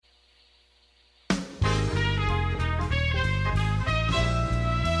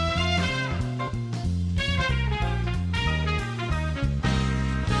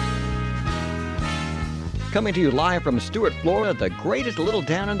Coming to you live from Stuart, Florida, the greatest little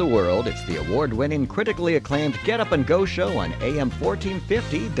town in the world, it's the award-winning, critically acclaimed Get Up and Go show on AM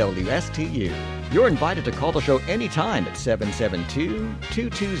 1450 WSTU. You're invited to call the show anytime at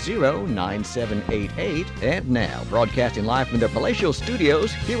 772-220-9788. And now, broadcasting live from their palatial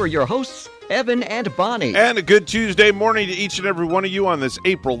studios, here are your hosts, Evan and Bonnie. And a good Tuesday morning to each and every one of you on this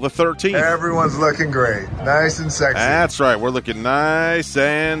April the 13th. Everyone's looking great. Nice and sexy. That's right. We're looking nice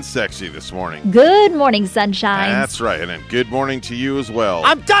and sexy this morning. Good morning, sunshine. That's right. And then good morning to you as well.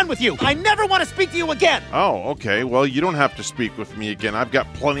 I'm done with you. I never want to speak to you again. Oh, okay. Well, you don't have to speak with me again. I've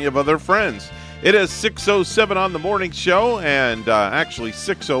got plenty of other friends. It is 6:07 on the morning show and actually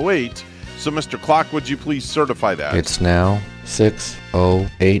 6:08. So, Mr. Clock, would you please certify that? It's now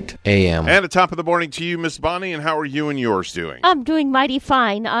 6:08 a.m. And at the top of the morning to you, Miss Bonnie, and how are you and yours doing? I'm doing mighty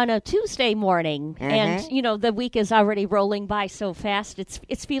fine on a Tuesday morning. Mm-hmm. And, you know, the week is already rolling by so fast.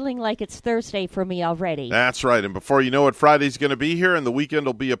 It's feeling like it's Thursday for me already. That's right. And before you know it, Friday's going to be here, and the weekend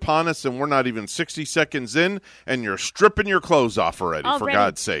will be upon us, and we're not even 60 seconds in, and you're stripping your clothes off already, for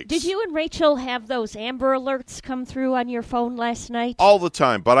God's sakes. Did you and Rachel have those Amber Alerts come through on your phone last night? All the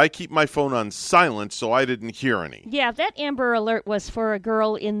time, but I keep my phone on silent, so I didn't hear any. Yeah, that Amber Alert was for a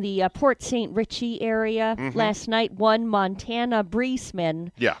girl in the Port St. Richie area last night, one Montana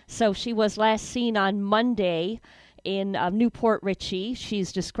Breesman. Yeah. So she was last seen on Monday in Newport Richie.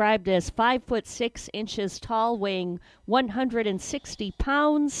 She's described as 5'6" tall, weighing 160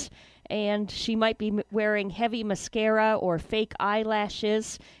 pounds, and she might be wearing heavy mascara or fake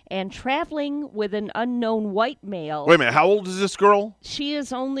eyelashes and traveling with an unknown white male. Wait a minute, how old is this girl? She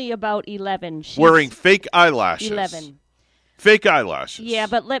is only about 11. She's wearing fake eyelashes. 11. Fake eyelashes. Yeah,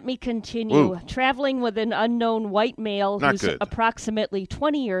 but let me continue. Ooh. Traveling with an unknown white male Not who's good. approximately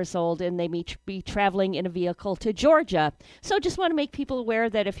 20 years old, and they may be traveling in a vehicle to Georgia. So just want to make people aware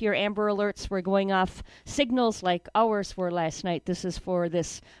that if your Amber Alerts were going off signals like ours were last night, this is for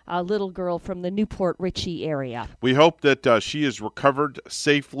this little girl from the Newport Richie area. We hope that she is recovered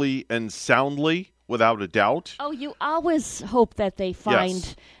safely and soundly, without a doubt. Oh, you always hope that they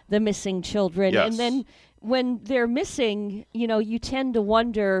find the missing children. Yes. And then when they're missing, you know, you tend to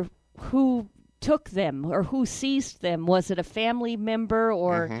wonder who took them or who seized them. Was it a family member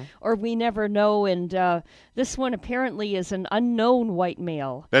or we never know? And this one apparently is an unknown white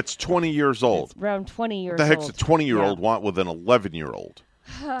male. That's 20 years old. It's around 20 years old. What the heck's a 20-year-old want with an 11-year-old?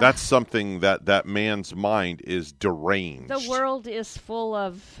 That's something that man's mind is deranged. The world is full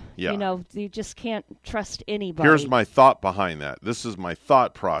of, you know, you just can't trust anybody. Here's my thought behind that. This is my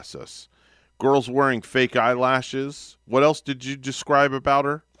thought process. Girls wearing fake eyelashes. What else did you describe about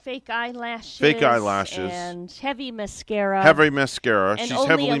her? Fake eyelashes. Fake eyelashes. And heavy mascara. Heavy mascara. And She's only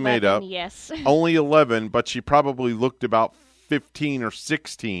heavily 11, made up. Yes. Only 11, but she probably looked about 15 or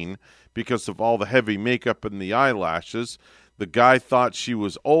 16 because of all the heavy makeup and the eyelashes. The guy thought she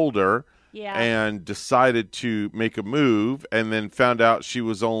was older and decided to make a move and then found out she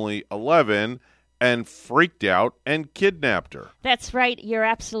was only 11 and freaked out and kidnapped her. That's right. You're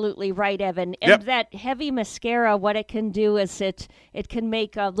absolutely right, Evan. And that heavy mascara, what it can do is it can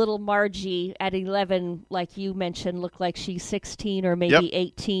make a little Margie at 11, like you mentioned, look like she's 16 or maybe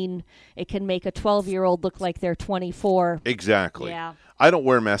 18. It can make a 12-year-old look like they're 24. Exactly. Yeah. I don't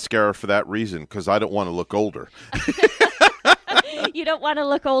wear mascara for that reason because I don't want to look older. You don't want to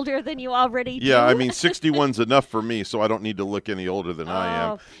look older than you already do? Yeah, I mean, 61's enough for me, so I don't need to look any older than I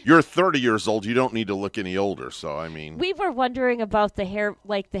am. You're 30 years old. You don't need to look any older, so I mean. We were wondering about the hair,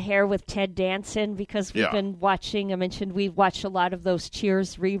 like the hair with Ted Danson, because we've been watching, I mentioned we've watched a lot of those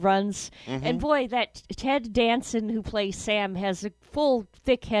Cheers reruns. And boy, that Ted Danson who plays Sam has a full,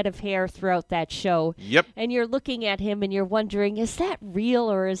 thick head of hair throughout that show. Yep. And you're looking at him and you're wondering, is that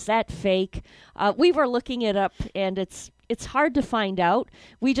real or is that fake? We were looking it up, and it's hard to find out.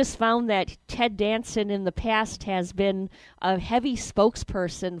 We just found that Ted Danson in the past has been a heavy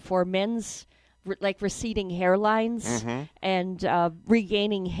spokesperson for men's receding hairlines and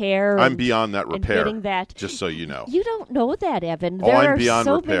regaining hair. I'm beyond that repair. And getting that. Just so you know. You don't know that, Evan. I'm beyond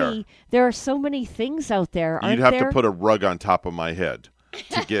repair. There are so many things out there. You'd have to put a rug on top of my head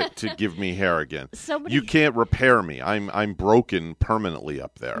to give me hair again. You can't repair me. I'm broken permanently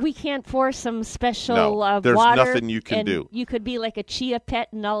up there. We can't pour some special there's water. Nothing you can do. You could be like a chia pet,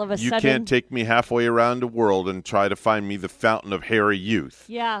 and all of a sudden you can't take me halfway around the world and try to find me the fountain of hairy youth.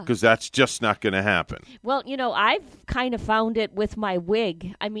 Yeah, because that's just not going to happen. Well, you know, I've kind of found it with my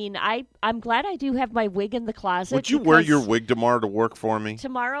wig. I mean, I'm glad I do have my wig in the closet. Would you wear your wig tomorrow to work for me?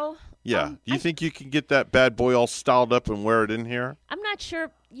 Tomorrow? Yeah. You think you can get that bad boy all styled up and wear it in here? I'm not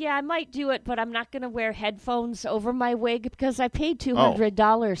sure. Yeah, I might do it, but I'm not going to wear headphones over my wig because I paid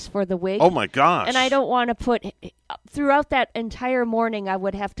 $200 for the wig. Oh, my gosh. And I don't want to put, throughout that entire morning, I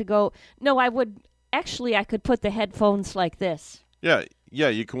would have to go, no, I could put the headphones like this. Yeah,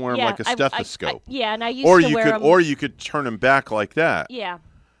 you can wear them like a stethoscope. And I used to wear them. Or you could turn them back like that. Yeah.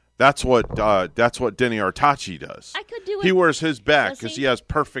 That's what Denny Artachi does. I could do it. He wears his back because he has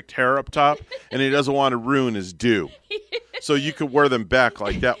perfect hair up top, and he doesn't want to ruin his do. So you could wear them back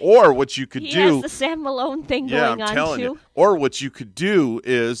like that. Or what you could do. He has the Sam Malone thing going on, I'm telling too. you. Or what you could do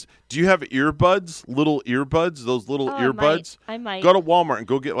is, do you have earbuds, little earbuds, those little earbuds? I might. Go to Walmart and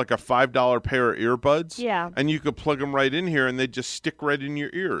go get like a $5 pair of earbuds. Yeah. And you could plug them right in here, and they just stick right in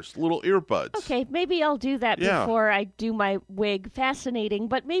your ears, little earbuds. Okay, maybe I'll do that before I do my wig. Fascinating,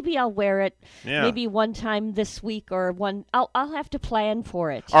 but maybe I'll wear it maybe one time this week or one. I'll have to plan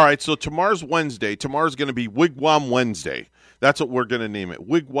for it. All right, so tomorrow's Wednesday. Tomorrow's going to be Wigwam Wednesday. That's what we're going to name it,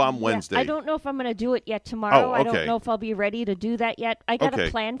 Wigwam Wednesday. I don't know if I'm going to do it yet tomorrow. Oh, okay. I don't know if I'll be ready to do that yet. I got to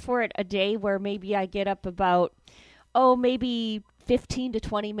plan for it a day where maybe I get up about, maybe 15 to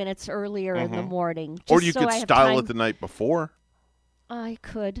 20 minutes earlier in the morning. Or you could style it the night before. I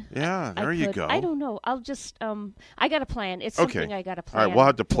could. Yeah, there you go. I don't know. I'll just, I got to plan. It's something I got to plan. All right, we'll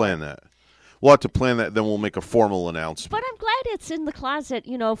have to plan that. We'll have to plan that, then we'll make a formal announcement. But I'm glad it's in the closet,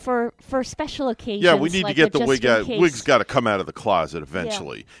 for special occasions. Yeah, we need to get the wig out. Case. Wig's got to come out of the closet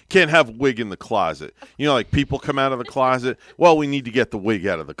eventually. Yeah. Can't have wig in the closet. Like people come out of the closet. Well, we need to get the wig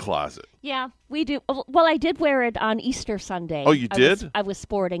out of the closet. Yeah, we do. Well, I did wear it on Easter Sunday. Oh, you did? I was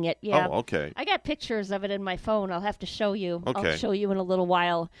sporting it, yeah. Oh, okay. I got pictures of it in my phone. I'll have to show you. Okay. I'll show you in a little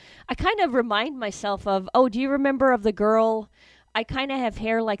while. I kind of remind myself of, do you remember of the girl? I kind of have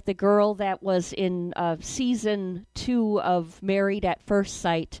hair like the girl that was in season 2 of Married at First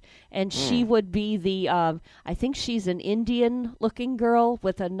Sight, and she would be the, I think she's an Indian-looking girl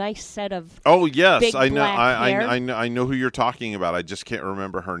with a nice set of big I know. black hair. I know who you're talking about. I just can't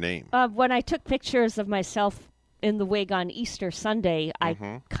remember her name. When I took pictures of myself in the wig on Easter Sunday,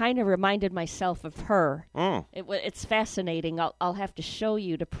 I kind of reminded myself of her. It's fascinating. I'll have to show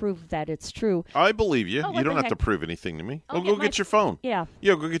you to prove that it's true. I believe you. You don't have to prove anything to me. Go get your phone. Yeah.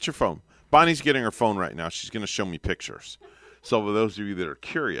 Yeah, go get your phone. Bonnie's getting her phone right now. She's going to show me pictures. So for those of you that are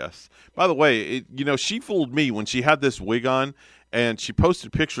curious, by the way, she fooled me when she had this wig on and she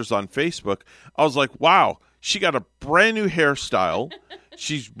posted pictures on Facebook. I was like, wow, she got a brand new hairstyle.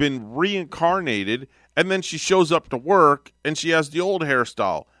 She's been reincarnated. And then she shows up to work, and she has the old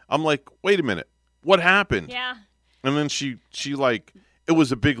hairstyle. I'm like, wait a minute. What happened? Yeah. And then she it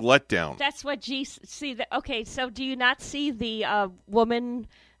was a big letdown. That's what see. Okay, so do you not see the woman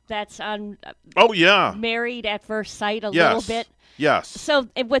that's on Married at First Sight a little bit? Yes. So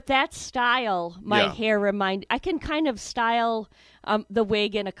with that style, my hair I can kind of style the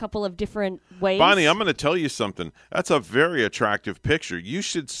wig in a couple of different ways. Bonnie, I'm going to tell you something. That's a very attractive picture. You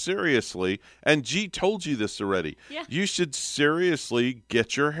should seriously, and G told you this already, you should seriously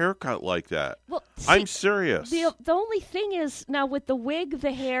get your haircut like that. Well, see, I'm serious. The only thing is, now with the wig,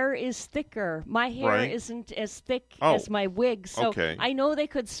 the hair is thicker. My hair isn't as thick as my wig. So I know they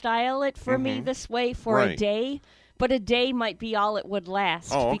could style it for me this way for a day, but a day might be all it would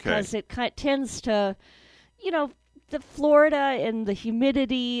last because it tends to, the Florida and the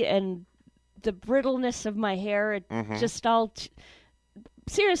humidity and the brittleness of my hair, it just all...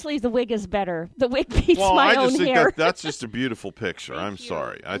 Seriously, the wig is better. The wig beats my own hair. Think that's just a beautiful picture. I'm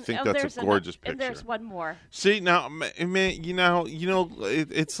sorry. I think that's a gorgeous picture. And there's one more. See, now, man,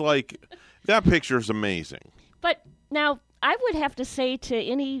 it's like, that picture is amazing. But now, I would have to say to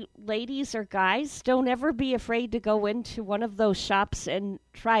any ladies or guys, don't ever be afraid to go into one of those shops and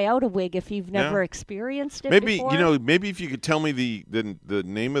try out a wig if you've never experienced it before. Maybe if you could tell me the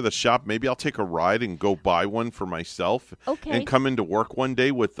name of the shop, maybe I'll take a ride and go buy one for myself and come into work one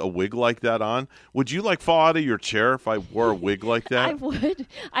day with a wig like that on. Would you fall out of your chair if I wore a wig like that? I would.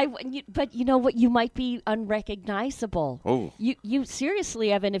 But you know what? You might be unrecognizable. Oh. You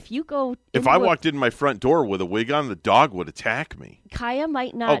seriously, Evan, if you go... If I walked in my front door with a wig on, the dog would attack me. Kaya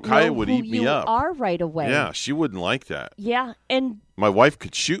might not Kaya know would who eat me you up. are right away. Yeah, she wouldn't like that. Yeah, and... My wife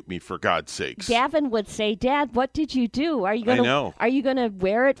could shoot me, for God's sakes. Gavin would say, "Dad, what did you do? Are you going to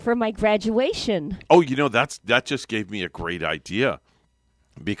wear it for my graduation?" Oh, that just gave me a great idea,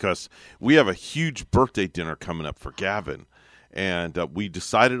 because we have a huge birthday dinner coming up for Gavin, and we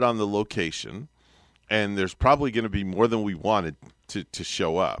decided on the location, and there's probably going to be more than we wanted to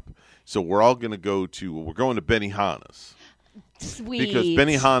show up. So we're all going to we're going to Benihana's. Sweet. Because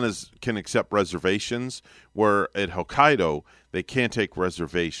Benihana's can accept reservations, where at Hokkaido they can't take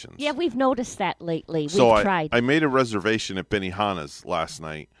reservations. Yeah, we've noticed that lately. So We've tried. I made a reservation at Benihana's last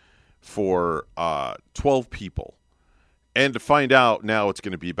night for 12 people. And to find out, now it's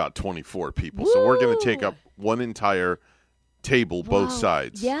going to be about 24 people. Woo! So we're going to take up one entire table, both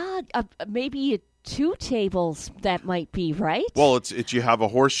sides. Yeah, maybe 2 tables that might be, right? Well, it's you have a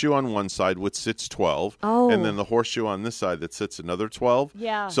horseshoe on one side which sits 12, and then the horseshoe on this side that sits another 12.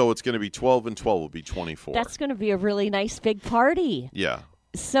 Yeah. So it's going to be 12 and 12 will be 24. That's going to be a really nice big party. Yeah.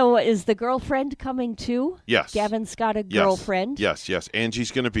 So is the girlfriend coming too? Yes. Gavin's got a girlfriend. Yes. Angie's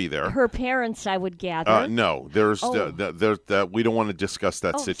going to be there. Her parents, I would gather. No, there's we don't want to discuss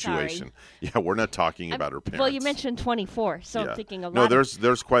that situation. Sorry. Yeah, we're not talking about her parents. Well, you mentioned 24, so I'm thinking a lot. No,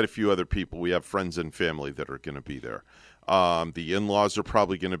 there's quite a few other people. We have friends and family that are going to be there. The in-laws are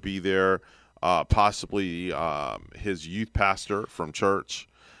probably going to be there. Possibly his youth pastor from church.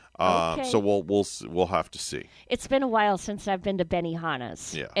 Okay. So we'll have to see. It's been a while since I've been to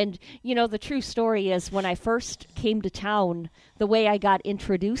Benihana's. Yeah. And, the true story is when I first came to town, the way I got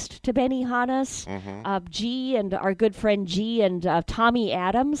introduced to Benihana's, G and our good friend G and Tommy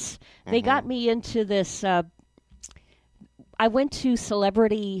Adams, they got me into this. I went to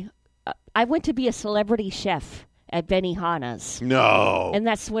be a celebrity chef at Benihana's. No. And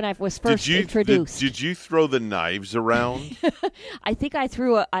that's when I was first introduced. Did you throw the knives around? I think I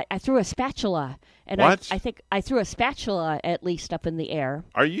threw a spatula. And what? I think I threw a spatula at least up in the air.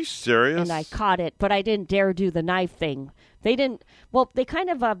 Are you serious? And I caught it, but I didn't dare do the knife thing. They didn't. Well, they kind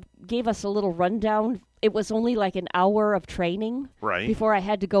of gave us a little rundown. It was only like an hour of training before I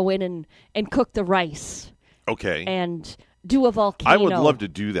had to go in and cook the rice. Okay. And do a volcano. I would love to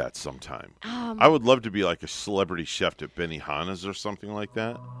do that sometime. I would love to be like a celebrity chef at Benihana's or something like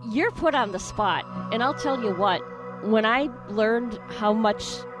that. You're put on the spot, and I'll tell you what. When I learned how much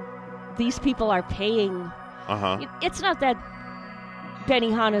these people are paying, it's not that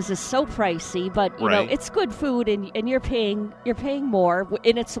Benihana's is so pricey, but you know it's good food, and you're paying more,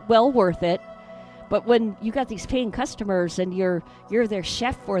 and it's well worth it. But when you got these paying customers and you're their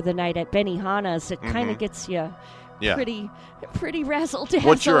chef for the night at Benihana's, it kind of gets you. Yeah. Pretty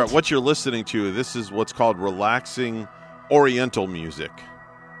razzle-dazzled. What you're listening to, this is what's called relaxing Oriental music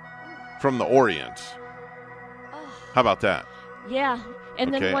from the Orient. How about that? Yeah.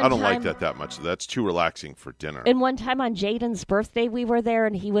 And okay, then I don't like that much. That's too relaxing for dinner. And one time on Jaden's birthday, we were there,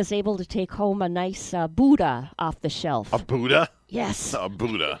 and he was able to take home a nice Buddha off the shelf. A Buddha? Yes. A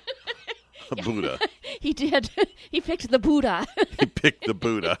Buddha. A Buddha. He did. He picked the Buddha. He picked the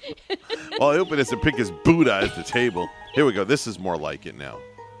Buddha. Well, I hope he doesn't pick his Buddha at the table. Here we go. This is more like it now.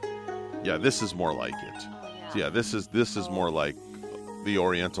 Yeah, this is more like it. Yeah, this is more like the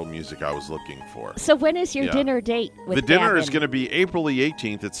Oriental music I was looking for. So when is your dinner date with The dinner Gavin? is going to be April the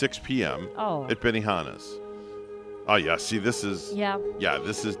 18th at 6 p.m. At Benihana's. Oh, yeah. See, this is... Yeah,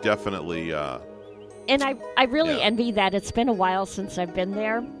 this is definitely... And I really envy that. It's been a while since I've been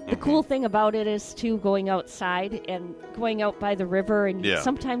there. The cool thing about it is, too, going outside and going out by the river, and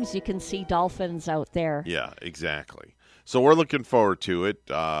sometimes you can see dolphins out there. Yeah, exactly. So we're looking forward to it.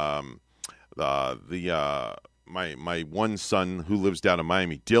 My one son who lives down in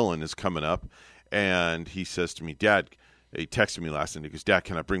Miami, Dylan, is coming up, and he says to me, Dad, he texted me last night, he goes, Dad,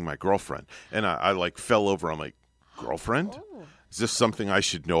 can I bring my girlfriend? And I like fell over. I'm like, girlfriend? Oh. Is this something I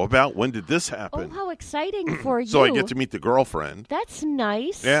should know about? When did this happen? Oh, how exciting for you. So I get to meet the girlfriend. That's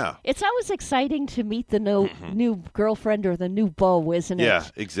nice. Yeah. It's always exciting to meet the new girlfriend or the new beau, isn't it? Yeah,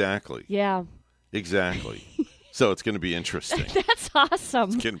 exactly. Yeah. Exactly. So it's going to be interesting. That's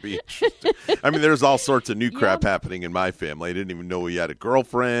awesome. It's going to be interesting. I mean, there's all sorts of new crap happening in my family. I didn't even know he had a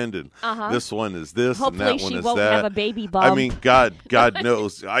girlfriend, and this one is this, Hopefully and that one is that. Hopefully she won't have a baby bump. I mean, God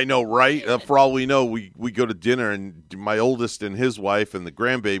knows. I know, right? For all we know, we go to dinner, and my oldest and his wife and the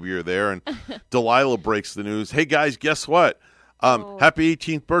grandbaby are there, and Delilah breaks the news. Hey, guys, guess what? Happy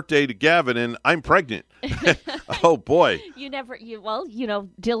 18th birthday to Gavin, and I'm pregnant. Oh boy!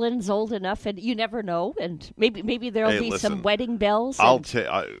 Dylan's old enough, and you never know, and maybe there'll be some wedding bells. I'll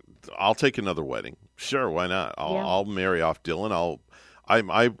take another wedding. Sure, why not? I'll marry off Dylan.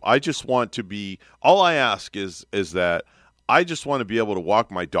 I just want to be. All I ask is that I just want to be able to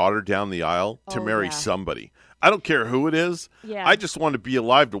walk my daughter down the aisle to marry somebody. I don't care who it is. Yeah. I just want to be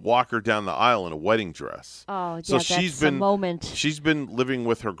alive to walk her down the aisle in a wedding dress. Oh, yeah, that's a moment. She's been living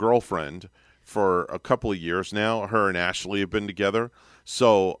with her girlfriend for a couple of years now. Her and Ashley have been together.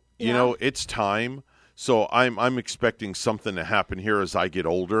 So, you know, it's time. So I'm expecting something to happen here as I get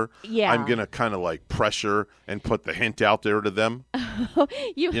older. Yeah. I'm going to kind of like pressure and put the hint out there to them.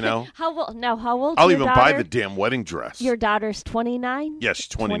 You know? How old I'll your even daughter? buy the damn wedding dress. Your daughter's 29? Yes, she's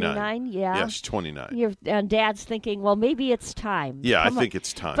 29. 29, yeah. Yes, she's 29. Your Dad's thinking, well, maybe it's time. Yeah, I think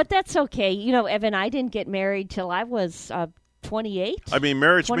it's time. But that's okay. You know, Evan, I didn't get married till I was 28. I mean,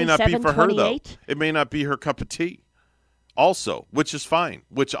 marriage may not be for her, 28. though. It may not be her cup of tea. Also, which is fine,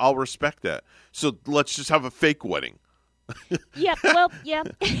 which I'll respect that. So let's just have a fake wedding. Yeah, well, yeah.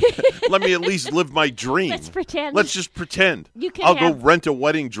 Let me at least live my dream. Let's pretend. Let's just pretend. I'll go rent a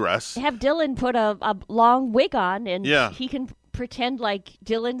wedding dress. Have Dylan put a long wig on, and yeah. he can pretend like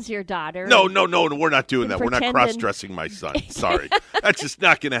Dylan's your daughter. No, we're not doing that. We're not cross-dressing my son. Sorry. That's just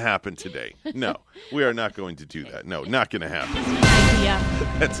not going to happen today. No, we are not going to do that. No, not going to happen. Just an idea.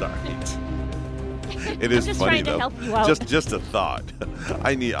 That's all right. It is just funny, trying to though. help you out. Just a thought.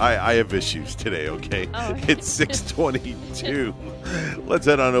 I have issues today, okay? Oh. It's 6:22. Let's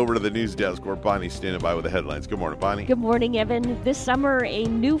head on over to the news desk where Bonnie's standing by with the headlines. Good morning, Bonnie. Good morning, Evan. This summer, a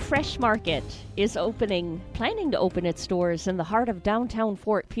new fresh market is planning to open its doors in the heart of downtown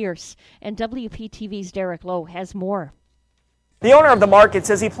Fort Pierce. And WPTV's Derek Lowe has more. The owner of the market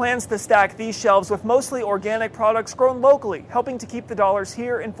says he plans to stack these shelves with mostly organic products grown locally, helping to keep the dollars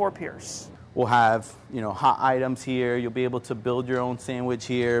here in Fort Pierce. We'll have, hot items here. You'll be able to build your own sandwich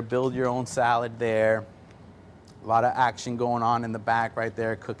here, build your own salad there. A lot of action going on in the back right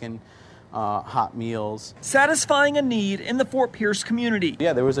there, cooking hot meals. Satisfying a need in the Fort Pierce community.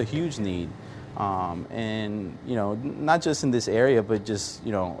 Yeah, there was a huge need. And, not just in this area, but just,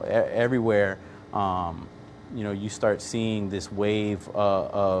 everywhere. You start seeing this wave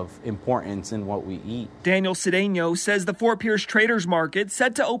of importance in what we eat. Daniel Cedeno says the Fort Pierce Traders Market,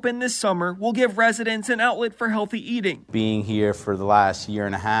 set to open this summer, will give residents an outlet for healthy eating. Being here for the last year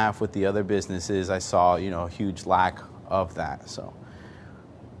and a half with the other businesses, I saw, a huge lack of that. So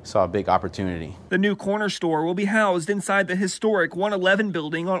saw a big opportunity. The new corner store will be housed inside the historic 111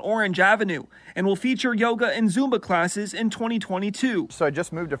 building on Orange Avenue and will feature yoga and Zumba classes in 2022. So I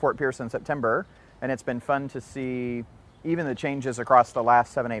just moved to Fort Pierce in September. And it's been fun to see even the changes across the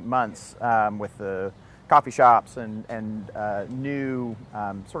last 7-8 months with the coffee shops and new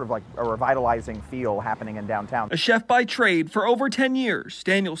sort of like a revitalizing feel happening in downtown. A chef by trade for over 10 years,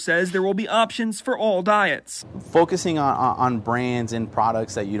 Daniel says there will be options for all diets. Focusing on brands and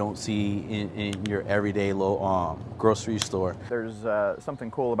products that you don't see in your everyday grocery store. There's something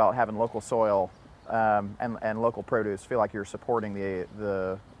cool about having local soil and local produce. Feel like you're supporting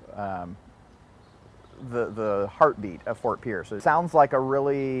the heartbeat of Fort Pierce. It sounds like a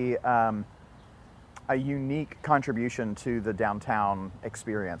really a unique contribution to the downtown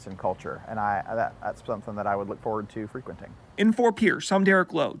experience and culture, and that's something that I would look forward to frequenting. In Fort Pierce, I'm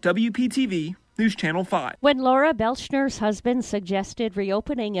Derek Lowe, WPTV News Channel 5. When Laura Belchner's husband suggested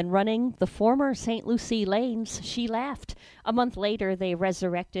reopening and running the former St. Lucie lanes, she laughed. A month later, they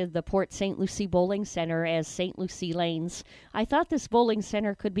resurrected the Port St. Lucie Bowling Center as St. Lucie Lanes. I thought this bowling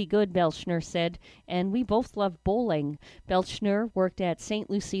center could be good, Belchner said, and we both love bowling. Belchner worked at St.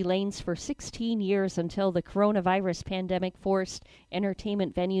 Lucie Lanes for 16 years until the coronavirus pandemic forced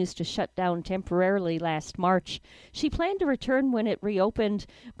entertainment venues to shut down temporarily last March. She planned to return when it reopened,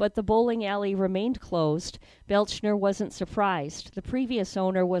 but the bowling alley remained closed. Belchner wasn't surprised. The previous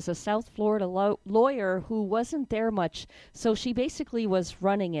owner was a South Florida lawyer who wasn't there much, so she basically was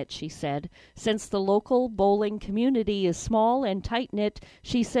running it, she said. Since the local bowling community is small and tight-knit,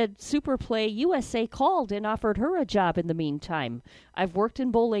 she said Superplay USA called and offered her a job in the meantime. I've worked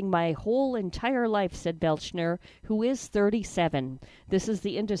in bowling my whole entire life, said Belchner, who is 37. This is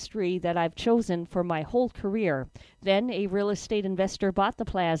the industry that I've chosen for my whole career. Then a real estate investor bought the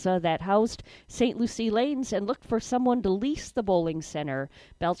plaza that housed St. Lucie Lanes and looked for someone to lease the bowling center.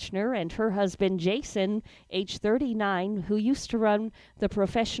 Belchner and her husband Jason, age 39, who used to run the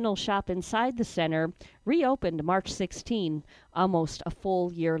professional shop inside the center, reopened March 16, almost a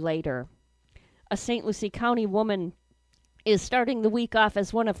full year later. A St. Lucie County woman is starting the week off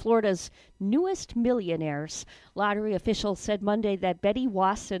as one of Florida's newest millionaires. Lottery officials said Monday that Betty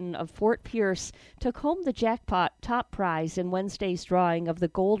Wasson of Fort Pierce took home the jackpot top prize in Wednesday's drawing of the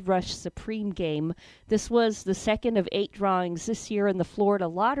Gold Rush Supreme game. This was the second of 8 drawings this year in the Florida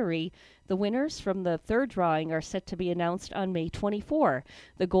Lottery. The winners from the third drawing are set to be announced on May 24.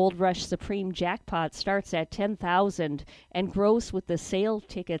 The Gold Rush Supreme jackpot starts at $10,000 and grows with the sale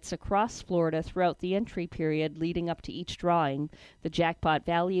tickets across Florida throughout the entry period leading up to each drawing. The jackpot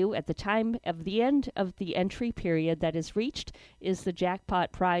value at the time of the end of the entry period that is reached is the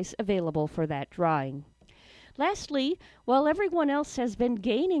jackpot prize available for that drawing. Lastly, while everyone else has been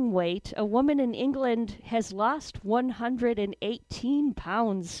gaining weight, a woman in England has lost 118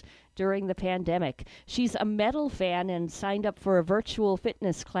 pounds during the pandemic. She's a metal fan and signed up for a virtual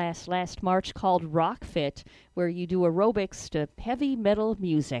fitness class last March called Rock Fit, where you do aerobics to heavy metal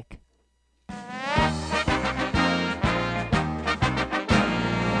music.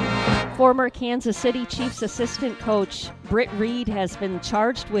 Former Kansas City Chiefs assistant coach Britt Reed has been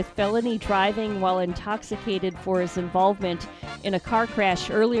charged with felony driving while intoxicated for his involvement in a car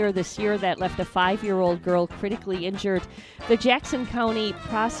crash earlier this year that left a 5-year-old girl critically injured. The Jackson County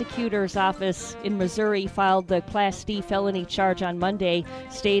Prosecutor's Office in Missouri filed the Class D felony charge on Monday,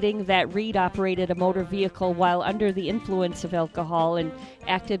 stating that Reed operated a motor vehicle while under the influence of alcohol and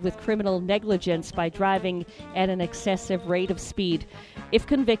acted with criminal negligence by driving at an excessive rate of speed. If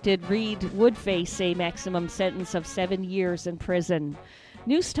convicted, Reed would face a maximum sentence of 7 years in prison.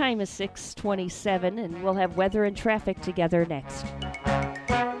 News time is 6:27, and we'll have weather and traffic together next.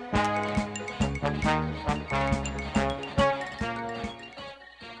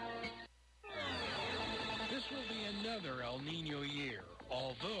 This will be another El Nino year,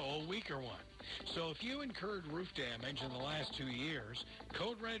 although a weaker one. So if you incurred roof damage in the last 2 years,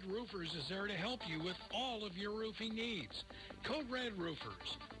 Code Red Roofers is there to help you with all of your roofing needs. Code Red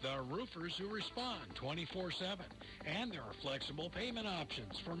Roofers, the roofers who respond 24/7. And there are flexible payment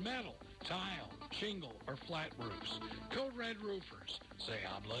options for metal, tile, shingle, or flat roofs. Code Red Roofers. Se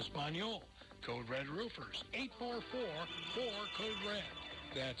habla español. Code Red Roofers, 844-4-CODE-RED.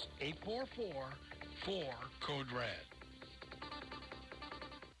 That's 844-4-CODE-RED.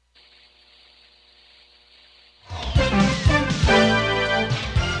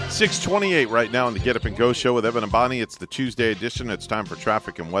 .28 right now on the Get Up and Go show with Evan and Bonnie. It's the Tuesday edition. It's time for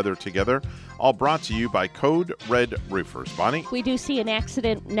traffic and weather together. All brought to you by Code Red Roofers. Bonnie? We do see an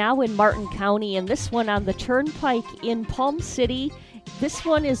accident now in Martin County, and this one on the Turnpike in Palm City. This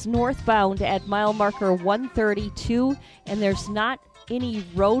one is northbound at mile marker 132, and there's not any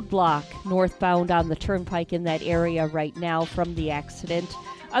roadblock northbound on the Turnpike in that area right now from the accident.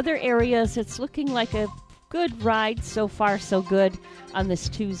 Other areas, it's looking like a good ride. So far, so good on this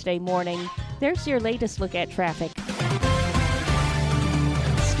Tuesday morning. There's your latest look at traffic.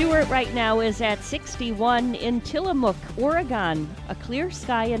 Stewart right now is at 61 in Tillamook, Oregon. A clear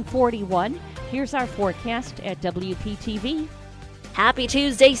sky and 41. Here's our forecast at WPTV. Happy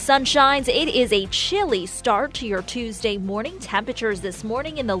Tuesday, sunshines. It is a chilly start to your Tuesday morning. Temperatures this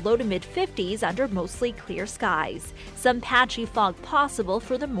morning in the low to mid-50s under mostly clear skies. Some patchy fog possible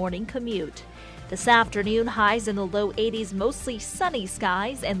for the morning commute. This afternoon, highs in the low 80s, mostly sunny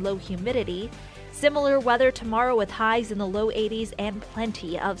skies and low humidity. Similar weather tomorrow with highs in the low 80s and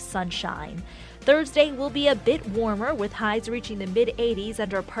plenty of sunshine. Thursday will be a bit warmer with highs reaching the mid-80s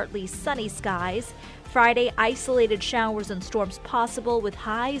under partly sunny skies. Friday, isolated showers and storms possible with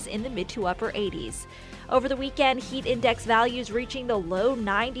highs in the mid to upper 80s. Over the weekend, heat index values reaching the low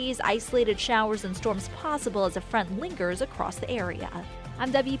 90s, isolated showers and storms possible as a front lingers across the area.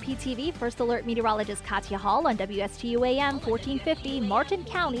 I'm WPTV First Alert Meteorologist Katya Hall on WSTU AM 1450, Martin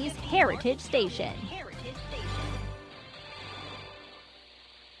County's Heritage Station.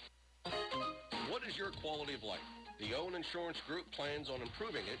 What is your quality of life? The Owen Insurance Group plans on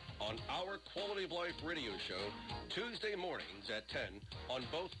improving it on our Quality of Life radio show Tuesday mornings at 10 on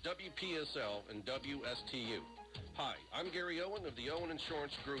both WPSL and WSTU. Hi, I'm Gary Owen of the Owen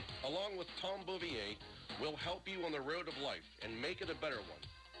Insurance Group, along with Tom Bouvier. We'll help you on the road of life and make it a better one.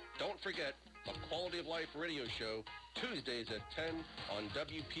 Don't forget a Quality of Life radio show Tuesdays at 10 on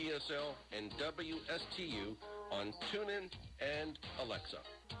WPSL and WSTU on TuneIn and Alexa.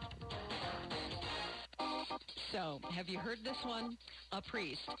 So, have you heard this one? A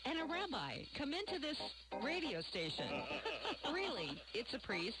priest and a rabbi come into this radio station. Really, it's a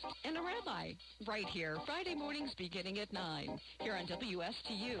priest and a rabbi. Right here, Friday mornings beginning at 9. Here on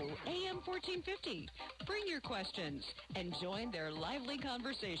WSTU, AM 1450. Bring your questions and join their lively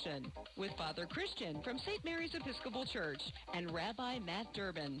conversation with Father Christian from St. Mary's Episcopal Church and Rabbi Matt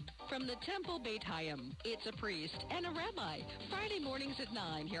Durbin from the Temple Beit Hayim. It's a priest and a rabbi. Friday mornings at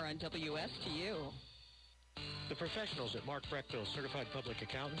 9 here on WSTU. The professionals at Mark Breckville Certified Public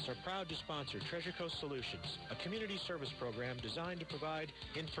Accountants are proud to sponsor Treasure Coast Solutions, a community service program designed to provide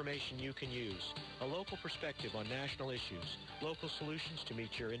information you can use, a local perspective on national issues, local solutions to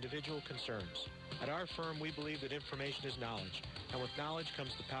meet your individual concerns. At our firm, we believe that information is knowledge, and with knowledge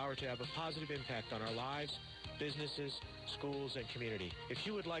comes the power to have a positive impact on our lives, businesses, schools, and community. If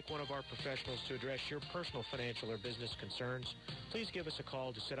you would like one of our professionals to address your personal financial or business concerns, please give us a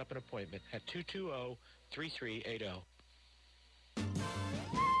call to set up an appointment at 220-3380.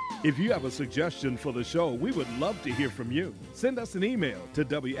 If you have a suggestion for the show, we would love to hear from you. Send us an email to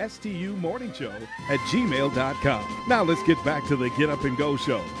WSTUmorningshow@gmail.com. Now let's get back to the Get Up and Go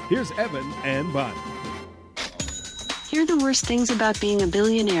show. Here's Evan and Bonnie. Here are the worst things about being a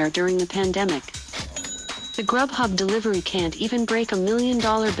billionaire during the pandemic. The Grubhub delivery can't even break $1 million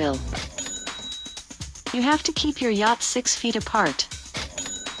bill. You have to keep your yacht 6 feet apart.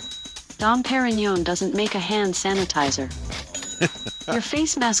 Dom Perignon doesn't make a hand sanitizer. Your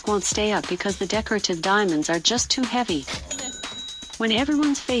face mask won't stay up because the decorative diamonds are just too heavy. When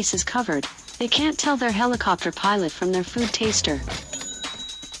everyone's face is covered, they can't tell their helicopter pilot from their food taster.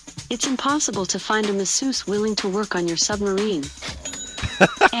 It's impossible to find a masseuse willing to work on your submarine.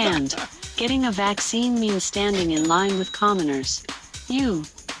 And getting a vaccine means standing in line with commoners.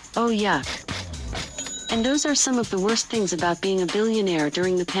 Oh yuck. And those are some of the worst things about being a billionaire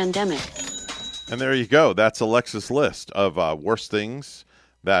during the pandemic. And there you go. That's Alexa's list of worst things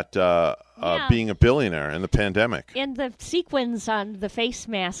that being a billionaire in the pandemic. And the sequins on the face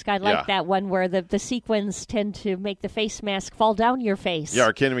mask, I like that one where the sequins tend to make the face mask fall down your face. Yeah,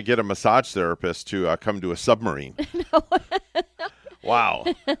 or can't even get a massage therapist to come to a submarine. No. Wow.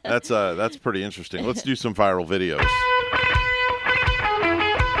 That's pretty interesting. Let's do some viral videos.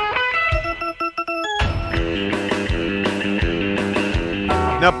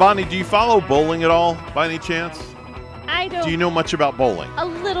 Now, Bonnie, do you follow bowling at all, by any chance? I don't. Do you know much about bowling? A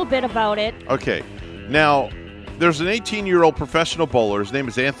little bit about it. Okay. Now, there's an 18-year-old professional bowler. His name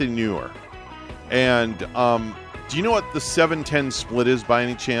is Anthony Newer. And do you know what the 7-10 split is, by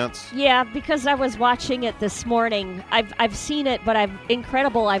any chance? Yeah, because I was watching it this morning. I've seen it, but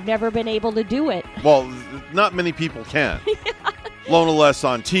incredible. I've never been able to do it. Well, not many people can. Let alone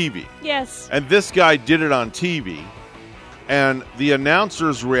on TV. Yes. And this guy did it on TV. And the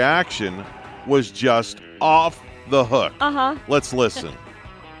announcer's reaction was just off the hook. Uh-huh. Let's listen.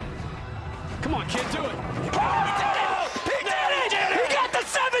 Come on, kid, do it. Oh, he did it! He did it! He got the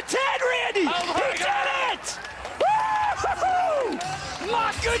 7-10, Randy! Oh, he did it! Woo-hoo-hoo!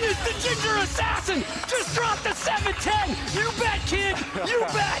 My goodness, the ginger assassin just dropped the 7-10! You bet, kid! You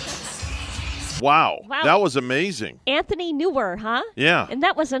bet! Wow. That was amazing. Anthony Newer, huh? Yeah. And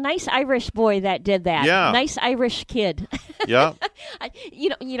that was a nice Irish boy that did that. Yeah. Nice Irish kid. Yeah.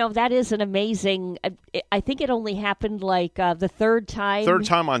 You know, that is an amazing, I think it only happened like the third time. Third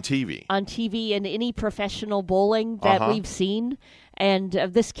time on TV. On TV in any professional bowling that we've seen. And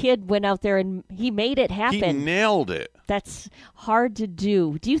this kid went out there and he made it happen. He nailed it. That's hard to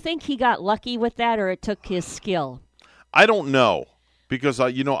do. Do you think he got lucky with that or it took his skill? I don't know. Because,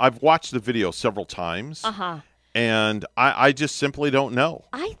 I've watched the video several times, and I just simply don't know.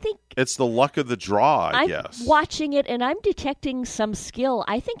 I think it's the luck of the draw, I guess. I'm watching it, and I'm detecting some skill.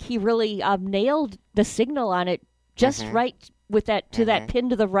 I think he really nailed the signal on it just right with that that pin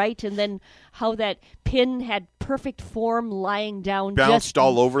to the right, and then how that pin had perfect form lying down. Bounced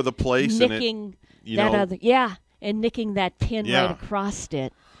all over the place. Nicking and nicking that pin right across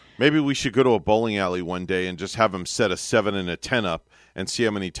it. Maybe we should go to a bowling alley one day and just have them set a 7 and a 10 up and see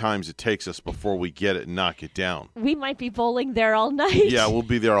how many times it takes us before we get it and knock it down. We might be bowling there all night. Yeah, we'll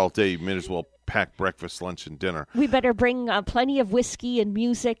be there all day. Might as well pack breakfast, lunch, and dinner. We better bring plenty of whiskey and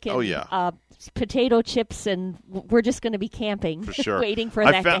music and potato chips, and we're just going to be camping. For sure. Waiting for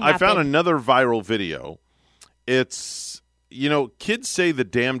that to happen. I found another viral video. It's, kids say the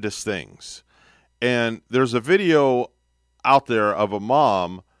damnedest things. And there's a video out there of a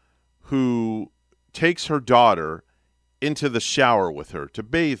mom who takes her daughter into the shower with her to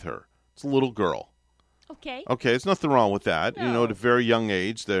bathe her. It's a little girl. Okay. Okay, there's nothing wrong with that. No. At a very young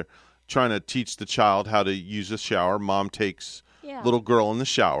age, they're trying to teach the child how to use a shower. Mom takes little girl in the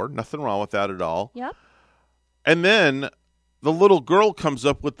shower. Nothing wrong with that at all. Yep. And then the little girl comes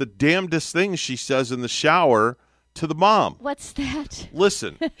up with the damnedest thing she says in the shower to the mom. What's that?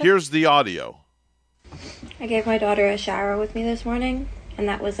 Listen, here's the audio. I gave my daughter a shower with me this morning, and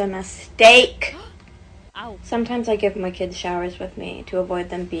that was a mistake. Ow. Sometimes I give my kids showers with me to avoid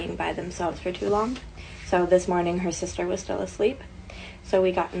them being by themselves for too long. So this morning her sister was still asleep, so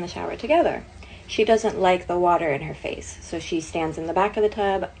we got in the shower together. She doesn't like the water in her face, so she stands in the back of the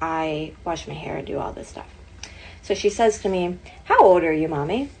tub. I wash my hair and do all this stuff. So she says to me, "How old are you,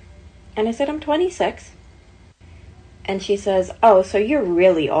 Mommy?" And I said, "I'm 26. And she says, "Oh, so you're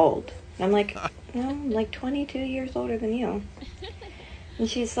really old." And I'm like, "No, I'm like 22 years older than you." And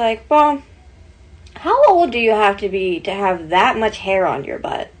she's like, "Well, how old do you have to be to have that much hair on your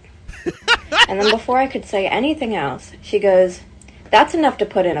butt?" And then before I could say anything else, she goes, "That's enough to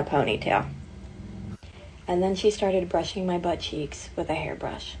put in a ponytail." And then she started brushing my butt cheeks with a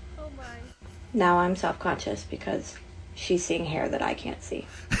hairbrush. Oh my. Now I'm self-conscious because she's seeing hair that I can't see.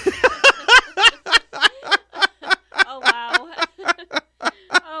 Oh, wow.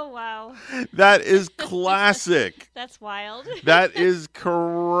 Oh, wow. That is classic. That's wild. That is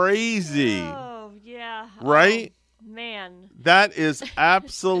crazy. Oh, yeah. Right? Oh, man. That is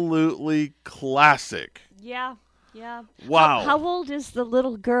absolutely classic. Yeah. Yeah. Wow. How old is the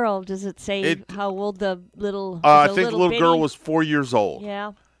little girl? Does it say how old the little I think the little bitty? girl was 4 years old.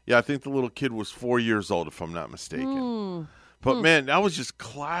 Yeah. Yeah, I think the little kid was 4 years old, if I'm not mistaken. But, man, that was just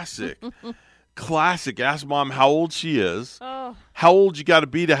classic. Classic. Ask Mom how old she is. Oh. How old you got to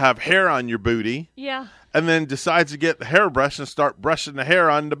be to have hair on your booty. Yeah. And then decides to get the hairbrush and start brushing the hair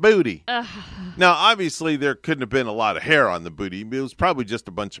on the booty. Now, obviously, there couldn't have been a lot of hair on the booty. It was probably just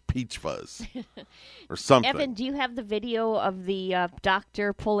a bunch of peach fuzz or something. Evan, do you have the video of the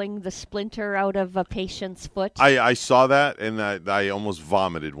doctor pulling the splinter out of a patient's foot? I saw that, and I almost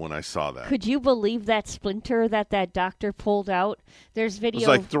vomited when I saw that. Could you believe that splinter that doctor pulled out? There's video. It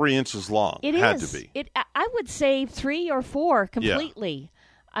was like 3 inches long. It had is. to be. I would say 3 or 4 completely. Yeah.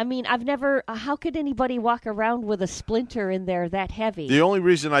 I mean, I've never. How could anybody walk around with a splinter in there that heavy? The only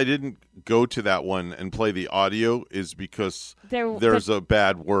reason I didn't go to that one and play the audio is because there's a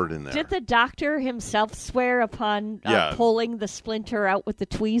bad word in there. Did the doctor himself swear upon pulling the splinter out with the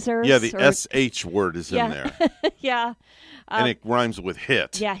tweezers? Yeah, the SH word is in there. Yeah. And it rhymes with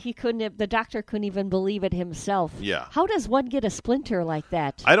hit. Yeah, the doctor couldn't even believe it himself. Yeah. How does one get a splinter like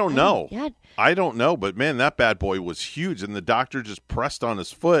that? I don't know. I don't know, but man, that bad boy was huge, and the doctor just pressed on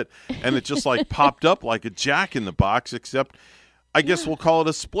his foot, and it just like popped up like a jack in the box, except I guess we'll call it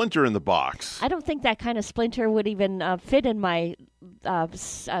a splinter in the box. I don't think that kind of splinter would even fit in my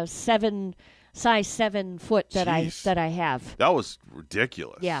size 7 foot that I have. That was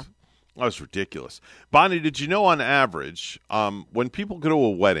ridiculous. Yeah. That was ridiculous. Bonnie, did you know on average, when people go to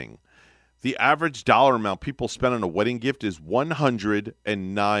a wedding, the average dollar amount people spend on a wedding gift is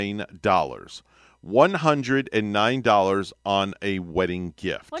 $109. $109 on a wedding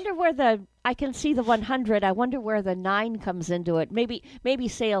gift. Wonder where I can see the 100. I wonder where the 9 comes into it. Maybe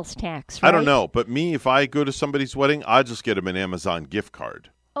sales tax, right? I don't know, but me, if I go to somebody's wedding, I just get them an Amazon gift card.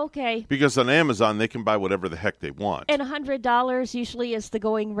 Okay. Because on Amazon, they can buy whatever the heck they want. And $100 usually is the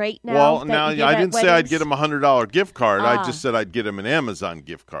going rate now? Well, now I didn't say I'd get them a $100 gift card. I just said I'd get them an Amazon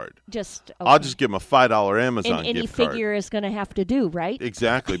gift card. I'll just give them a $5 Amazon gift card. And any figure is going to have to do, right?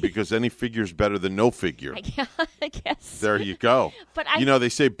 Exactly, because any figure is better than no figure. I guess. There you go. But they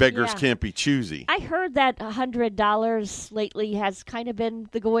say beggars can't be choosy. I heard that $100 lately has kind of been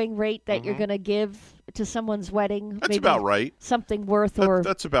the going rate that you're going to give to someone's wedding. That's about right. Something worth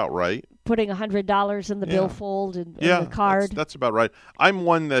that's about right. Putting $100 in the billfold and the card. That's about right. I'm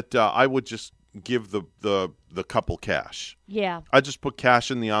one that I would just give the couple cash. Yeah. I just put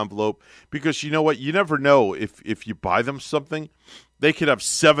cash in the envelope because you know what? You never know if you buy them something, they could have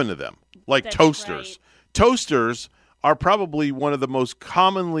 7 of them, like That's toasters. Right. Toasters are probably one of the most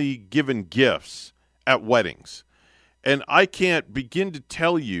commonly given gifts at weddings. And I can't begin to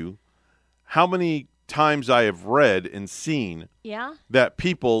tell you how many times I have read and seen that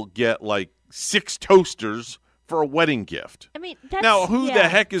people get like 6 toasters for a wedding gift. I mean, now who the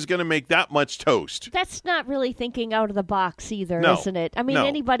heck is going to make that much toast? That's not really thinking out of the box either, No. isn't it? I mean,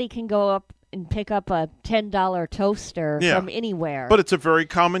 anybody can go up and pick up a $10 toaster from anywhere. But it's a very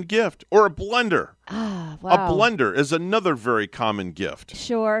common gift. Or a blender. Ah, wow. A blender is another very common gift.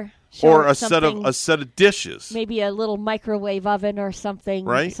 Sure. Or a set of dishes. Maybe a little microwave oven or something.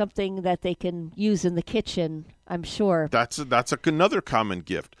 Right. Something that they can use in the kitchen, I'm sure. That's another common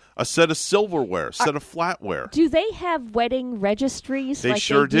gift. A set of silverware, a set of flatware. Do they have wedding registries? They like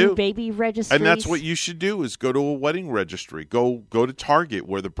sure they do. Baby registries? And that's what you should do is go to a wedding registry. Go to Target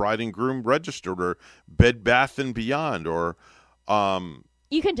where the bride and groom registered, or Bed Bath & Beyond, or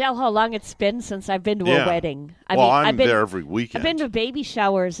you can tell how long it's been since I've been to a wedding. I'm there every weekend. I've been to baby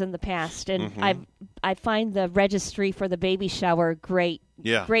showers in the past, and I find the registry for the baby shower great.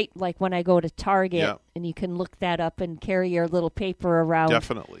 Yeah. Great, like when I go to Target, and you can look that up and carry your little paper around.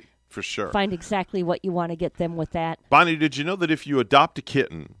 Definitely, for sure. Find exactly what you want to get them with that. Bonnie, did you know that if you adopt a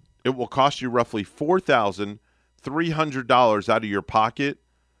kitten, it will cost you roughly $4,300 out of your pocket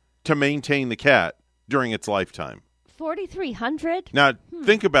to maintain the cat during its lifetime? $4,300? Now,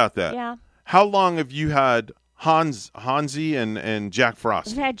 think about that. Yeah. How long have you had Hansi and Jack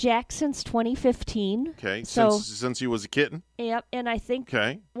Frost? I've had Jack since 2015. Okay, so, since he was a kitten? Yep, and I think...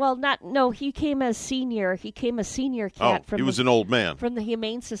 Okay. Well, he came as senior. He came a senior cat. He was an old man. From the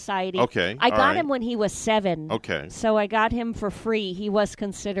Humane Society. Okay, I got him when he was 7. Okay. So I got him for free. He was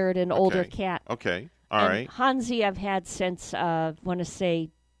considered an older cat. Okay, all right. Hansi I've had since, I want to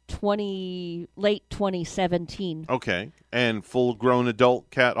say, late 2017. Okay. And full-grown adult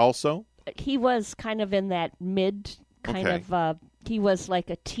cat also? He was kind of in that mid kind of. He was like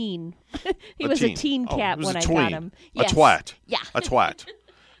a teen. He was a teen cat when I got him. Yes. A twat. Yeah. A twat.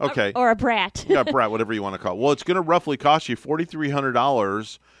 Okay. Or a brat. Yeah, brat, whatever you want to call it. Well, it's going to roughly cost you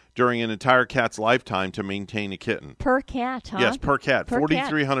 $4,300 during an entire cat's lifetime to maintain a kitten. Per cat, huh? Yes, per cat.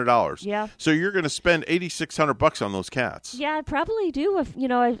 $4,300. Yeah. So you're going to spend $8,600 on those cats. Yeah, I probably do. If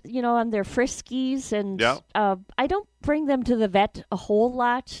on their friskies, and I don't bring them to the vet a whole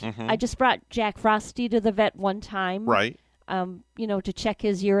lot. Mm-hmm. I just brought Jack Frosty to the vet one time. Right. To check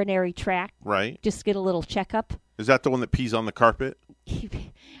his urinary tract. Right. Just get a little checkup. Is that the one that pees on the carpet?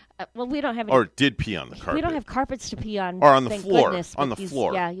 Well, we don't have any. Or did pee on the carpet. We don't have carpets to pee on. Or on the thank floor. Goodness, on the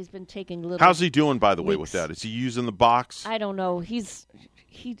floor. Yeah, he's been taking little. How's he doing, by the way, with leaks. that? Is he using the box? I don't know. He's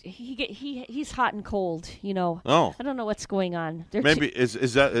hot and cold. Oh. I don't know what's going on. Maybe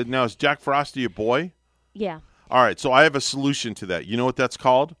is that now? Is Jack Frosty a boy? Yeah. All right. So I have a solution to that. You know what that's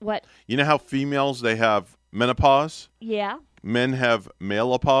called? What? You know how females they have menopause? Yeah. Men have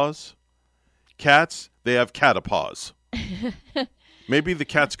maleopause. Cats they have catapause. Maybe the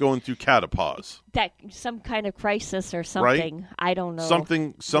cat's going through catapause. That some kind of crisis or something. Right? I don't know.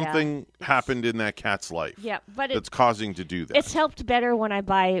 Something happened in that cat's life. Yeah, but that's causing to do that. It's helped better when I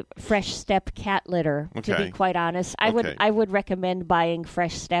buy Fresh Step cat litter. Okay. To be quite honest, I would recommend buying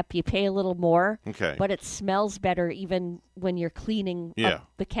Fresh Step. You pay a little more. Okay. But it smells better even when you're cleaning up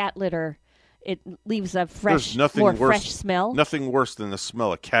the cat litter. It leaves a fresh, fresh smell. Nothing worse than the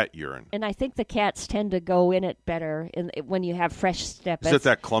smell of cat urine. And I think the cats tend to go in it better when you have Fresh Step. Is it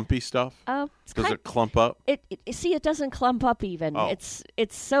that clumpy stuff? Does it clump up? It doesn't clump up even. Oh. It's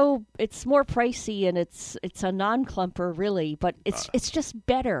more pricey, and it's a non-clumper really, but it's just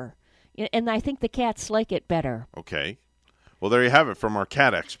better. And I think the cats like it better. Okay. Well, there you have it from our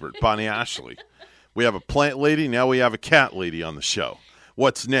cat expert, Bonnie Ashley. We have a plant lady, now we have a cat lady on the show.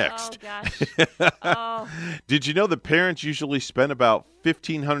 What's next? Oh, gosh. Did you know that parents usually spend about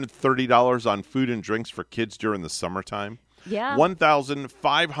 $1,530 on food and drinks for kids during the summertime? Yeah.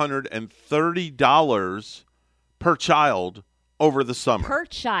 $1,530 per child over the summer. Per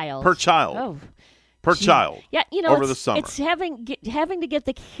child. Per child. Oh. Per child. Yeah, over the summer. It's having to get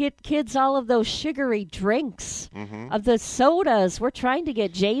the kids all of those sugary drinks, of the sodas. We're trying to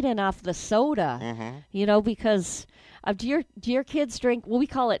get Jaden off the soda, because... do your kids drink? Well, we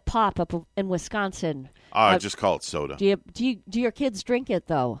call it pop up in Wisconsin. I just call it soda. Do your kids drink it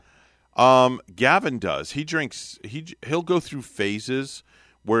though? Gavin does. He drinks. He'll go through phases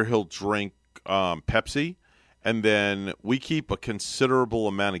where he'll drink Pepsi, and then we keep a considerable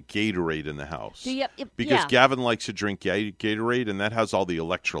amount of Gatorade in the house. Because Gavin likes to drink Gatorade, and that has all the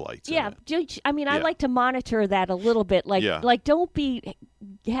electrolytes. Yeah, in it. I like to monitor that a little bit. Like don't be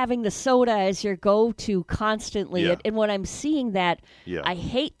having the soda as your go-to constantly. Yeah. And when I'm seeing that, I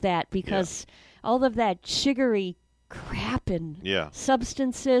hate that because all of that sugary crap and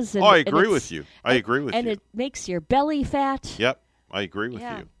substances. And, I agree with you. And it makes your belly fat. Yep, I agree with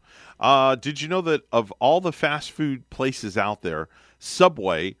you. Did you know that of all the fast food places out there,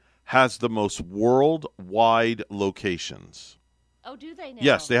 Subway has the most worldwide locations? Oh, do they now?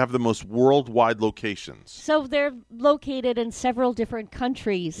 Yes, they have the most worldwide locations. So they're located in several different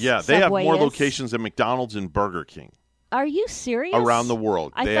countries. Yeah, they have more locations than McDonald's and Burger King. Are you serious? Around the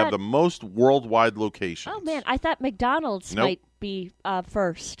world. They have the most worldwide locations. Oh, man, I thought McDonald's might be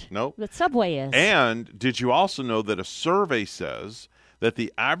first. Nope. But Subway is. And did you also know that a survey says that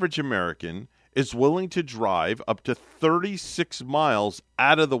the average American is willing to drive up to 36 miles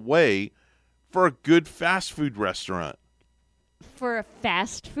out of the way for a good fast food restaurant? For a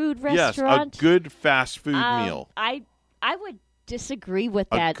fast food restaurant? Yes, a good fast food meal. I would disagree with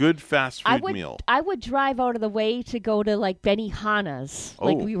that. A good fast food meal. I would drive out of the way to go to like Benihana's,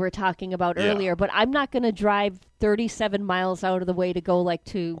 like we were talking about earlier, but I'm not going to drive 37 miles out of the way to go like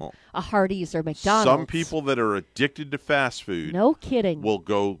to a Hardee's or McDonald's. Some people that are addicted to fast food, no kidding, will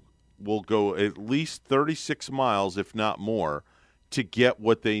go at least 36 miles, if not more, to get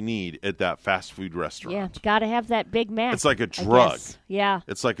what they need at that fast food restaurant. Yeah, got to have that Big Mac. It's like a drug. Yeah.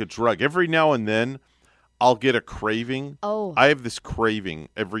 It's like a drug. Every now and then, I'll get a craving. Oh. I have this craving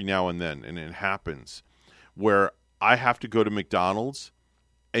every now and then, and it happens where I have to go to McDonald's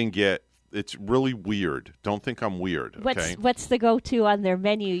and get, it's really weird. Don't think I'm weird, okay? What's the go-to on their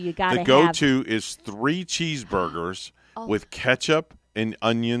menu you got to have? The go-to is 3 cheeseburgers with ketchup and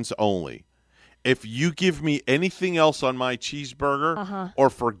onions only. If you give me anything else on my cheeseburger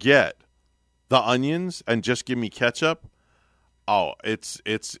or forget the onions and just give me ketchup, Oh, it's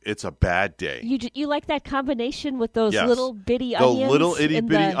a bad day. You like that combination with those Yes. little bitty the onions? little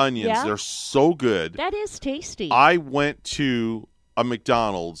itty-bitty onions. Yeah? They're so good. That is tasty. I went to a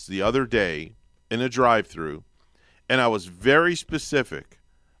McDonald's the other day in a drive-thru, and I was very specific.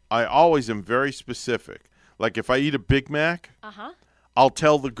 I always am very specific. Like if I eat a Big Mac, I'll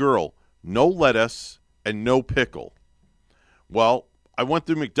tell the girl, no lettuce and no pickle. Well, I went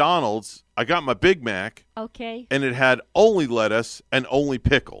through McDonald's, I got my Big Mac, okay, and it had only lettuce and only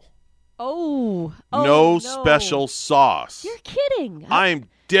pickle. Oh, no special sauce. You're kidding. I am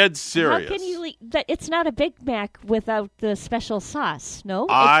dead serious. How can you that it's not a Big Mac without the special sauce, no?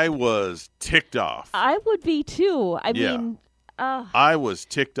 I was ticked off. I would be too. I mean, I was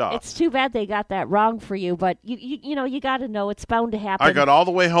ticked off. It's too bad they got that wrong for you, but you know, you got to know it's bound to happen. I got all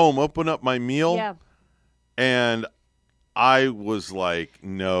the way home, opened up my meal, yeah, and I was like,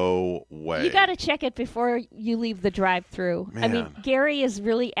 no way. You got to check it before you leave the drive-thru. I mean, Gary is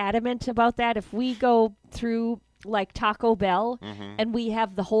really adamant about that. If we go through like Taco Bell and we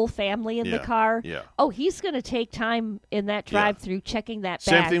have the whole family in the car, he's going to take time in that drive-thru checking that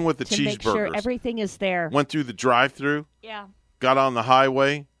Same bag thing with the to cheeseburgers. make sure everything is there. Went through the drive-thru, yeah, got on the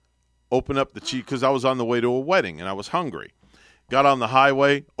highway, opened up the cheese because I was on the way to a wedding and I was hungry. Got on the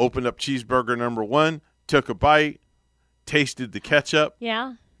highway, opened up cheeseburger number 1, took a bite. Tasted the ketchup.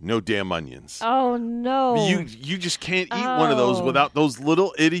 Yeah. No damn onions. Oh, no. You just can't eat one of those without those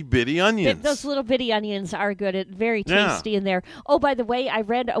little itty-bitty onions. Those little bitty onions are good. It's very tasty in there. Oh, by the way, I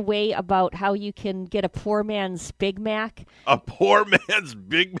read a way about how you can get a poor man's Big Mac. A poor man's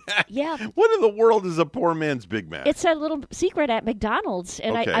Big Mac? Yeah. What in the world is a poor man's Big Mac? It's a little secret at McDonald's,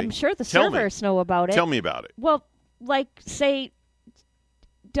 and okay. I'm sure the servers know about it. Tell me about it. Well, like, say,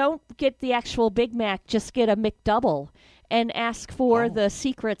 don't get the actual Big Mac, just get a McDouble. And ask for the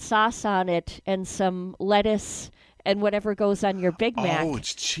secret sauce on it and some lettuce and whatever goes on your Big Mac. Oh,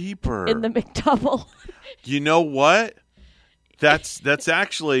 it's cheaper. In the McDouble. You know what? That's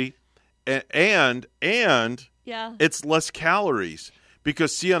actually and yeah. It's less calories.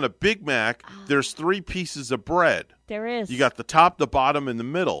 Because see, on a Big Mac, there's 3 pieces of bread. There is. You got the top, the bottom, and the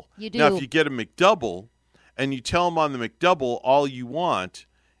middle. You do. Now, if you get a McDouble and you tell them on the McDouble all you want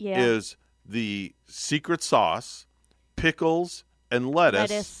is the secret sauce, pickles, and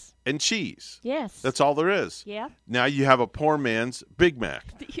lettuce and cheese. Yes. That's all there is. Yeah. Now you have a poor man's Big Mac,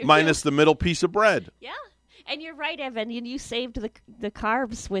 minus the middle piece of bread. Yeah. And you're right, Evan. You saved the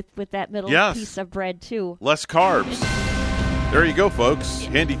carbs with that middle piece of bread, too. Less carbs. There you go, folks.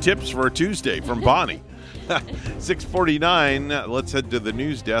 Handy tips for a Tuesday from Bonnie. 6:49. Let's head to the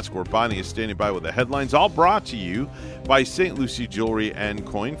news desk where Bonnie is standing by with the headlines, all brought to you by St. Lucie Jewelry and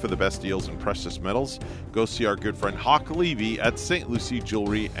Coin. For the best deals in precious metals, go see our good friend Hawk Levy at St. Lucie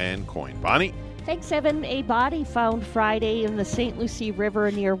Jewelry and Coin. Bonnie? Thanks, Evan. A body found Friday in the St. Lucie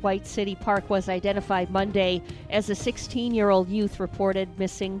River near White City Park was identified Monday as a 16-year-old youth reported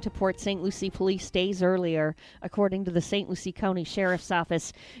missing to Port St. Lucie police days earlier, according to the St. Lucie County Sheriff's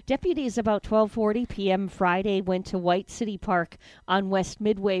Office. Deputies about 12:40 p.m. Friday went to White City Park on West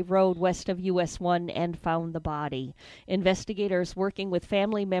Midway Road west of US 1 and found the body. Investigators working with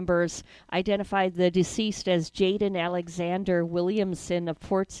family members identified the deceased as Jaden Alexander Williamson of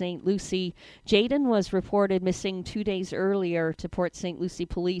Port St. Lucie. Jaden was reported missing 2 days earlier to Port St. Lucie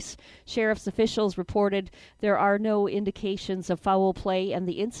police. Sheriff's officials reported there are no indications of foul play and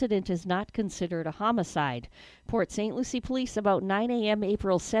the incident is not considered a homicide. Port St. Lucie police about 9 a.m.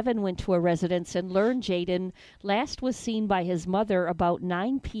 April 7 went to a residence and learned Jaden last was seen by his mother about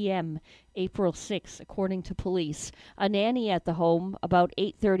 9 p.m. April 6, according to police. A nanny at the home about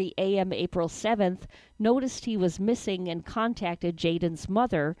 8:30 a.m. April 7th noticed he was missing and contacted Jaden's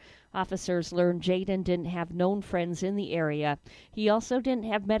mother. Officers learned Jaden didn't have known friends in the area. He also didn't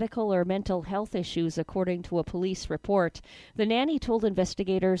have medical or mental health issues, according to a police report. The nanny told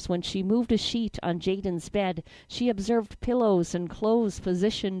investigators when she moved a sheet on Jaden's bed, she observed pillows and clothes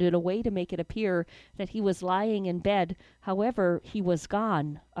positioned in a way to make it appear that he was lying in bed. However, he was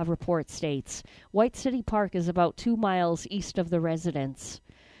gone, a report states. White City Park is about 2 miles east of the residence.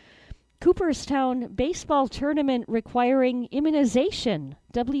 Cooperstown baseball tournament requiring immunization.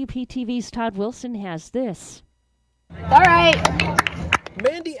 WPTV's Todd Wilson has this. All right.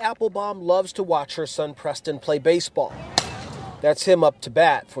 Mandy Applebaum loves to watch her son Preston play baseball. That's him up to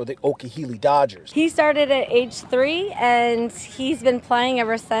bat for the Oklahoma Dodgers. He started at age 3, and he's been playing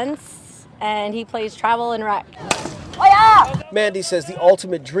ever since, and he plays travel and rec. Mandy says the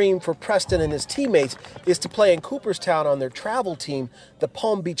ultimate dream for Preston and his teammates is to play in Cooperstown on their travel team, the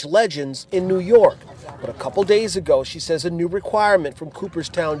Palm Beach Legends, in New York. But a couple days ago, she says a new requirement from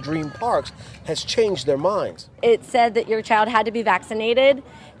Cooperstown Dream Parks has changed their minds. It said that your child had to be vaccinated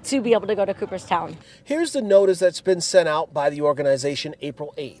to be able to go to Cooperstown. Here's the notice that's been sent out by the organization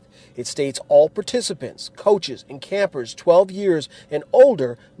April 8th. It states all participants, coaches, and campers 12 years and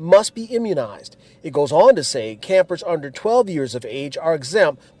older must be immunized. It goes on to say campers under 12 years of age are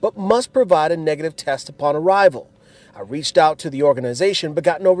exempt but must provide a negative test upon arrival. I reached out to the organization but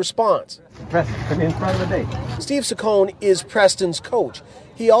got no response. Preston, come in front of the day. Steve Saccone is Preston's coach.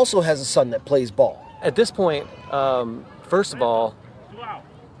 He also has a son that plays ball. At this point, first of all,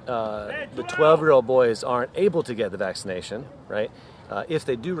 the 12-year-old boys aren't able to get the vaccination, right? If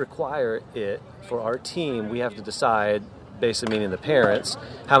they do require it for our team, we have to decide, basically meaning the parents,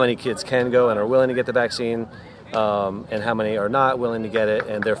 how many kids can go and are willing to get the vaccine, and how many are not willing to get it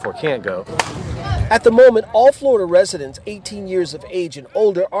and therefore can't go. At the moment, all Florida residents 18 years of age and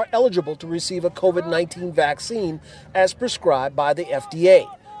older are eligible to receive a COVID-19 vaccine as prescribed by the FDA.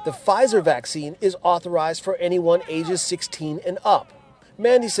 The Pfizer vaccine is authorized for anyone ages 16 and up.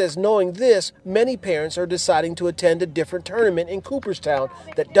 Mandy says knowing this, many parents are deciding to attend a different tournament in Cooperstown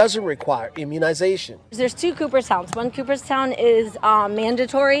that doesn't require immunization. There's two Cooperstowns. One Cooperstown is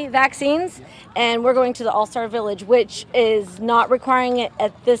mandatory vaccines, and we're going to the All-Star Village, which is not requiring it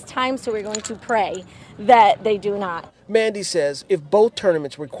at this time, so we're going to pray that they do not. Mandy says if both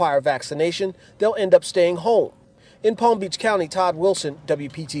tournaments require vaccination, they'll end up staying home. In Palm Beach County, Todd Wilson,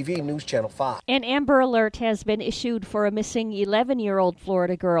 WPTV News Channel 5. An Amber Alert has been issued for a missing 11-year-old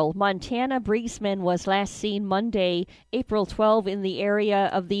Florida girl. Montana Breesman was last seen Monday, April 12, in the area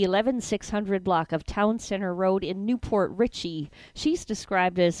of the 11600 block of Town Center Road in Newport Richey. She's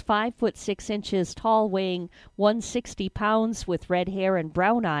described as 5 foot 6 inches tall, weighing 160 pounds, with red hair and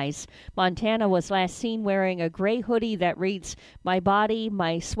brown eyes. Montana was last seen wearing a gray hoodie that reads, "My body,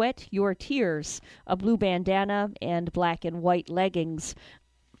 my sweat, your tears," a blue bandana, and black and white leggings.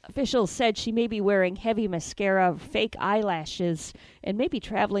 Officials said she may be wearing heavy mascara, fake eyelashes, and may be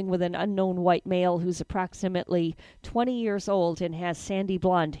traveling with an unknown white male who's approximately 20 years old and has sandy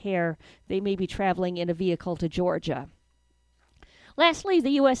blonde hair. They may be traveling in a vehicle to Georgia. Lastly,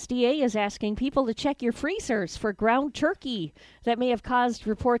 the USDA is asking people to check your freezers for ground turkey that may have caused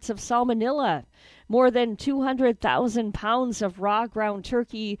reports of salmonella. More than 200,000 pounds of raw ground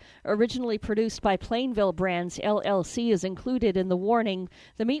turkey, originally produced by Plainville Brands LLC, is included in the warning.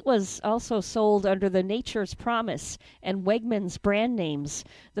 The meat was also sold under the Nature's Promise and Wegmans brand names.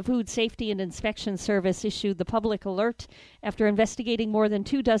 The Food Safety and Inspection Service issued the public alert after investigating more than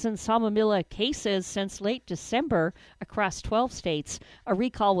 24 salmonella cases since late December across 12 states. A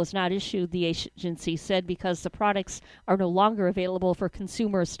recall was not issued, the agency said, because the products are no longer available for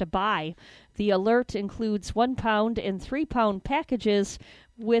consumers to buy. The alert includes 1 pound and 3 pound packages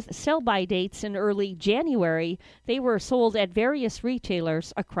with sell-by dates in early January. They were sold at various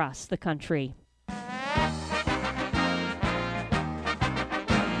retailers across the country.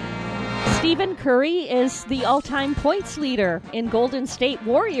 Stephen Curry is the all-time points leader in Golden State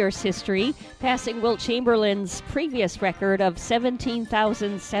Warriors history, passing Wilt Chamberlain's previous record of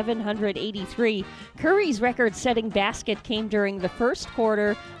 17,783. Curry's record-setting basket came during the first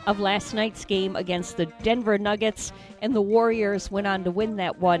quarter of last night's game against the Denver Nuggets, and the Warriors went on to win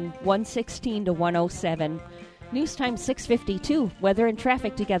that one, 116-107. News time 6:52. Weather and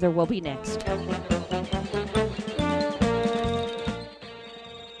traffic together will be next.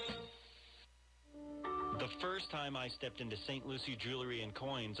 Time I stepped into St. Lucie Jewelry and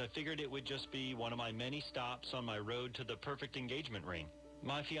Coins, I figured it would just be one of my many stops on my road to the perfect engagement ring.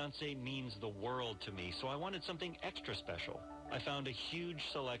 My fiancée means the world to me, so I wanted something extra special. I found a huge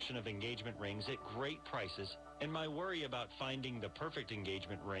selection of engagement rings at great prices, and my worry about finding the perfect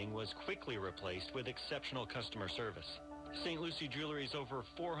engagement ring was quickly replaced with exceptional customer service. St. Lucie Jewelry's over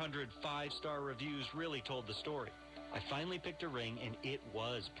 400 5-star reviews really told the story. I finally picked a ring, and it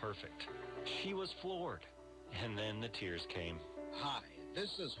was perfect. She was floored. And then the tears came. Hi,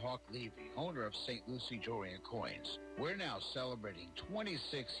 this is Hawk Levy, owner of St. Lucie Jewelry and Coins. We're now celebrating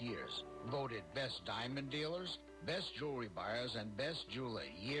 26 years. Voted best diamond dealers, best jewelry buyers, and best jeweler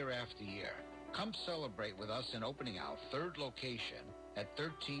year after year. Come celebrate with us in opening our third location at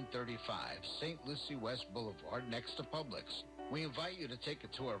 1335 St. Lucie West Boulevard next to Publix. We invite you to take a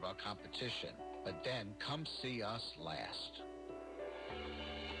tour of our competition, but then come see us last.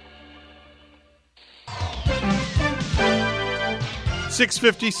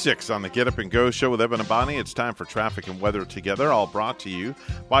 6:56 on the Get Up and Go show with Evan and Bonnie. It's time for traffic and weather together, all brought to you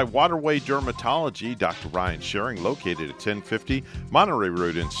by Waterway Dermatology. Dr. Ryan Schering, located at 1050 Monterey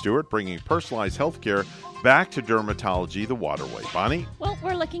Road in Stewart, bringing personalized health care back to dermatology the Waterway. Bonnie? Well,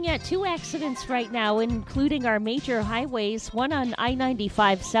 we're looking at 2 accidents right now, including our major highways, one on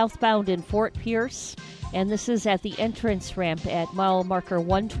I-95 southbound in Fort Pierce, and this is at the entrance ramp at mile marker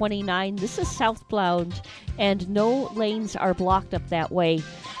 129. This is southbound, and no lanes are blocked up that way.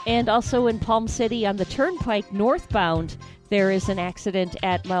 And also in Palm City on the Turnpike northbound, there is an accident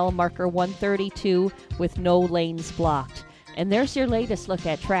at mile marker 132 with no lanes blocked. And there's your latest look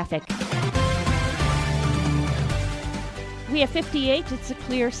at traffic. We have 58. It's a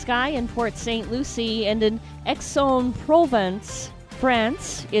clear sky in Port St. Lucie, and in Aix-en-Provence,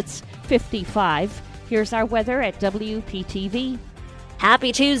 France, it's 55. Here's our weather at WPTV.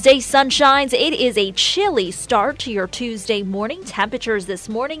 Happy Tuesday, sunshines. It is a chilly start to your Tuesday morning. Temperatures this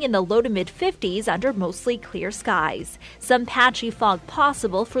morning in the low to mid 50s under mostly clear skies. Some patchy fog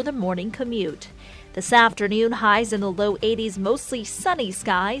possible for the morning commute. This afternoon, highs in the low 80s, mostly sunny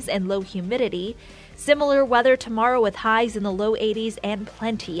skies and low humidity. Similar weather tomorrow with highs in the low 80s and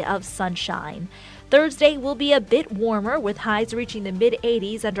plenty of sunshine. Thursday will be a bit warmer with highs reaching the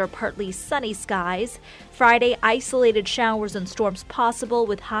mid-80s under partly sunny skies. Friday, isolated showers and storms possible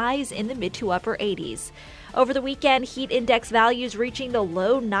with highs in the mid to upper 80s. Over the weekend, heat index values reaching the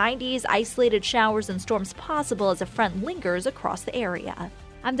low 90s, isolated showers and storms possible as a front lingers across the area.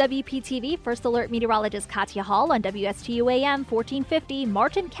 I'm WPTV First Alert Meteorologist Katya Hall on WSTU AM 1450,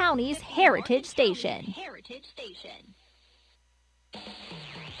 Martin County's Heritage Station.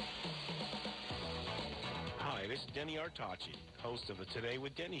 Hi, this is Denny Artachi, host of the Today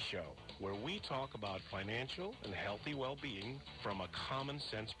with Denny show, where we talk about financial and healthy well-being from a common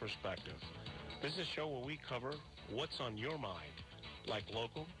sense perspective. This is a show where we cover what's on your mind, like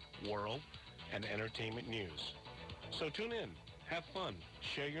local, world, and entertainment news. So tune in, have fun,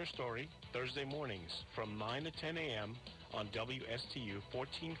 share your story Thursday mornings from 9 to 10 a.m. on WSTU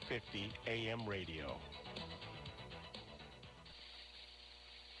 1450 AM radio.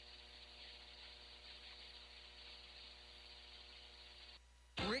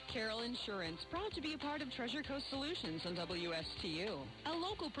 Rick Carroll Insurance, proud to be a part of Treasure Coast Solutions on WSTU, a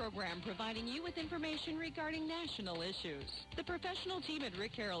local program providing you with information regarding national issues. The professional team at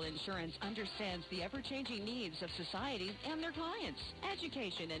Rick Carroll Insurance understands the ever-changing needs of society and their clients.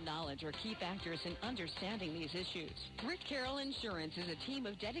 Education and knowledge are key factors in understanding these issues. Rick Carroll Insurance is a team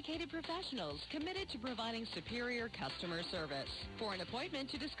of dedicated professionals committed to providing superior customer service. For an appointment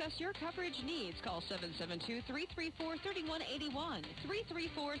to discuss your coverage needs, call 772-334-3181,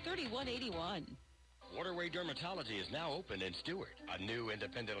 334-3181. Waterway Dermatology is now open in Stewart, a new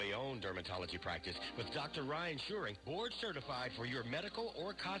independently owned dermatology practice with Dr. Ryan Schering, board certified for your medical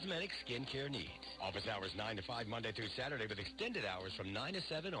or cosmetic skincare needs. Office hours 9 to 5 Monday through Saturday with extended hours from 9 to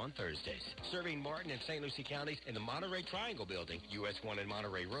 7 on Thursdays. Serving Martin and St. Lucie counties in the Monterey Triangle Building, US 1 and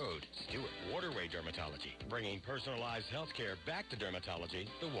Monterey Road, Stewart. Waterway Dermatology, bringing personalized health care back to dermatology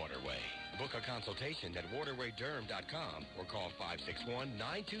the Waterway. Book a consultation at waterwayderm.com or call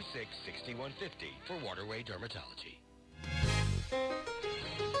 561-926-6150 for Waterway Dermatology.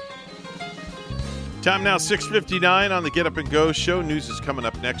 Time now, 6:59 on the Get Up and Go show. News is coming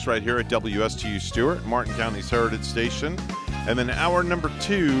up next right here at WSTU Stewart, Martin County's Heritage Station. And then hour number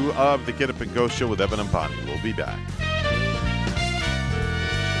 2 of the Get Up and Go show with Evan and Bonnie. We'll be back.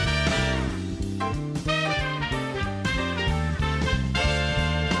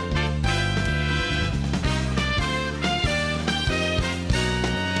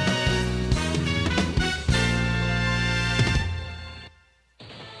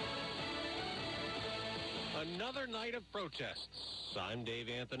 Protests. I'm Dave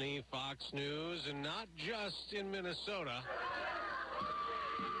Anthony, Fox News, and not just in Minnesota.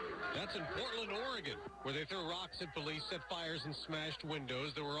 That's in Portland, Oregon, where they threw rocks at police, set fires, and smashed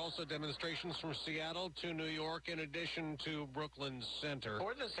windows. There were also demonstrations from Seattle to New York, in addition to Brooklyn Center.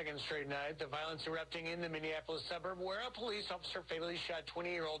 For the second straight night, the violence erupting in the Minneapolis suburb, where a police officer fatally shot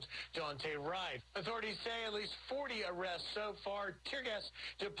 20-year-old Daunte Wright. Authorities say at least 40 arrests so far. Tear gas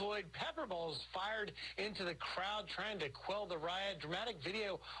deployed, pepper balls fired into the crowd, trying to quell the riot. Dramatic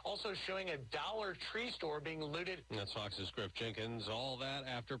video also showing a Dollar Tree store being looted. That's Fox's Griff Jenkins. All that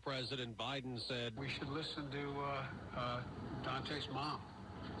after President Biden said, "We should listen to Dante's mom,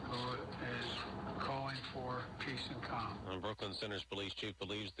 who is calling for peace and calm." And Brooklyn Center's police chief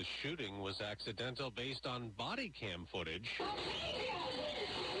believes the shooting was accidental based on body cam footage.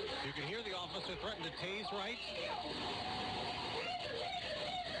 You can hear the officer threaten to tase Wright.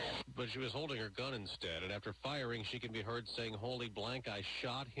 but she was holding her gun instead, and after firing, she can be heard saying, "Holy blank, I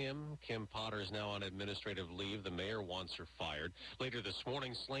shot him." Kim Potter is now on administrative leave. The mayor wants her fired. Later this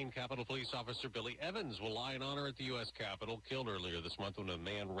morning, slain Capitol Police Officer Billy Evans will lie in honor at the U.S. Capitol, killed earlier this month when a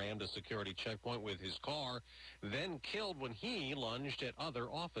man rammed a security checkpoint with his car, then killed when he lunged at other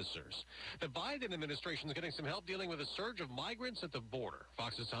officers. The Biden administration is getting some help dealing with a surge of migrants at the border.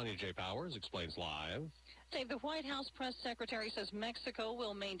 Fox's Tanya J. Powers explains live. Dave, the White House press secretary says Mexico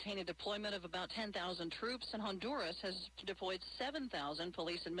will maintain a deployment of about 10,000 troops, and Honduras has deployed 7,000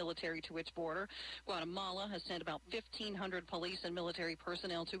 police and military to its border. Guatemala has sent about 1,500 police and military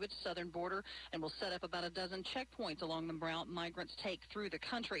personnel to its southern border and will set up about a dozen checkpoints along the route migrants take through the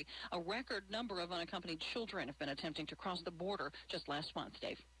country. A record number of unaccompanied children have been attempting to cross the border just last month,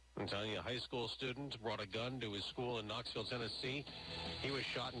 Dave. I'm telling you, a high school student brought a gun to his school in Knoxville, Tennessee. He was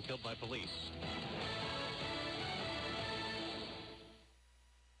shot and killed by police.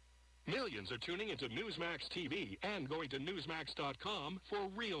 Millions are tuning into Newsmax TV and going to Newsmax.com for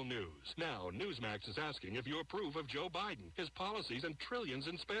real news. Now, Newsmax is asking if you approve of Joe Biden, his policies, and trillions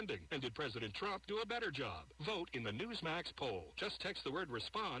in spending. And did President Trump do a better job? Vote in the Newsmax poll. Just text the word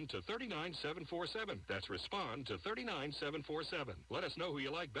RESPOND to 39747. That's RESPOND to 39747. Let us know who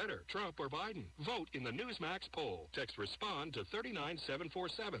you like better, Trump or Biden. Vote in the Newsmax poll. Text RESPOND to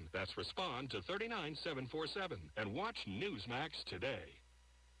 39747. That's RESPOND to 39747. And watch Newsmax today.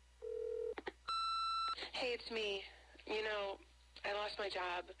 Hey, it's me. You know, I lost my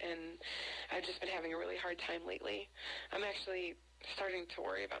job, and I've just been having a really hard time lately. I'm actually starting to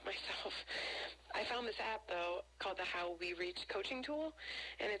worry about myself. I found this app, though, called the How We Reach coaching tool,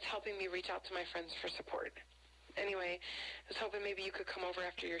 and it's helping me reach out to my friends for support. Anyway, I was hoping maybe you could come over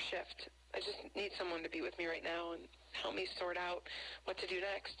after your shift. I just need someone to be with me right now and help me sort out what to do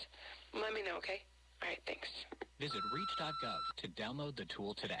next. Let me know, okay? All right, thanks. Visit reach.gov to download the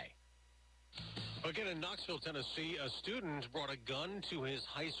tool today. Again, in Knoxville, Tennessee, a student brought a gun to his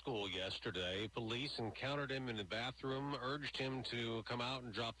high school yesterday. Police encountered him in the bathroom, urged him to come out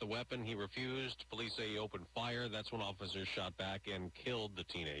and drop the weapon. He refused. Police say he opened fire. That's when officers shot back and killed the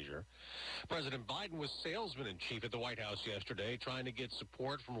teenager. President Biden was salesman-in-chief at the White House yesterday, trying to get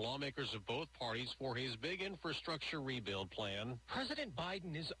support from lawmakers of both parties for his big infrastructure rebuild plan. President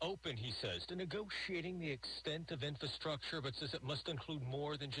Biden is open, he says, to negotiating the extent of infrastructure, but says it must include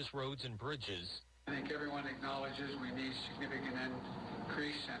more than just roads and bridges. I think everyone acknowledges we need significant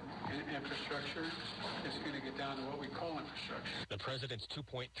increase in infrastructure. It's going to get down to what we call infrastructure. The president's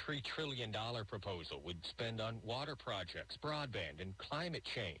 $2.3 trillion proposal would spend on water projects, broadband, and climate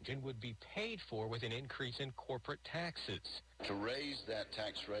change, and would be paid for with an increase in corporate taxes. To raise that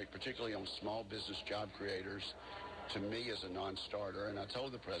tax rate, particularly on small business job creators, to me is a non-starter, and I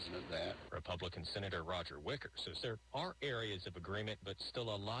told the president that. Republican Senator Roger Wicker says there are areas of agreement, but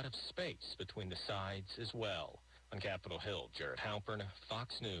still a lot of space between the sides as well. On Capitol Hill, Jared Halpern,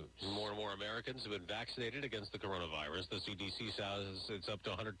 Fox News. More and more Americans have been vaccinated against the coronavirus. The CDC says it's up to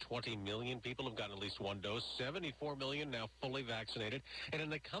 120 million people have gotten at least one dose, 74 million now fully vaccinated, and in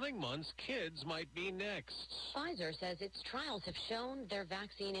the coming months, kids might be next. Pfizer says its trials have shown their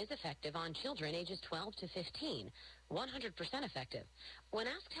vaccine is effective on children ages 12 to 15. 100% effective. When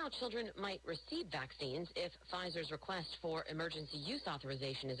asked how children might receive vaccines if Pfizer's request for emergency use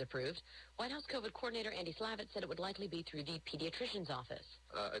authorization is approved, White House COVID coordinator Andy Slavitt said it would likely be through the pediatrician's office.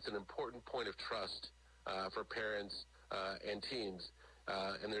 It's an important point of trust for parents and teens.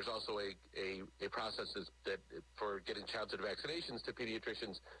 And there's also a process that for getting childhood vaccinations to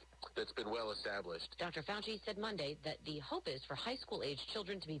pediatricians that's been well established. Dr. Fauci said Monday that the hope is for high school-age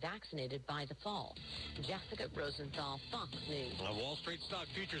children to be vaccinated by the fall. Jessica Rosenthal, Fox News. Wall Street stock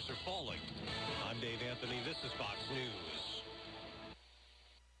futures are falling. I'm Dave Anthony. This is Fox News.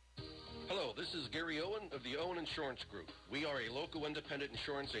 Hello, this is Gary Owen of the Owen Insurance Group. We are a local independent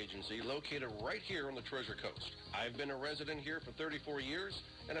insurance agency located right here on the Treasure Coast. I've been a resident here for 34 years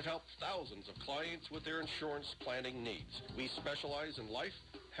and have helped thousands of clients with their insurance planning needs. We specialize in life,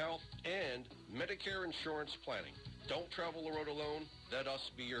 health, and Medicare insurance planning. Don't travel the road alone. Let us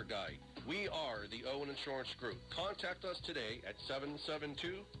be your guide. We are the Owen Insurance Group. Contact us today at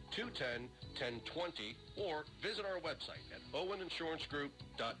 772-210-1020 or visit our website at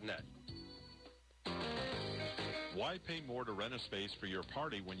oweninsurancegroup.net. Why pay more to rent a space for your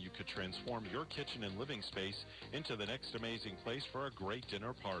party when you could transform your kitchen and living space into the next amazing place for a great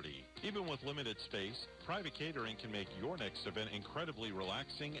dinner party? Even with limited space, private catering can make your next event incredibly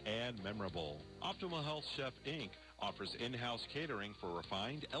relaxing and memorable. Optimal Health Chef Inc. Offers in-house catering for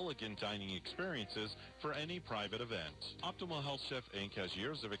refined, elegant dining experiences for any private event. Optimal Health Chef Inc. has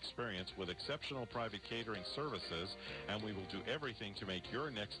years of experience with exceptional private catering services, and we will do everything to make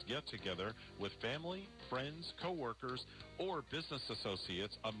your next get-together with family, friends, co-workers, or business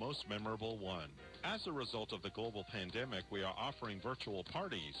associates a most memorable one. As a result of the global pandemic, we are offering virtual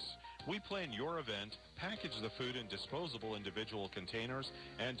parties. We plan your event, package the food in disposable individual containers,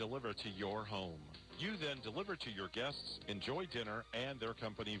 and deliver to your home. You then deliver to your guests, enjoy dinner, and their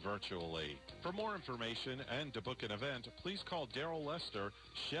company virtually. For more information and to book an event, please call Daryl Lester,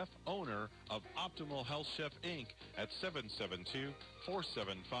 chef owner of Optimal Health Chef Inc. at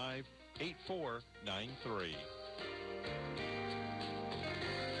 772-475-8493.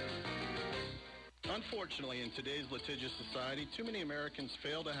 Unfortunately, in today's litigious society, too many Americans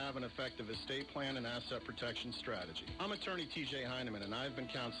fail to have an effective estate plan and asset protection strategy. I'm attorney TJ Heineman, and I've been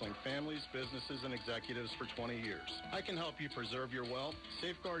counseling families, businesses, and executives for 20 years. I can help you preserve your wealth,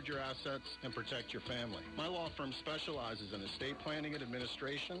 safeguard your assets, and protect your family. My law firm specializes in estate planning and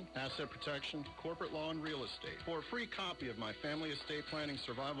administration, asset protection, corporate law, and real estate. For a free copy of my Family Estate Planning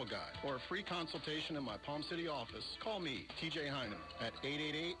Survival Guide or a free consultation in my Palm City office, call me, TJ Heineman, at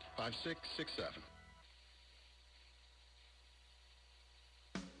 888-5667.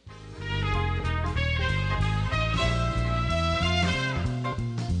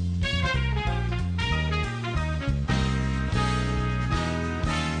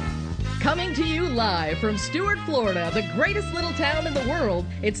 Coming to you live from Stuart, Florida, the greatest little town in the world,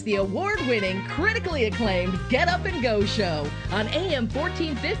 it's the award-winning, critically acclaimed Get Up and Go show on AM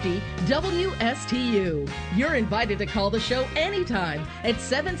 1450 WSTU. You're invited to call the show anytime at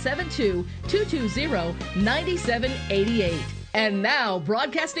 772-220-9788. And now,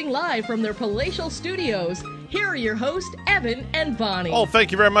 broadcasting live from their palatial studios, here are your hosts, Evan and Bonnie. Oh,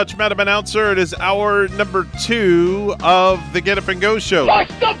 thank you very much, Madam Announcer. It is hour number 2 of the Get Up and Go show. Push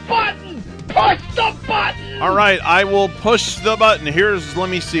the button! Push the button! All right, I will push the button. Let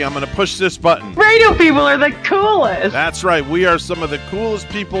me see. I'm going to push this button. Radio people are the coolest. That's right. We are some of the coolest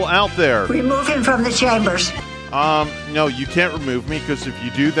people out there. Remove him from the chambers. No, you can't remove me, because if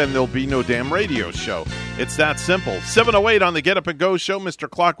you do, then there'll be no damn radio show. It's that simple. 7:08 on the Get Up and Go show. Mr.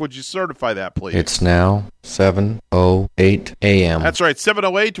 Clock, would you certify that, please? It's now 7:08 a.m. That's right,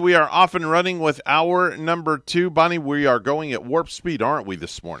 7:08. We are off and running with hour number 2. Bonnie, we are going at warp speed, aren't we,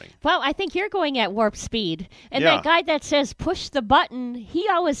 this morning? Well, I think you're going at warp speed. And Yeah. that guy that says push the button, he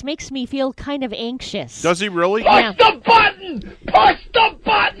always makes me feel kind of anxious. Does he really? Push the button! Push the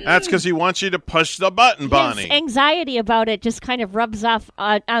button! That's because he wants you to push the button, Bonnie. His anxiety about it just kind of rubs off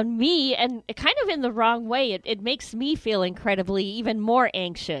on me, and kind of in the wrong way. It makes me feel incredibly even more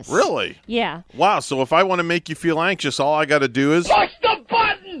anxious. Really? Yeah. Wow, so if I want to make you feel anxious, all I got to do is... Push the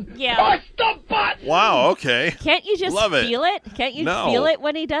button! Yeah. Push the button! Wow, okay. Can't you just Love it. feel it? Can't you No. feel it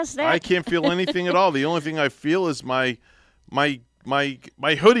when he does that? I can't feel anything at all. The only thing I feel is my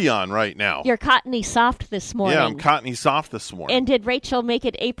hoodie on right now. You're cottony soft this morning. Yeah, I'm cottony soft this morning. And did Rachel make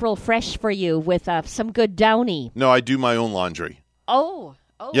it April fresh for you with some good Downy? No, I do my own laundry. Oh,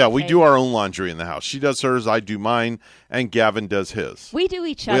 okay. Yeah, we do our own laundry in the house. She does hers, I do mine, and Gavin does his. We do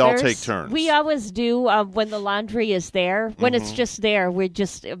each We other's. all take turns. We always do when the laundry is there. When it's just there, we're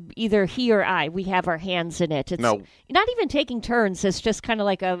just either he or I. We have our hands in it. It's No. not even taking turns. It's just kind of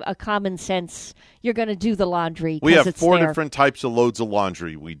like a common sense. You're going to do the laundry. We have it's 4 there. different types of loads of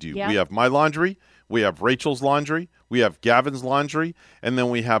laundry we do. Yeah. We have my laundry, we have Rachel's laundry, we have Gavin's laundry, and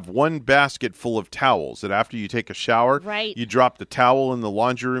then we have one basket full of towels that after you take a shower, Right. you drop the towel in the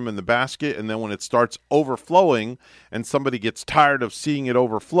laundry room in the basket, and then when it starts overflowing and somebody gets tired of seeing it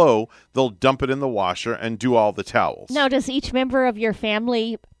overflow, they'll dump it in the washer and do all the towels. Now, does each member of your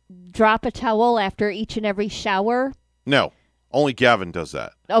family drop a towel after each and every shower? No, only Gavin does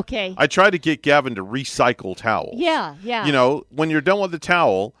that. Okay. I try to get Gavin to recycle towels. Yeah. You know, when you're done with the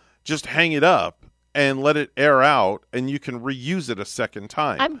towel, just hang it up and let it air out, and you can reuse it a second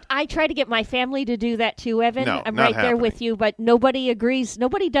time. I try to get my family to do that too, Evan. No, I'm not right there happening. with you, but nobody agrees.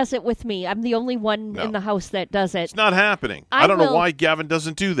 Nobody does it with me. I'm the only one in the house that does it. It's not happening. I I don't know will- why Gavin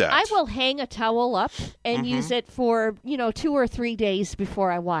doesn't do that. I will hang a towel up and use it for, 2 or 3 days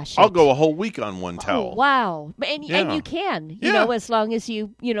before I wash it. I'll go a whole week on one towel. Oh, wow. And Yeah. you can, Yeah. as long as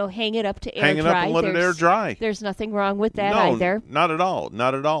you hang it up to air Hang it dry. up and let it air dry. There's nothing wrong with that No, either. not at all.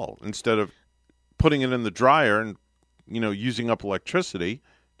 Not at all. Instead of putting it in the dryer and, using up electricity,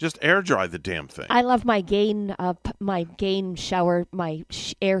 just air dry the damn thing. I love my Gain shower, my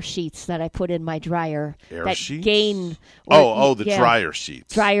air sheets that I put in my dryer. Air that sheets? Gain. The dryer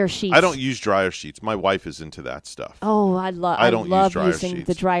sheets. Dryer sheets. I don't use dryer sheets. My wife is into that stuff. Oh, I love I don't use dryer using sheets.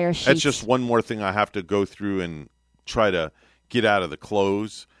 the dryer sheets. That's just one more thing I have to go through and try to get out of the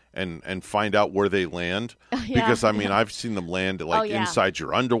clothes and find out where they land. Because, I mean, I've seen them land inside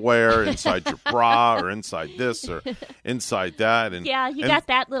your underwear, inside your bra, or inside this, or inside that. And you got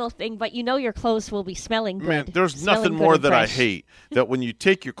that little thing, but you know your clothes will be smelling good. Man, there's nothing more that I hate that when you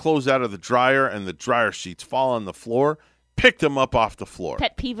take your clothes out of the dryer and the dryer sheets fall on the floor, pick them up off the floor.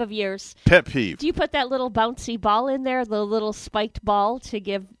 Pet peeve of yours. Pet peeve. Do you put that little bouncy ball in there, the little spiked ball, to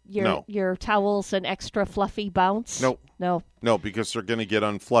give your towels an extra fluffy bounce? Nope. No, because they're going to get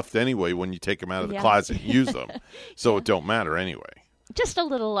unfluffed anyway when you take them out of the closet and use them. So it don't matter anyway. Just a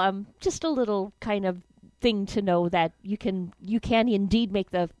little kind of thing to know that you can indeed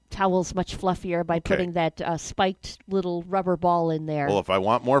make the towels much fluffier by putting that spiked little rubber ball in there. Well, if I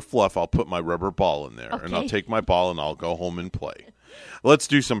want more fluff, I'll put my rubber ball in there, and I'll take my ball and I'll go home and play. Let's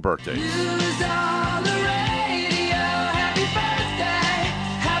do some birthdays. News on the radio. Happy birthday.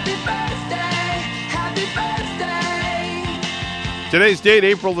 Happy birthday. Happy birthday. Today's date,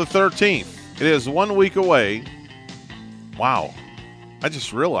 April the 13th. It is 1 week away. Wow. I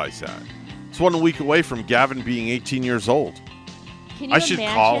just realized that. It's 1 week away from Gavin being 18 years old. Can you I should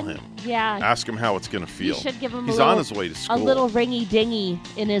imagine? call him. Yeah. Ask him how it's going to feel. You should give him He's on his way to school. A little ringy-dingy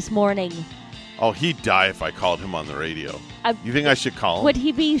in his morning. Oh, he'd die if I called him on the radio. You think I should call him? Would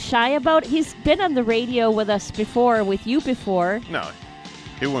he be shy about it? He's been on the radio with us before, with you before. No,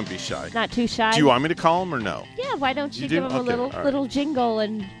 he wouldn't be shy. Not too shy? Do you want me to call him or no? Yeah, why don't you give him a right. little jingle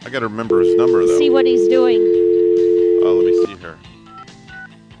and I got to remember his number, though. see what he's doing. Let me see here.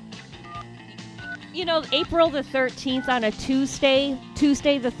 You know, April the 13th on a Tuesday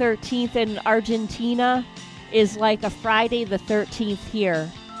the 13th in Argentina is like a Friday the 13th here.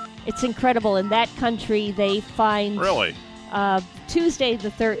 It's incredible. In that country, they find Tuesday the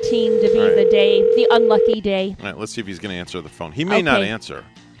 13th to be the day, the unlucky day. All right, let's see if he's going to answer the phone. He may not answer.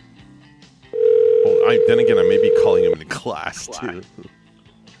 Well, then again, I may be calling him in class, too.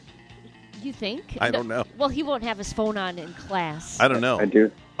 You think? I don't know. Well, he won't have his phone on in class. I don't know. I do.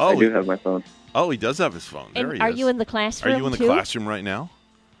 I do have my phone. Oh, he does have his phone. There he is. Are you in the classroom, Are you in the classroom right now?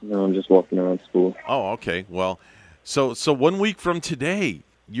 No, I'm just walking around school. Oh, okay. Well, so 1 week from today,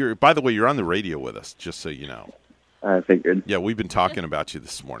 by the way, you're on the radio with us, just so you know. I figured. Yeah, we've been talking about you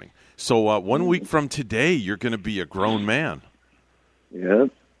this morning. So 1 week from today, you're going to be a grown man.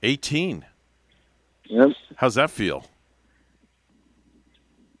 Yep. 18. Yep. How's that feel?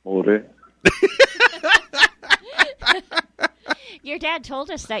 Older. Your dad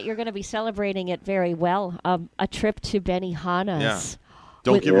told us that you're going to be celebrating it very well. A trip to Benihana's. Yeah.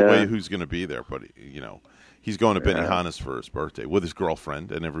 Don't give away who's going to be there, but he's going to Benihana's for his birthday with his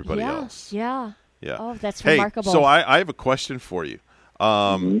girlfriend and everybody else. Yeah. Yeah. Oh, that's remarkable. So I have a question for you.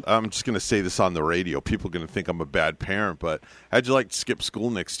 I'm just going to say this on the radio. People are going to think I'm a bad parent, but how'd you like to skip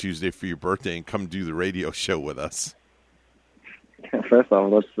school next Tuesday for your birthday and come do the radio show with us? First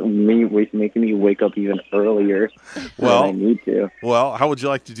off, that's making me wake up even earlier than I need to. Well, how would you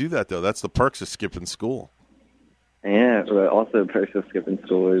like to do that, though? That's the perks of skipping school. Yeah, but also the perks of skipping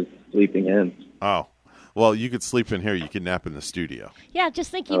school is sleeping in. Oh. Well, you could sleep in here. You could nap in the studio. Yeah, just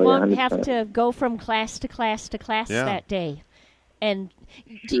think you won't have to go from class to class to class that day. And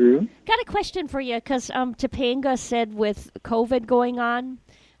got a question for you, because Topanga said with COVID going on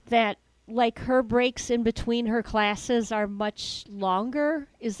that like her breaks in between her classes are much longer.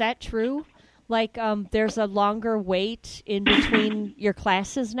 Is that true? Like there's a longer wait in between your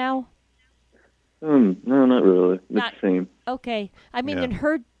classes now? No, not really. It's the same. Okay. I mean, in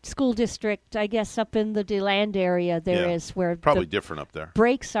her school district, I guess up in the DeLand area, there is where probably different up there.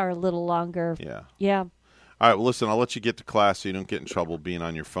 Breaks are a little longer. Yeah. Yeah. All right. Well, listen, I'll let you get to class so you don't get in trouble being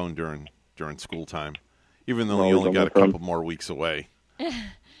on your phone during school time, even though you only got a couple more weeks away.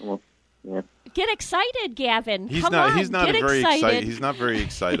 Yeah. Get excited, Gavin. He's Come not. on, He's not get very excited. He's not very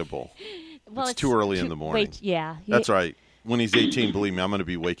excitable. Well, it's too early in the morning. Yeah. That's right. When he's 18, believe me, I'm going to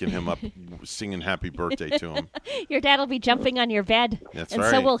be waking him up, singing "Happy Birthday" to him. Your dad will be jumping on your bed. That's and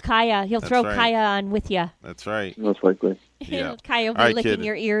right. so will Kaya. He'll throw right. Kaya on with you. That's right. Most likely. Yeah. Kaya will be licking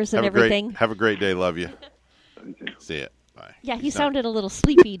your ears and have everything. Have a great day. Love you. See ya. Bye. Yeah, he sounded a little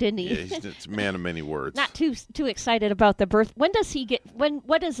sleepy, didn't he? Yeah, he's a man of many words. Not too excited about the birth. When does he get?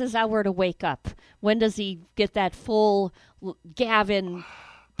 What is his hour to wake up? When does he get that full Gavin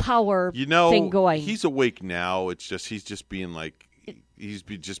power thing going? He's awake now. It's just he's just being like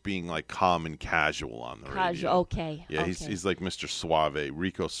calm and casual on the radio. Okay. Yeah, okay. he's like Mr. Suave,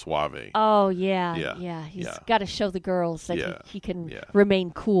 Rico Suave. Oh yeah. He's got to show the girls that he can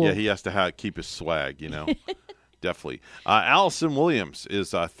remain cool. Yeah, he has to keep his swag, Definitely. Allison Williams is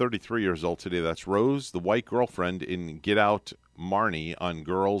 33 years old today. That's Rose, the white girlfriend in Get Out Marnie on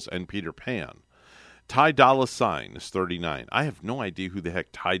Girls and Peter Pan. Ty Dolla $ign is 39. I have no idea who the heck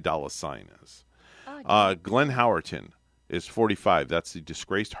Ty Dolla $ign is. Glenn Howerton is 45. That's the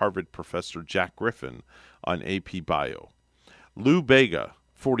disgraced Harvard professor Jack Griffin on AP Bio. Lou Bega,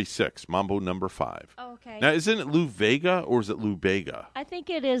 46, Mambo number 5. Okay. Now, isn't it Lou Vega or is it Lou Bega? I think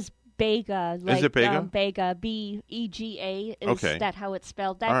it is Bega. Like, is it Bega? Bega, B-E-G-A. Is that how it's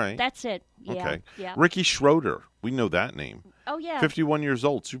spelled? All right. That's it. Yeah. Okay. Yeah. Ricky Schroeder. We know that name. Oh, yeah. 51 years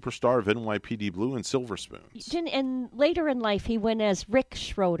old, superstar of NYPD Blue and Silver Spoons. And later in life, he went as Rick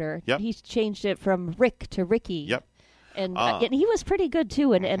Schroeder. Yep. He's changed it from Rick to Ricky. Yep. And he was pretty good,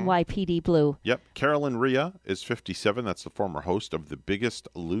 too, in NYPD Blue. Yep. Carolyn Rhea is 57. That's the former host of The Biggest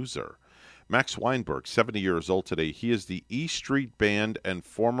Loser. Max Weinberg, 70 years old today. He is the E Street Band and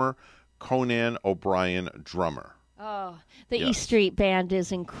former Conan O'Brien drummer. Oh, the E Street Band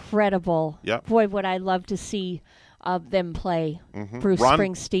is incredible. Yep. Boy, would I love to see them play. Bruce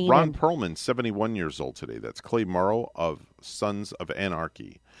Springsteen. Ron Perlman, 71 years old today. That's Clay Morrow of Sons of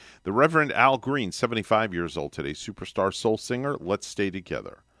Anarchy. The Reverend Al Green, 75 years old today. Superstar soul singer. Let's Stay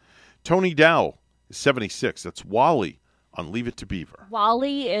Together. Tony Dow is 76. That's Wally on Leave It to Beaver.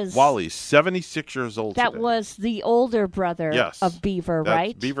 Wally's 76 years old That today. was the older brother of Beaver, That's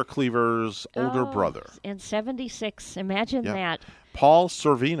right? Beaver Cleaver's older brother. And 76. Imagine that. Paul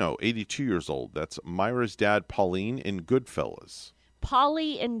Sorvino, 82 years old. That's Myra's dad, Pauline, in Goodfellas.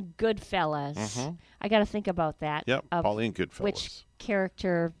 Polly in Goodfellas. I got to think about that. Yep, Polly in Goodfellas. Which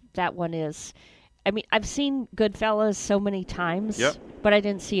character that one is. I mean, I've seen Goodfellas so many times, but I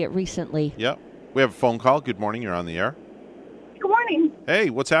didn't see it recently. Yep. We have a phone call. Good morning. You're on the air. Good morning. Hey,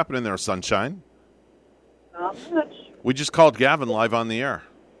 what's happening there, sunshine? Not much. We just called Gavin live on the air.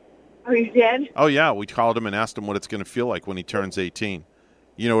 Oh, you did? Oh, yeah. We called him and asked him what it's going to feel like when he turns 18.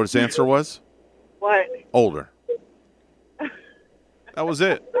 You know what his answer was? What? Older. That was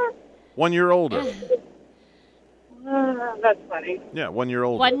it. 1 year older. That's funny. Yeah, 1 year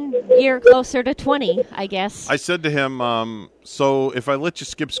older. 1 year closer to 20, I guess. I said to him, so if I let you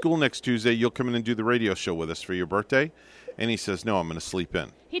skip school next Tuesday, you'll come in and do the radio show with us for your birthday? And he says, no, I'm going to sleep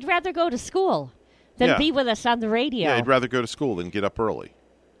in. He'd rather go to school than be with us on the radio. Yeah, he'd rather go to school than get up early.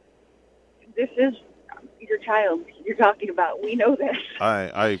 This is your child you're talking about. We know this.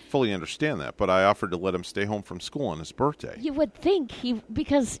 I fully understand that, but I offered to let him stay home from school on his birthday. You would think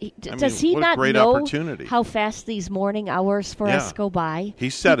does he what not a great know opportunity. How fast these morning hours for us go by? He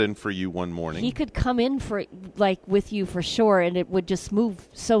set in for you one morning. He could come in with you for sure, and it would just move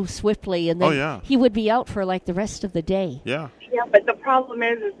so swiftly, and then he would be out for the rest of the day. Yeah. Yeah, but the problem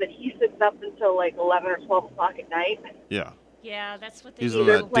is that he sits up until 11 or 12 o'clock at night. Yeah. Yeah, that's what they He's do. on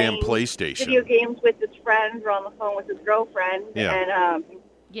that damn PlayStation. Video games with his friends or on the phone with his girlfriend. Yeah. And,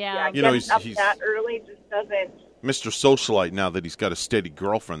 he's up that early just doesn't. Mr. Socialite now that he's got a steady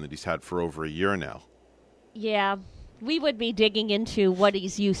girlfriend that he's had for over a year now. Yeah. We would be digging into what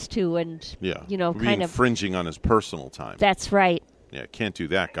he's used to and, kind of infringing on his personal time. That's right. Yeah, can't do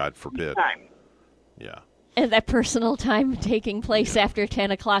that, God forbid. Yeah. And that personal time taking place after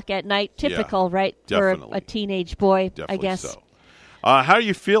 10 o'clock at night, typical, right, definitely. for a teenage boy, Definitely I guess. So. How are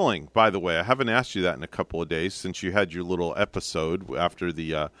you feeling, by the way? I haven't asked you that in a couple of days since you had your little episode after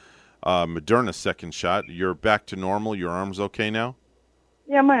the Moderna second shot. You're back to normal? Your arm's okay now?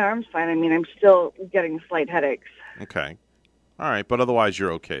 Yeah, my arm's fine. I mean, I'm still getting slight headaches. Okay. All right, but otherwise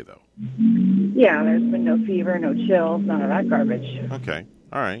you're okay, though? Yeah, there's been no fever, no chills, none of that garbage. Okay.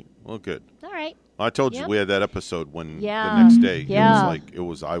 All right. Well, good. All right. I told you we had that episode when the Yeah. next day Yeah.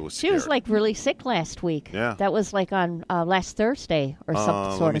 I was She scared. was really sick last week. Yeah. That was on last Thursday or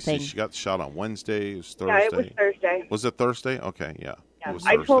some sort of thing. She got the shot on Wednesday. It was Thursday. Yeah, it was Thursday. Was it Thursday? Okay, yeah. Yeah. It was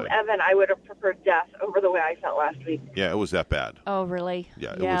I told Thursday. Evan I would have preferred death over the way I felt last week. Yeah, it was that bad. Oh, really?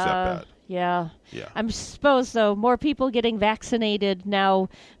 Yeah, it was that bad. Yeah. Yeah. I suppose, though, more people getting vaccinated now.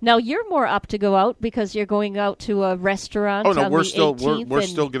 Now you're more up to go out because you're going out to a restaurant. Oh no, on we're the still 18th we're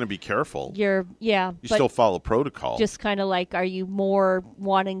still going to be careful. You You still follow protocol. Just kind of are you more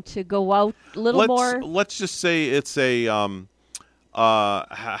wanting to go out a little more? Let's just say it's a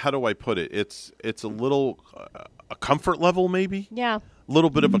how do I put it? It's a little a comfort level maybe. Yeah. A little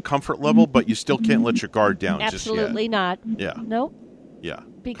bit of a comfort level, but you still can't let your guard down Absolutely just yet. not. Yeah. Nope. Yeah.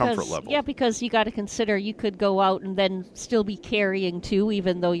 Because, comfort level. Yeah, because you got to consider you could go out and then still be carrying too,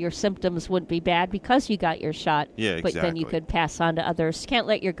 even though your symptoms wouldn't be bad because you got your shot. Yeah, But then you could pass on to others. Can't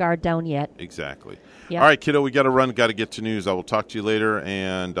let your guard down yet. Exactly. Yep. All right, kiddo, we got to run. Got to get to news. I will talk to you later,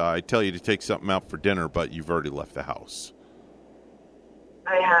 and I tell you to take something out for dinner, but you've already left the house.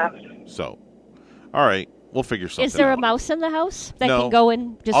 I have. So, all right. We'll figure something out. Is there a mouse in the house that No. can go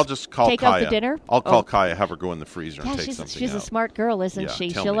and I'll just call take Kaya. out the dinner? I'll call Kaya, have her go in the freezer and take she's something a out. smart girl, isn't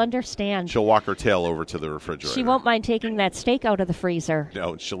she? tell She'll me. understand. She'll walk her tail over to the refrigerator. She won't mind taking that steak out of the freezer.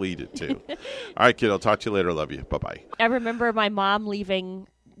 No, she'll eat it, too. All right, kid, I'll talk to you later. Love you. Bye-bye. I remember my mom leaving.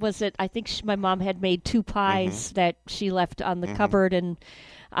 I think my mom had made 2 pies that she left on the cupboard, and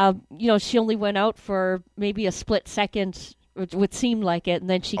she only went out for maybe a split second. It would seem like it, and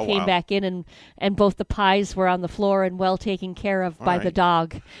then she came back in, and both the pies were on the floor and well taken care of by the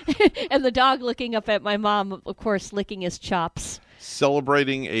dog. And the dog looking up at my mom, of course, licking his chops.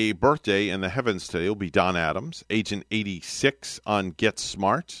 Celebrating a birthday in the heavens today will be Don Adams, Agent 86 on Get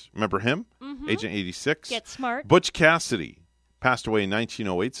Smart. Remember him? Mm-hmm. Agent 86. Get Smart. Butch Cassidy passed away in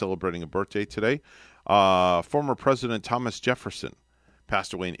 1908, celebrating a birthday today. Former President Thomas Jefferson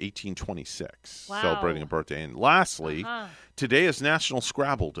passed away in 1826, celebrating a birthday. And lastly, today is National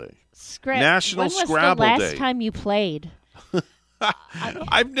Scrabble Day. National Scrabble Day. When was the last time you played?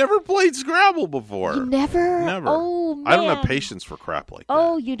 I've never played Scrabble before. You never? Never. Oh, man. I don't have patience for crap like that.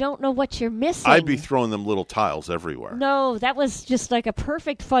 Oh, you don't know what you're missing. I'd be throwing them little tiles everywhere. No, that was just like a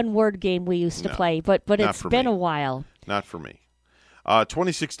perfect fun word game we used to play, but it's been a while. Not for me.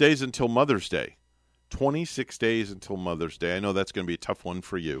 26 days until Mother's Day. 26 days until Mother's Day. I know that's going to be a tough one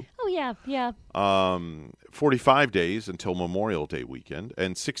for you. Oh, yeah. 45 days until Memorial Day weekend,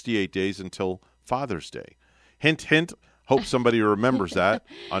 and 68 days until Father's Day. Hint, hint. Hope somebody remembers that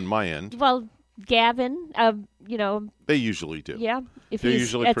on my end. Well, Gavin, They usually do. Yeah. If they're he's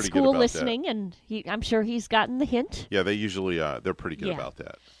usually at pretty school good about listening, that. and I'm sure he's gotten the hint. Yeah, they usually, they're pretty good about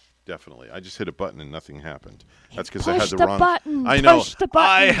that. Definitely. I just hit a button and nothing happened. That's because I had the wrong button. I know. Push the button.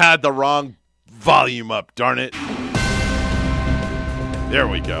 I had the wrong volume up, darn it. There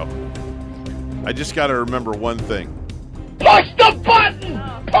we go. I just got to remember one thing. Push the button!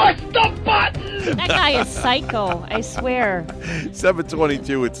 Push the button! That guy is psycho, I swear.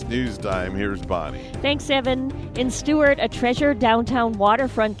 7:22, it's news time. Here's Bonnie. Thanks, Evan. In Stewart, a treasured downtown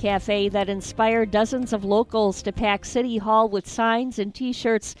waterfront cafe that inspired dozens of locals to pack City Hall with signs and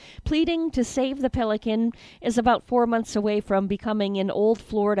T-shirts pleading to save the Pelican is about 4 months away from becoming an old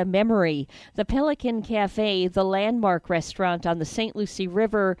Florida memory. The Pelican Cafe, the landmark restaurant on the St. Lucie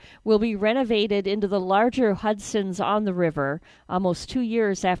River, will be renovated into the larger Hudson's on the river, almost 2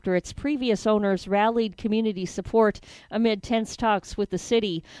 years after its previous owners rallied community support amid tense talks with the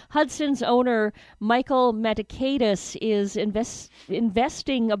city. Hudson's owner Michael Matakakis is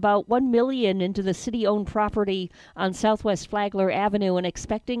investing about $1 million into the city-owned property on Southwest Flagler Avenue and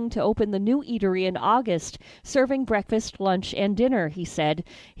expecting to open the new eatery in August, serving breakfast, lunch, and dinner, he said.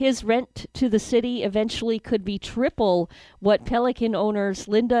 His rent to the city eventually could be triple what Pelican owners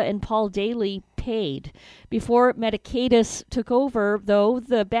Linda and Paul Daly paid. Before Matakakis took over, though,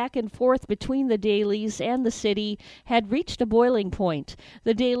 the back and forth between the Dalys and the city had reached a boiling point.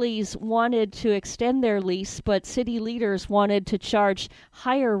 The Dalys wanted to extend their lease, but city leaders wanted to charge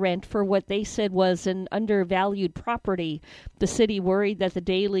higher rent for what they said was an undervalued property. The city worried that the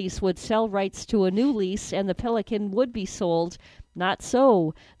Dalys would sell rights to a new lease and the Pelican would be sold. Not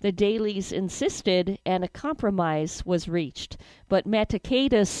so. The Dalys insisted, and a compromise was reached. But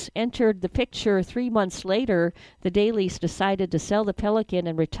Matakakis entered the picture 3 months later. The Dalys decided to sell the Pelican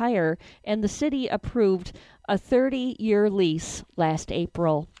and retire, and the city approved a 30-year lease last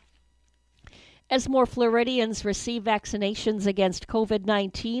April. As more Floridians receive vaccinations against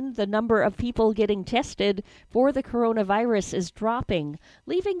COVID-19, the number of people getting tested for the coronavirus is dropping,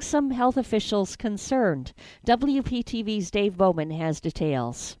 leaving some health officials concerned. WPTV's Dave Bowman has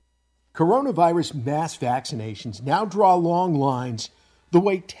details. Coronavirus mass vaccinations now draw long lines the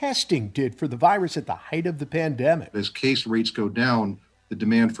way testing did for the virus at the height of the pandemic. As case rates go down, the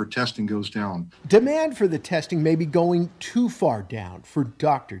demand for testing goes down. Demand for the testing may be going too far down for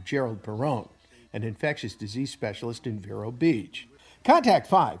Dr. Gerald Perrone, an infectious disease specialist in Vero Beach. Contact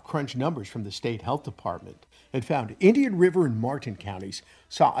 5 crunched numbers from the state health department and found Indian River and Martin counties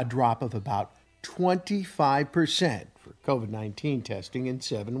saw a drop of about 25% for COVID-19 testing in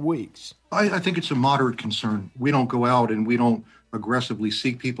 7 weeks. I think it's a moderate concern. We don't go out and we don't aggressively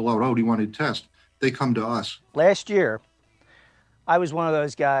seek people out. Oh, do you want to test? They come to us. Last year, I was one of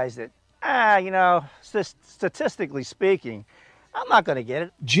those guys that, statistically speaking, I'm not going to get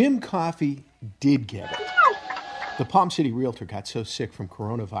it. Jim Coffey did get it. The Palm City realtor got so sick from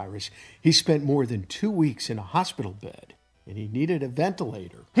coronavirus, he spent more than 2 weeks in a hospital bed, and he needed a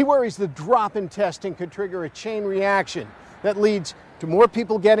ventilator. He worries the drop in testing could trigger a chain reaction that leads to more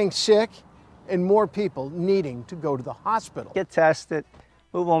people getting sick and more people needing to go to the hospital. Get tested,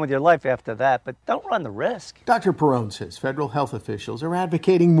 move on with your life after that, but don't run the risk. Dr. Perrone says federal health officials are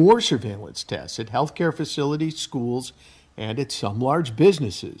advocating more surveillance tests at healthcare facilities, schools, and at some large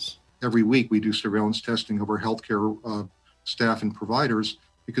businesses. Every week we do surveillance testing of our healthcare staff and providers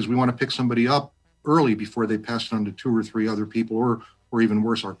because we want to pick somebody up early before they pass it on to 2 or 3 other people or even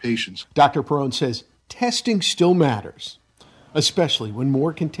worse, our patients. Dr. Perrone says testing still matters, especially when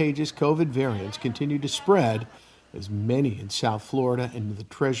more contagious COVID variants continue to spread, as many in South Florida and the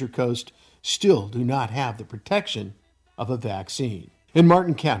Treasure Coast still do not have the protection of a vaccine. In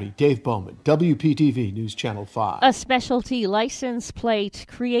Martin County, Dave Bowman, WPTV News Channel 5. A specialty license plate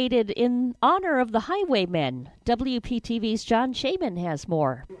created in honor of the highwaymen. WPTV's John Shaman has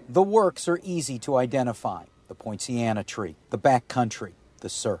more. The works are easy to identify. The poinciana tree, the backcountry, the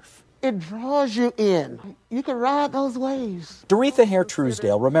surf. It draws you in. You can ride those waves. Doretha Hare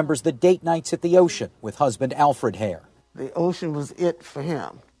Truesdale remembers the date nights at the ocean with husband Alfred Hare. The ocean was it for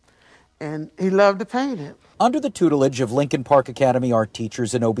him, and he loved to paint it. Under the tutelage of Lincoln Park Academy art teacher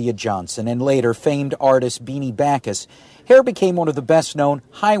Zenobia Johnson and later famed artist Beanie Backus, Hare became one of the best-known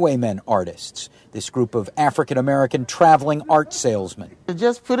highwaymen artists, this group of African-American traveling art salesmen.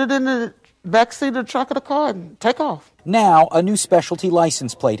 Just put it in the backseat of the truck of the car and take off. Now, a new specialty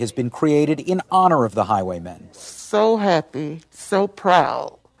license plate has been created in honor of the highwaymen. So happy, so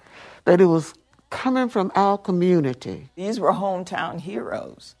proud that it was coming from our community. These were hometown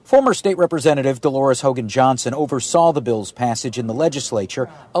heroes. Former State Representative Dolores Hogan Johnson oversaw the bill's passage in the legislature,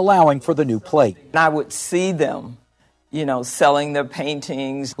 allowing for the new plate. And I would see them, selling their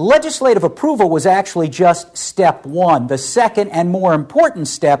paintings. Legislative approval was actually just step one. The second and more important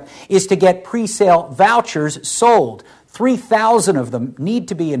step is to get pre-sale vouchers sold. 3,000 of them need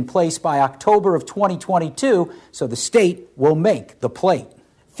to be in place by October of 2022, so the state will make the plate.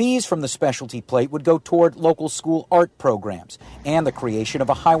 Fees from the specialty plate would go toward local school art programs and the creation of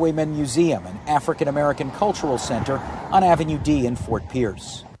a Highwaymen Museum and African American Cultural Center on Avenue D in Fort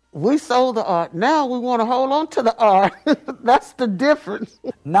Pierce. We sold the art. Now we want to hold on to the art. That's the difference.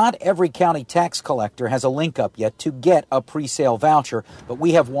 Not every county tax collector has a link up yet to get a pre-sale voucher, but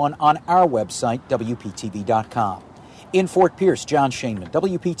we have one on our website, WPTV.com. In Fort Pierce, John Shainman,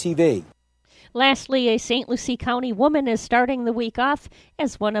 WPTV. Lastly, a St. Lucie County woman is starting the week off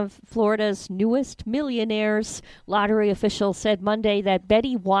as one of Florida's newest millionaires. Lottery officials said Monday that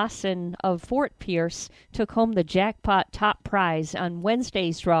Betty Wasson of Fort Pierce took home the jackpot top prize on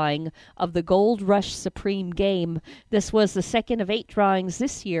Wednesday's drawing of the Gold Rush Supreme game. This was the second of 8 drawings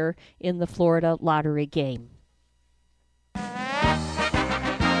this year in the Florida lottery game.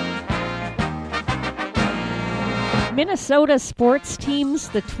 Minnesota sports teams,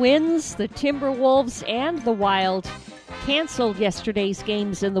 the Twins, the Timberwolves, and the Wild canceled yesterday's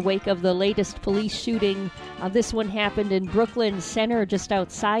games in the wake of the latest police shooting. This one happened in Brooklyn Center, just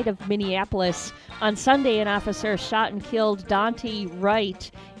outside of Minneapolis. On Sunday, an officer shot and killed Dante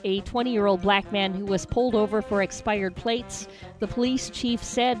Wright, a 20-year-old black man who was pulled over for expired plates. The police chief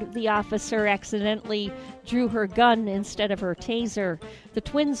said the officer accidentally drew her gun instead of her taser. The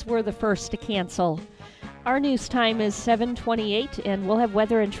Twins were the first to cancel. Our news time is 7:28, and we'll have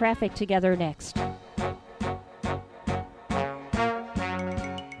weather and traffic together next. This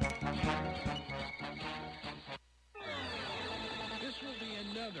will be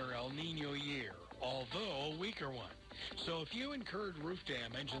another El Nino year, although a weaker one. So if you incurred roof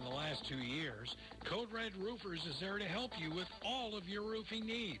damage in the last 2 years, Code Red Roofers is there to help you with all of your roofing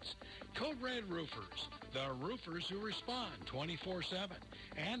needs. Code Red Roofers, the roofers who respond 24/7.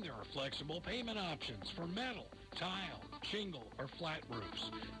 And there are flexible payment options for metal, tile, shingle, or flat roofs.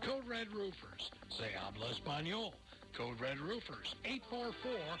 Code Red Roofers. Se habla español. Code Red Roofers,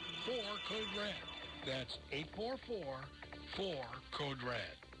 844-4-CODE-RED. That's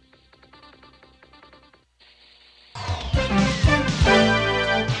 844-4-CODE-RED.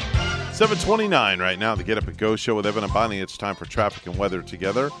 $7:29 right now, the Get Up and Go show with Evan and Bonnie. It's time for traffic and weather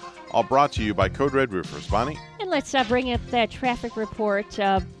together. All brought to you by Code Red Roofers. Bonnie? And let's bring up that traffic report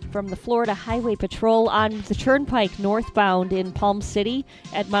from the Florida Highway Patrol on the Turnpike northbound in Palm City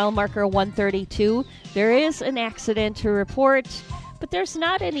at mile marker 132. There is an accident to report, but there's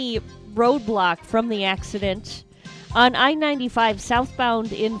not any roadblock from the accident. On I-95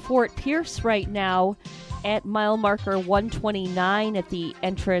 southbound in Fort Pierce right now at mile marker 129 at the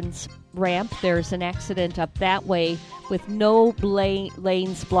entrance ramp, there's an accident up that way with no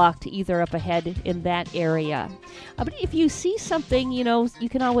lanes blocked either up ahead in that area. But if you see something, you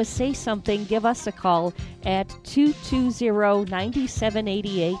can always say something. Give us a call at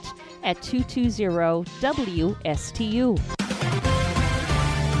 220-9788 at 220-WSTU.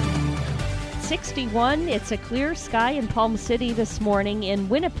 61. It's a clear sky in Palm City this morning. In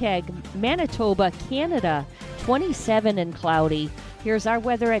Winnipeg, Manitoba, Canada, 27 and cloudy. Here's our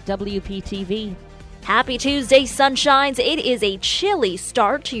weather at WPTV. Happy Tuesday, sunshines. It is a chilly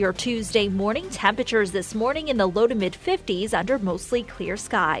start to your Tuesday morning. Temperatures this morning in the low to mid-50s under mostly clear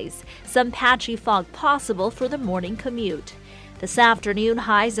skies. Some patchy fog possible for the morning commute. This afternoon,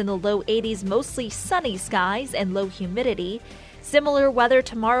 highs in the low 80s, mostly sunny skies and low humidity. Similar weather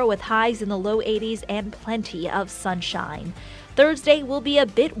tomorrow with highs in the low 80s and plenty of sunshine. Thursday will be a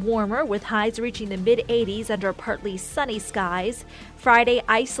bit warmer with highs reaching the mid-80s under partly sunny skies. Friday,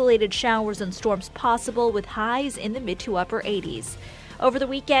 isolated showers and storms possible with highs in the mid to upper 80s. Over the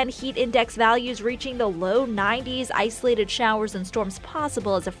weekend, heat index values reaching the low 90s, isolated showers and storms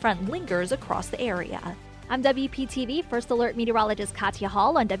possible as a front lingers across the area. I'm WPTV First Alert Meteorologist Katya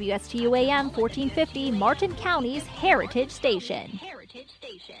Hall on WSTU AM 1450, Martin County's Heritage Station.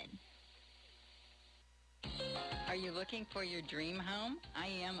 Are you looking for your dream home? I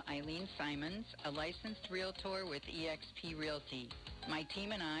am Eileen Simons, a licensed realtor with eXp Realty. My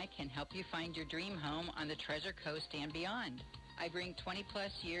team and I can help you find your dream home on the Treasure Coast and beyond. I bring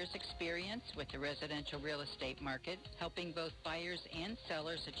 20-plus years experience with the residential real estate market, helping both buyers and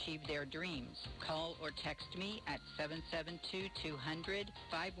sellers achieve their dreams. Call or text me at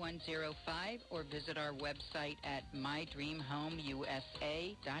 772-200-5105 or visit our website at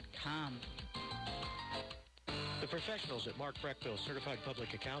mydreamhomeusa.com. The professionals at Mark Breckville Certified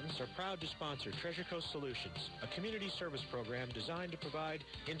Public Accountants are proud to sponsor Treasure Coast Solutions, a community service program designed to provide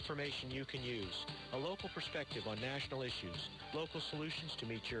information you can use, a local perspective on national issues, local solutions to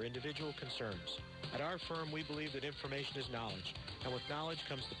meet your individual concerns. At our firm, we believe that information is knowledge, and with knowledge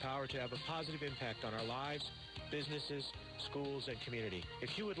comes the power to have a positive impact on our lives, businesses, schools, and community.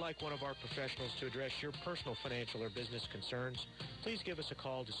 If you would like one of our professionals to address your personal financial or business concerns, please give us a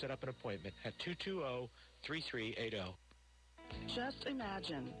call to set up an appointment at 220-3380. Just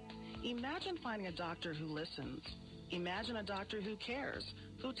imagine. Imagine finding a doctor who listens. Imagine a doctor who cares,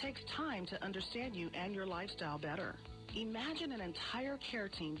 who takes time to understand you and your lifestyle better. Imagine an entire care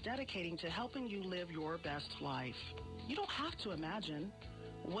team dedicating to helping you live your best life. You don't have to imagine.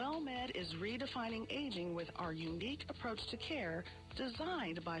 WellMed is redefining aging with our unique approach to care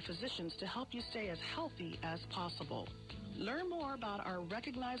designed by physicians to help you stay as healthy as possible. Learn more about our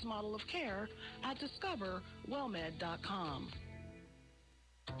recognized model of care at discoverwellmed.com.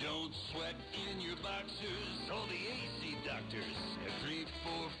 Don't sweat in your boxers. Call the AC Doctors at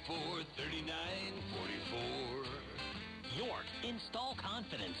 344-3944. York, install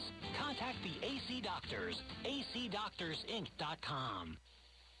confidence. Contact the AC Doctors, acdoctorsinc.com.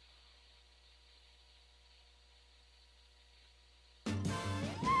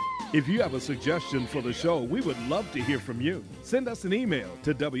 If you have a suggestion for the show, we would love to hear from you. Send us an email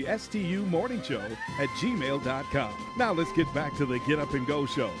to WSTUmorningshow@gmail.com. Now let's get back to the Get Up and Go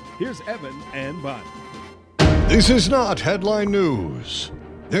show. Here's Evan and Bonnie. This is not headline news.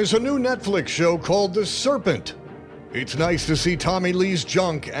 There's a new Netflix show called The Serpent. It's nice to see Tommy Lee's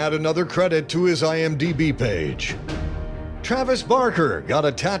junk add another credit to his IMDb page. Travis Barker got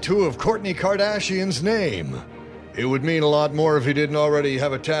a tattoo of Kourtney Kardashian's name. It would mean a lot more if he didn't already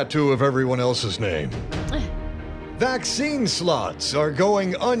have a tattoo of everyone else's name. Vaccine slots are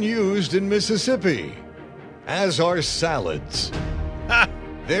going unused in Mississippi, as are salads.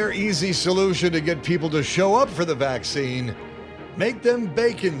 Their easy solution to get people to show up for the vaccine, make them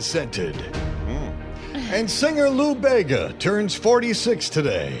bacon-scented. And singer Lou Bega turns 46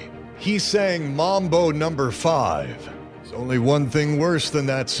 today. He sang Mambo No. 5. There's only one thing worse than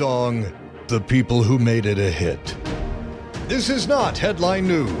that song: the people who made it a hit. This is not headline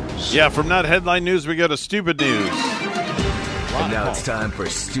news. Yeah, from not headline news, we go to stupid news. And now it's time for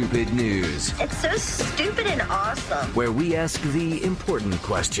Stupid News. It's so stupid and awesome. Where we ask the important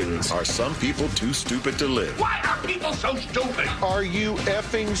questions. Are some people too stupid to live? Why are people so stupid? Are you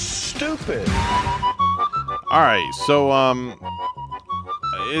effing stupid? All right, so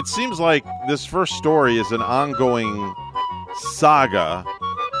it seems like this first story is an ongoing saga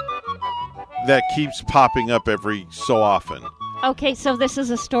that keeps popping up every so often. Okay, so this is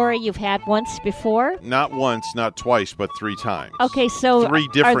a story you've had once before? Not once, not twice, but 3 times. Okay, so 3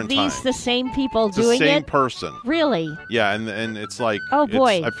 different are these times. the same people It's doing it? the same person. Really? Yeah, and it's like... Oh,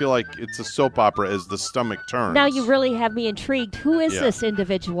 boy. I feel like it's a soap opera as the stomach turns. Now you really have me intrigued. Who is Yeah. this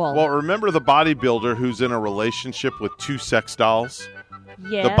individual? Well, remember the bodybuilder who's in a relationship with 2 sex dolls?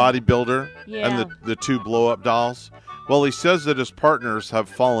 Yeah. The bodybuilder Yeah. and the 2 blow-up dolls? Well, he says that his partners have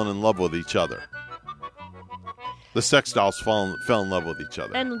fallen in love with each other. The sex dolls fell in love with each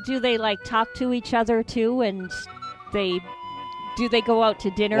other. And do they, like, talk to each other, too, and they Do they go out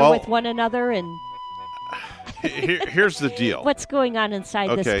to dinner with one another? And here's the deal. What's going on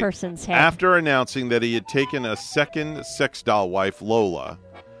inside this person's head? After announcing that he had taken a second sex doll wife, Lola,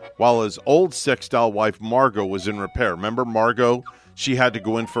 while his old sex doll wife, Margot, was in repair. Remember Margot? She had to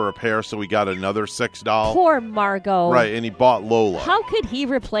go in for repair, so he got another sex doll. Poor Margot. Right, and he bought Lola. How could he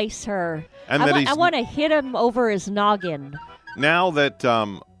replace her? And I want to hit him over his noggin. Now that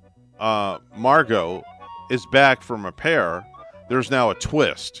Margot is back from repair, there's now a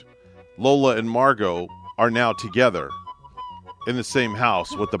twist. Lola and Margot are now together in the same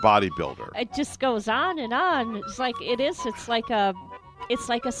house with the bodybuilder. It just goes on and on. It's like It's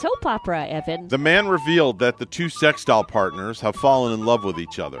like a soap opera, Evan. The man revealed that the two sex doll partners have fallen in love with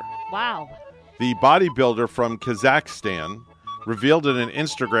each other. Wow. The bodybuilder from Kazakhstan revealed in an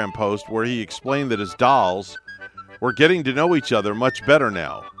Instagram post where he explained that his dolls were getting to know each other much better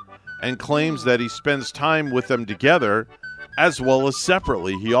now, and claims that he spends time with them together as well as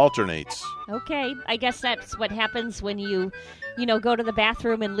separately. He alternates. Okay, I guess that's what happens when you go to the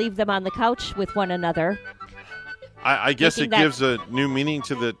bathroom and leave them on the couch with one another. I guess it gives a new meaning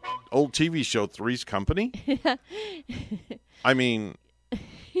to the old TV show Three's Company. I mean,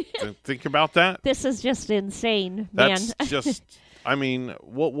 think about that. This is just insane, man. That's just, I mean,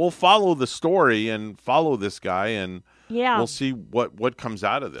 we'll follow the story and follow this guy, and we'll see what comes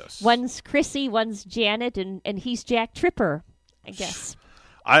out of this. One's Chrissy, one's Janet, and he's Jack Tripper, I guess.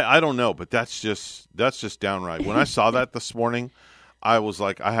 I don't know, but that's just downright. When I saw that this morning, I was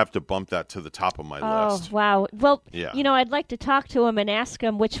like, I have to bump that to the top of my list. Oh, wow. Well, yeah. I'd like to talk to him and ask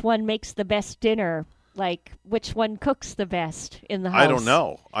him which one makes the best dinner. Like, which one cooks the best in the house. I don't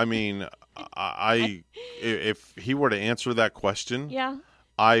know. I mean, if he were to answer that question,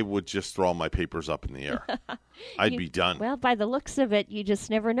 I would just throw all my papers up in the air. I'd be done. Well, by the looks of it, you just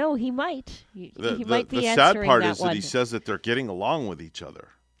never know. He might. He might be answering that one. The sad part is that he says that they're getting along with each other.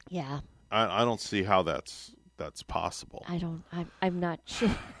 Yeah. I don't see how that's possible. I'm not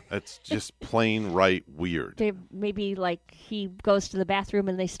sure. It's just plain right weird. Maybe like he goes to the bathroom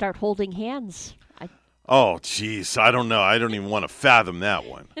and they start holding hands. Oh, geez. I don't know. I don't even want to fathom that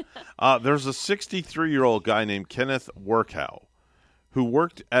one. There's a 63-year-old guy named Kenneth Workow who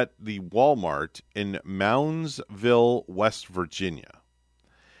worked at the Walmart in Moundsville, West Virginia.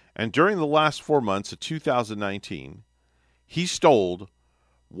 And during the last 4 months of 2019, he stole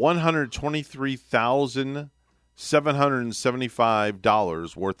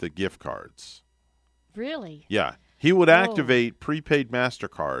 $123,775 worth of gift cards. Really? Yeah. He would activate prepaid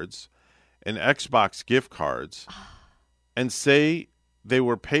MasterCards and Xbox gift cards and say they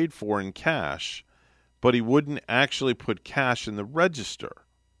were paid for in cash, but he wouldn't actually put cash in the register.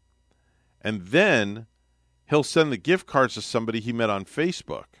 And then he'll send the gift cards to somebody he met on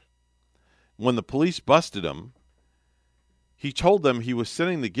Facebook. When the police busted him, he told them he was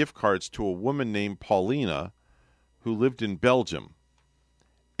sending the gift cards to a woman named Paulina who lived in Belgium.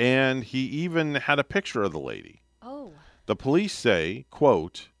 And he even had a picture of the lady. Oh. The police say,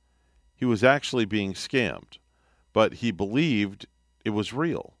 quote, he was actually being scammed, but he believed it was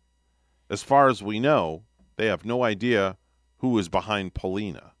real. As far as we know, they have no idea who was behind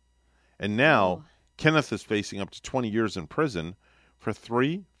Paulina. And now, Kenneth is facing up to 20 years in prison for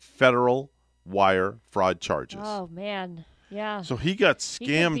 3 federal wire fraud charges. Oh, man. Yeah. So he got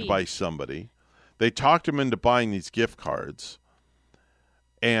scammed by somebody. They talked him into buying these gift cards,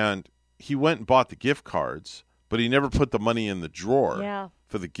 and he went and bought the gift cards, but he never put the money in the drawer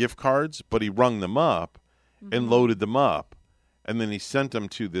for the gift cards, but he rung them up and loaded them up, and then he sent them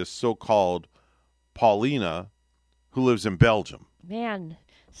to this so-called Paulina who lives in Belgium. Man,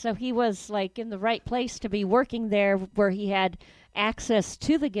 so he was like in the right place to be working there where he had access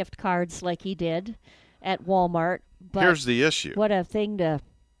to the gift cards like he did at Walmart. But here's the issue. What a thing to...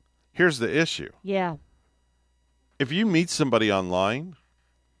 Here's the issue. Yeah. If you meet somebody online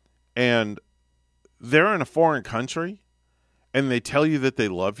and they're in a foreign country and they tell you that they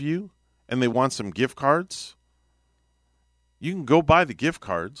love you and they want some gift cards, you can go buy the gift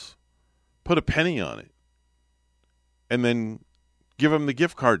cards, put a penny on it, and then give them the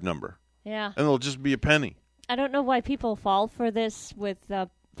gift card number. Yeah. And it'll just be a penny. I don't know why people fall for this with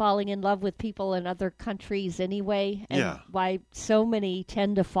falling in love with people in other countries anyway, and why so many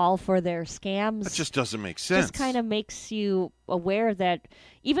tend to fall for their scams. That just doesn't make sense. Just kind of makes you aware that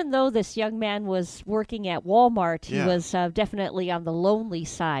even though this young man was working at Walmart, he was definitely on the lonely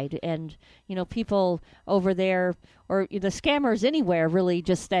side. And, people over there, or the scammers anywhere, really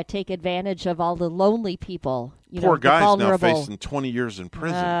just that take advantage of all the lonely people. Poor guy's now facing 20 years in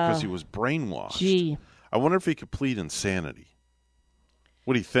prison because he was brainwashed. Gee. I wonder if he could plead insanity.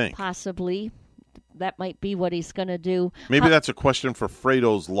 What do you think? Possibly. that might be what he's going to do. Maybe that's a question for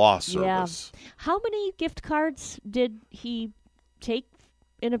Fredo's law service. Yeah. How many gift cards did he take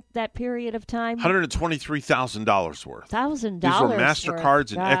in that period of time? $123,000 worth. $1,000. These were MasterCards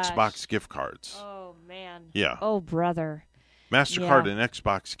and Gosh. Xbox gift cards. Oh, man. Yeah. Oh, brother. MasterCard and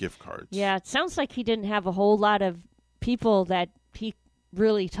Xbox gift cards. Yeah, it sounds like he didn't have a whole lot of people that he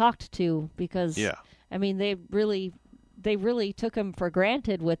really talked to because, I mean, they really took him for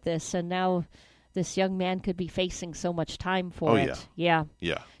granted with this, and now this young man could be facing so much time for it. Yeah.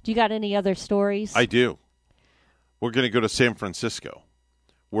 Yeah. Do you got any other stories? I do. We're going to go to San Francisco,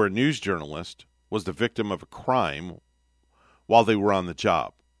 where a news journalist was the victim of a crime while they were on the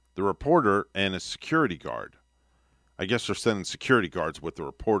job. The reporter and a security guard. I guess they're sending security guards with the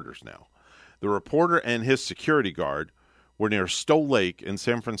reporters now. The reporter and his security guard were near Stowe Lake in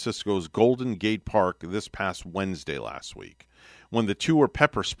San Francisco's Golden Gate Park this past Wednesday last week, when the two were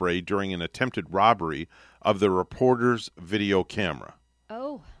pepper sprayed during an attempted robbery of the reporter's video camera.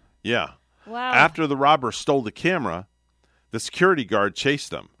 Oh. Yeah. Wow. After the robbers stole the camera, the security guard chased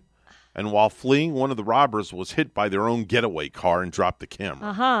them. And while fleeing, one of the robbers was hit by their own getaway car and dropped the camera.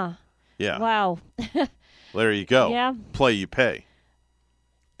 Uh-huh. Yeah. Wow. There you go. Yeah. Play, you pay.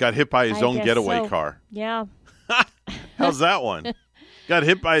 Got hit by his own getaway car. Yeah. How's that one? Got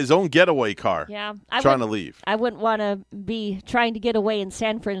hit by his own getaway car. Yeah. Trying to leave. I wouldn't want to be trying to get away in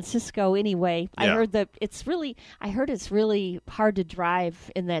San Francisco anyway. I heard that it's really hard to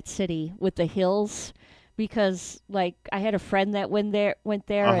drive in that city with the hills because, like, I had a friend that went there,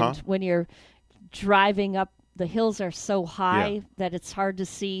 and when you're driving up, the hills are so high that it's hard to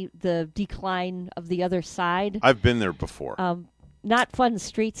see the decline of the other side. I've been there before. Not fun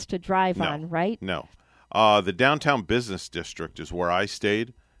streets to drive on, right? No. The downtown business district is where I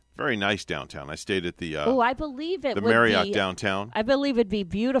stayed. Very nice downtown. I stayed at the I believe it the would Marriott be, downtown. I believe it'd be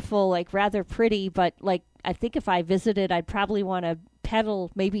beautiful, like rather pretty, but like I think if I visited, I'd probably want to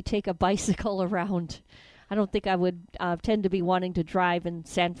pedal, maybe take a bicycle around. I don't think I would tend to be wanting to drive in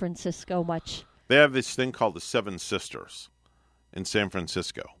San Francisco much. They have this thing called the Seven Sisters in San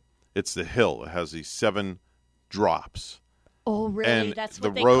Francisco. It's the hill. It has these 7 drops. Oh, really? And that's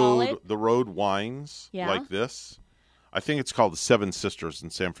what they call it? The road winds like this. I think it's called the Seven Sisters in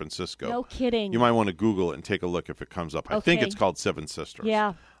San Francisco. No kidding. You might want to Google it and take a look if it comes up. I think it's called Seven Sisters.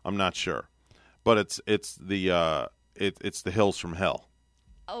 Yeah. I'm not sure. But it's the hills from hell.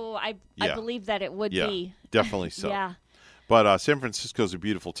 Oh, I believe that it would be. Definitely so. Yeah. But San Francisco's a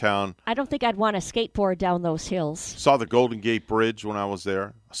beautiful town. I don't think I'd want to skateboard down those hills. Saw the Golden Gate Bridge when I was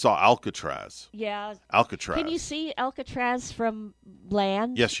there. Saw Alcatraz. Yeah. Alcatraz. Can you see Alcatraz from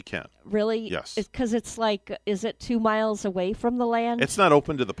land? Yes, you can. Really? Yes. Because it's like, is it 2 miles away from the land? It's not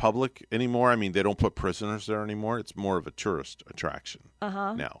open to the public anymore. I mean, they don't put prisoners there anymore. It's more of a tourist attraction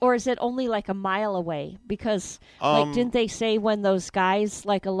now. Or is it only like a mile away? Because, like, didn't they say when those guys,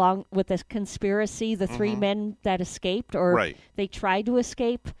 like, along with the conspiracy, the 3 men that escaped, or they tried to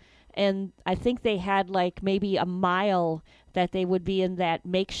escape, and I think they had, like, maybe a mile that they would be in that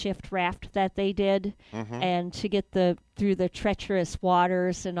makeshift raft that they did, and to get through the treacherous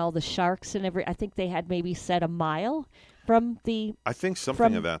waters and all the sharks and I think they had maybe set a mile from the I think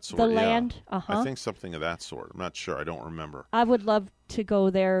something of that sort. The land. I think something of that sort. I'm not sure. I don't remember. I would love to go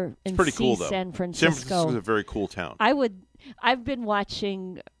there and pretty see cool, though. San Francisco. San Francisco is a very cool town. I've been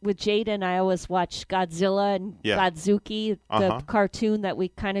watching with Jaden. I always watch Godzilla and Godzuki, the cartoon that we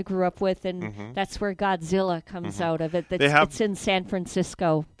kind of grew up with, and that's where Godzilla comes out of it. It's in San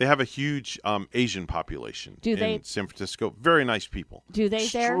Francisco. They have a huge Asian population in San Francisco. Very nice people. Do they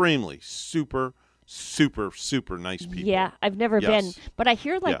there? Extremely super nice people. Yeah, I've never been, but I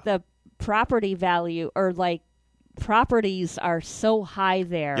hear like the property value or like properties are so high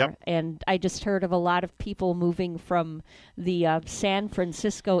there, and I just heard of a lot of people moving from the San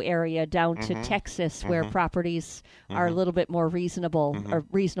Francisco area down to Texas, where properties are a little bit more reasonable or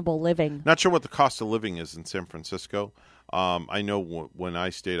reasonable living. Not sure what the cost of living is in San Francisco. I know when I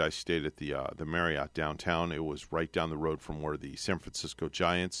stayed at the Marriott downtown. It was right down the road from where the San Francisco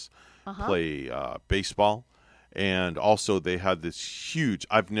Giants play baseball. And also they had this huge,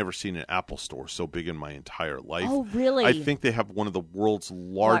 I've never seen an Apple store so big in my entire life. Oh, really? I think they have one of the world's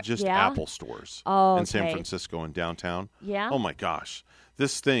largest Apple stores in San Francisco and downtown. Yeah. Oh, my gosh.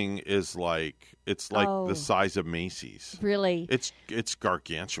 This thing is like, the size of Macy's. Really? It's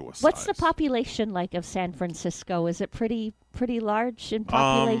gargantuous. What's size. the population like of San Francisco? Is it pretty large in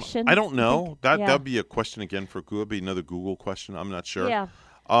population? I don't know. That'd be a question again for Google. That'd be another Google question. I'm not sure. Yeah.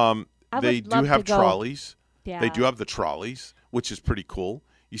 They do have trolleys. Yeah. They do have the trolleys, which is pretty cool.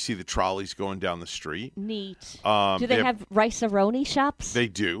 You see the trolleys going down the street. Neat. Do they have rice-a-roni shops? They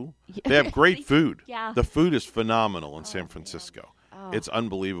do. They have great food. Yeah. The food is phenomenal in San Francisco. Oh. It's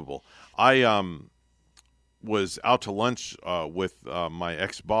unbelievable. I was out to lunch with my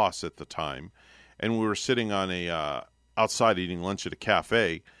ex-boss at the time, and we were sitting on outside eating lunch at a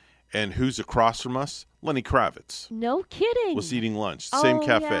cafe, and who's across from us? Lenny Kravitz. No kidding. Was eating lunch. Same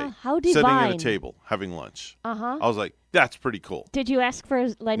cafe. Yeah. How divine. Sitting at a table, having lunch. Uh-huh. I was like, that's pretty cool. Did you ask for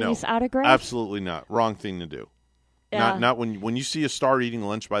Lenny's autograph? Absolutely not. Wrong thing to do. Not when you see a star eating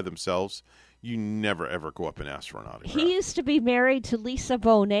lunch by themselves, you never, ever go up and ask for an autograph. He used to be married to Lisa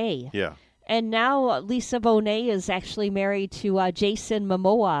Bonet. Yeah. And now Lisa Bonet is actually married to Jason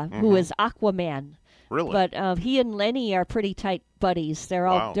Momoa, who is Aquaman. Really? But he and Lenny are pretty tight buddies. They're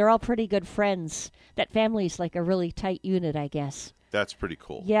all pretty good friends. That family's like a really tight unit, I guess. That's pretty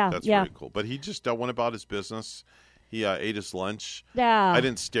cool. Yeah, that's very cool. But he just went about his business. He ate his lunch. Yeah. I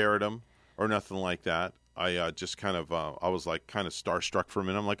didn't stare at him or nothing like that. I just kind of I was like kind of starstruck for a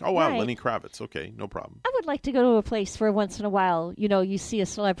minute. I'm like, oh wow, right. Lenny Kravitz. Okay, no problem. I would like to go to a place where once in a while, you see a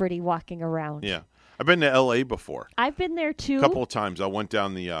celebrity walking around. Yeah, I've been to L.A. before. I've been there too. A couple of times. I went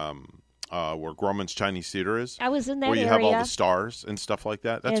down the where Grauman's Chinese Theater is. I was in that where you area. have all the stars and stuff like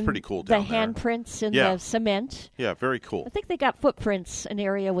that. That's and pretty cool down there. The handprints in the cement. Yeah, very cool. I think they got footprints, an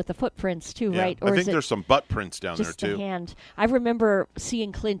area with the footprints too, right? Or I think there's some butt prints down there too. Just the hand. I remember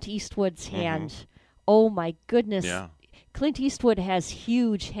seeing Clint Eastwood's hand. Oh my goodness. Yeah. Clint Eastwood has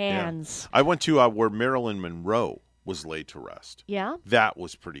huge hands. Yeah. I went to where Marilyn Monroe was laid to rest. Yeah? That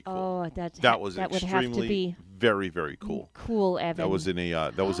was pretty cool. Oh, that was would extremely, have to be very, very cool. Cool, Evan. That was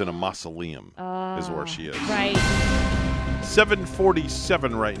in a mausoleum is where she is. Right.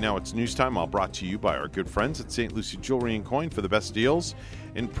 7:47 right now. It's news time. All brought to you by our good friends at St. Lucie Jewelry and Coin. For the best deals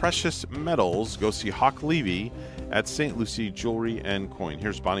in precious metals, go see Hawk Levy at St. Lucie Jewelry and Coin.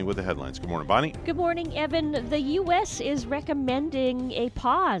 Here's Bonnie with the headlines. Good morning, Bonnie. Good morning, Evan. The U.S. is recommending a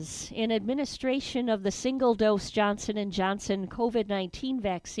pause in administration of the single-dose Johnson & Johnson COVID-19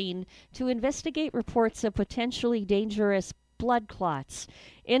 vaccine to investigate reports of potentially dangerous blood clots.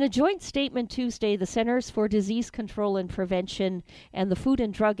 In a joint statement Tuesday, the Centers for Disease Control and Prevention and the Food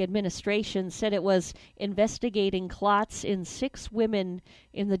and Drug Administration said it was investigating clots in 6 women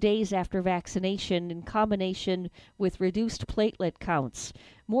in the days after vaccination in combination with reduced platelet counts.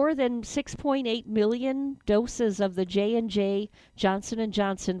 More than 6.8 million doses of the J&J Johnson &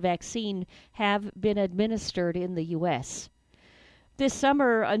 Johnson vaccine have been administered in the U.S. This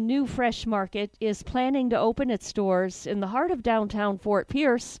summer, a new Fresh Market is planning to open its doors in the heart of downtown Fort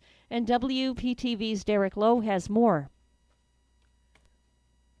Pierce, and WPTV's Derek Lowe has more.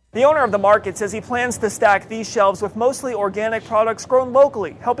 The owner of the market says he plans to stack these shelves with mostly organic products grown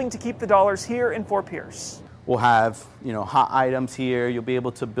locally, helping to keep the dollars here in Fort Pierce. We'll have, hot items here. You'll be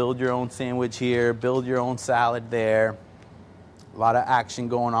able to build your own sandwich here, build your own salad there. A lot of action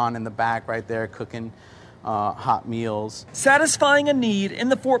going on in the back right there, cooking hot meals. Satisfying a need in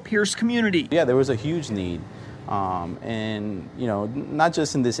the Fort Pierce community. Yeah, there was a huge need. And, not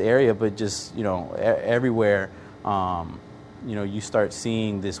just in this area, but just, everywhere, you start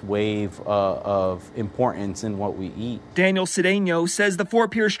seeing this wave of importance in what we eat. Daniel Cedeno says the Fort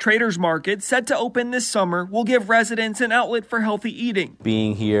Pierce Traders Market, set to open this summer, will give residents an outlet for healthy eating.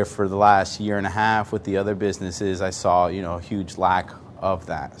 Being here for the last year and a half with the other businesses, I saw, a huge lack of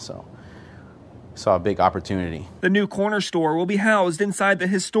that. So saw a big opportunity. The new corner store will be housed inside the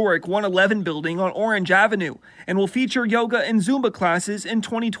historic 111 building on Orange Avenue and will feature yoga and Zumba classes in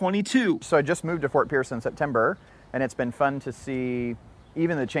 2022. So I just moved to Fort Pierce in September, and it's been fun to see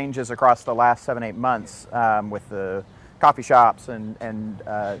even the changes across the last 7-8 months with the coffee shops and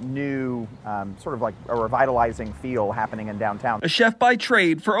new sort of like a revitalizing feel happening in downtown. A chef by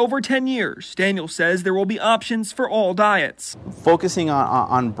trade for over 10 years, Daniel says there will be options for all diets. Focusing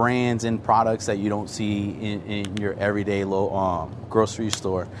on brands and products that you don't see in your everyday grocery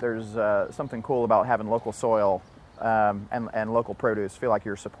store. There's something cool about having local soil and local produce. Feel like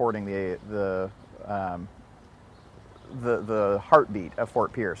you're supporting the heartbeat of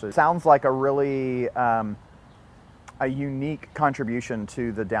Fort Pierce. It sounds like a really a unique contribution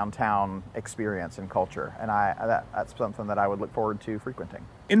to the downtown experience and culture, and that's something that I would look forward to frequenting.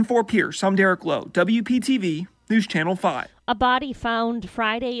 In Fort Pierce, I'm Derek Lowe, WPTV, News Channel 5. A body found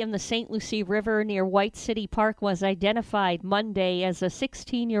Friday in the St. Lucie River near White City Park was identified Monday as a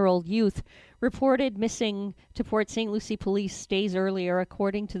 16-year-old youth reported missing to Port St. Lucie police days earlier,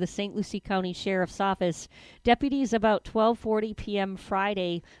 according to the St. Lucie County Sheriff's Office. Deputies about 12:40 p.m.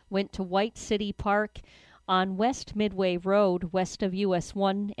 Friday went to White City Park on West Midway Road, west of US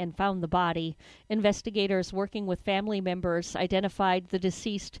 1, and found the body. Investigators working with family members identified the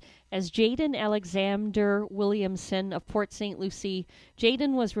deceased as Jaden Alexander Williamson of Port St. Lucie.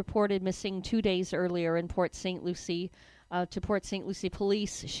 Jaden was reported missing 2 days earlier in Port St. Lucie. To Port St. Lucie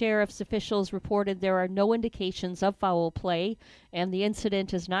police, sheriff's officials reported there are no indications of foul play, and the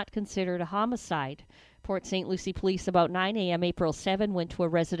incident is not considered a homicide. Port St. Lucie police about 9 a.m. April 7 went to a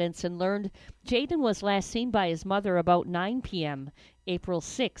residence and learned Jaden was last seen by his mother about 9 p.m. April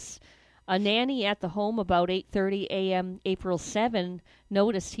 6. A nanny at the home about 8:30 a.m. April 7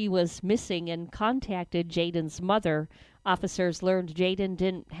 noticed he was missing and contacted Jaden's mother. Officers learned Jaden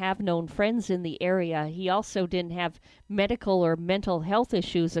didn't have known friends in the area. He also didn't have medical or mental health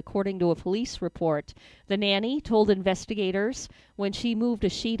issues, according to a police report. The nanny told investigators when she moved a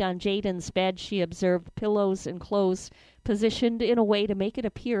sheet on Jaden's bed, she observed pillows and clothes positioned in a way to make it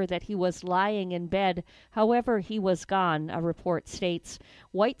appear that he was lying in bed. However, he was gone, a report states.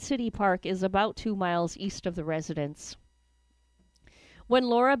 White City Park is about 2 miles east of the residence. When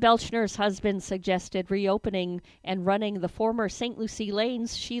Laura Belchner's husband suggested reopening and running the former St. Lucie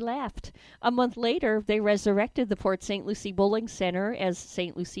lanes, she laughed. A month later, they resurrected the Port St. Lucie Bowling Center as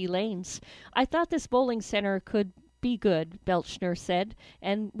St. Lucie Lanes. I thought this bowling center could be good, Belchner said,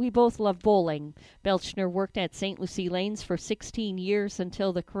 and we both love bowling. Belchner worked at St. Lucie Lanes for 16 years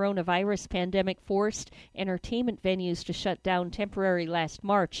until the coronavirus pandemic forced entertainment venues to shut down temporarily last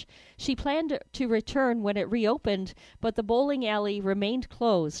March. She planned to return when it reopened, but the bowling alley remained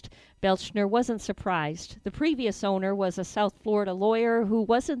closed. Belchner wasn't surprised. The previous owner was a South Florida lawyer who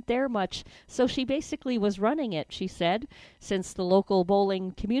wasn't there much, so she basically was running it, she said. Since the local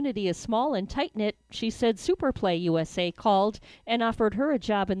bowling community is small and tight-knit, she said Superplay USA called and offered her a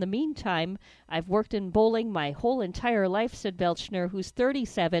job in the meantime. I've worked in bowling my whole entire life, said Belchner, who's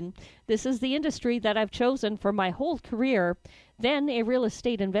 37. This is the industry that I've chosen for my whole career. Then a real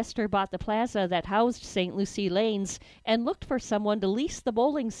estate investor bought the plaza that housed St. Lucie Lanes and looked for someone to lease the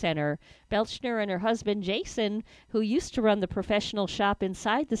bowling center. Belchner and her husband Jason, who used to run the professional shop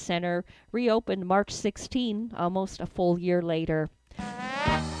inside the center, reopened March 16, almost a full year later.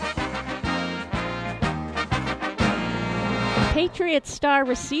 Patriots star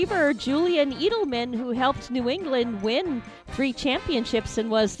receiver Julian Edelman, who helped New England win 3 championships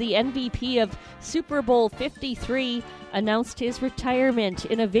and was the MVP of Super Bowl 53, announced his retirement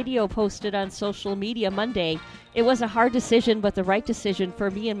in a video posted on social media Monday. It was a hard decision, but the right decision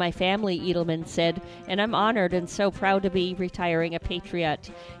for me and my family, Edelman said, and I'm honored and so proud to be retiring a Patriot.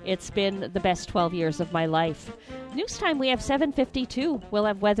 It's been the best 12 years of my life. News time, we have 7:52. We'll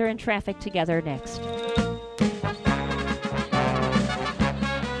have weather and traffic together next.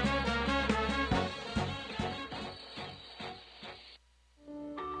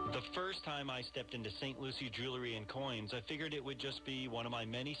 First time I stepped into St. Lucie Jewelry and Coins, I figured it would just be one of my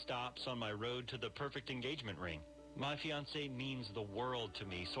many stops on my road to the perfect engagement ring. My fiancée means the world to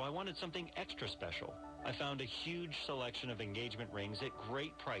me, so I wanted something extra special. I found a huge selection of engagement rings at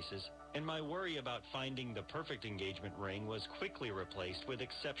great prices, and my worry about finding the perfect engagement ring was quickly replaced with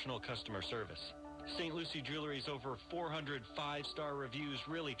exceptional customer service. St. Lucie Jewelry's over 400 5-star reviews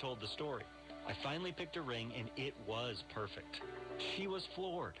really told the story. I finally picked a ring, and it was perfect. She was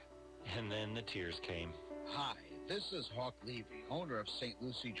floored. And then the tears came. Hi, this is Hawk Levy, owner of St.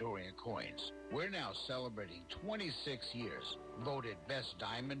 Lucie Jewelry and Coins. We're now celebrating 26 years, voted best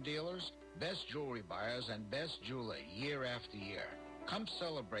diamond dealers, best jewelry buyers, and best jeweler year after year. Come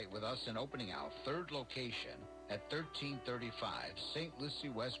celebrate with us in opening our 3rd location at 1335 St. Lucie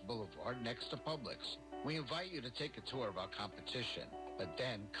West Boulevard next to Publix. We invite you to take a tour of our competition, but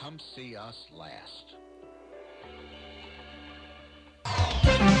then come see us last.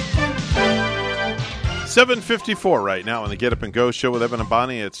 7:54 right now on the Get Up and Go show with Evan and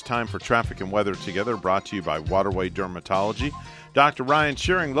Bonnie. It's time for traffic and weather together, brought to you by Waterway Dermatology. Dr. Ryan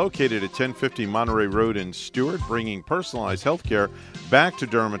Shearing, located at 1050 Monterey Road in Stewart, bringing personalized health care back to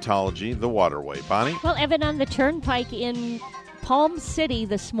dermatology the Waterway. Bonnie? Well, Evan, on the Turnpike in Palm City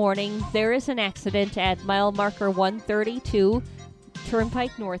this morning, there is an accident at mile marker 132,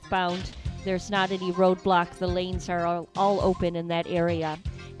 Turnpike northbound. There's not any roadblock. The lanes are all open in that area.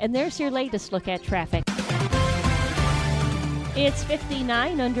 And there's your latest look at traffic. It's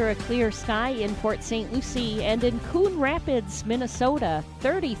 59 under a clear sky in Port St. Lucie, and in Coon Rapids, Minnesota,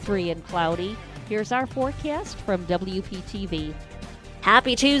 33 and cloudy. Here's our forecast from WPTV.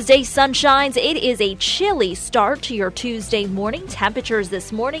 Happy Tuesday, sunshines. It is a chilly start to your Tuesday morning. Temperatures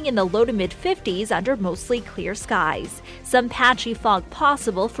this morning in the low to mid-50s under mostly clear skies. Some patchy fog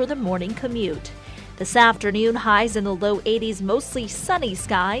possible for the morning commute. This afternoon, highs in the low 80s, mostly sunny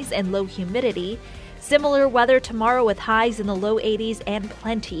skies and low humidity. Similar weather tomorrow with highs in the low 80s and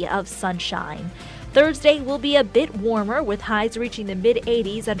plenty of sunshine. Thursday will be a bit warmer with highs reaching the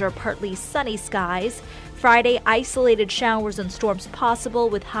mid-80s under partly sunny skies. Friday, isolated showers and storms possible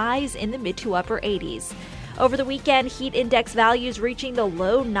with highs in the mid to upper 80s. Over the weekend, heat index values reaching the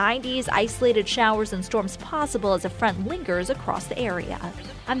low 90s, isolated showers and storms possible as a front lingers across the area.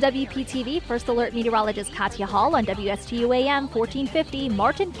 I'm WPTV First Alert Meteorologist Katya Hall on WSTU AM 1450,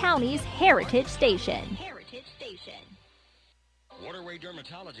 Martin County's Heritage Station. Waterway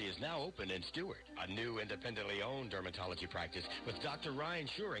Dermatology is now open in Stewart, a new independently owned dermatology practice with Dr. Ryan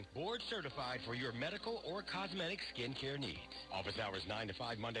Shuring, board certified for your medical or cosmetic skincare needs. Office hours 9 to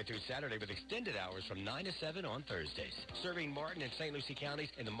 5 Monday through Saturday with extended hours from 9 to 7 on Thursdays. Serving Martin and St. Lucie counties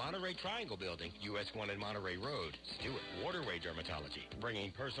in the Monterey Triangle Building, US 1 and Monterey Road. Stewart, Waterway Dermatology,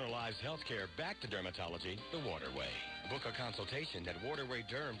 bringing personalized health care back to dermatology the Waterway. Book a consultation at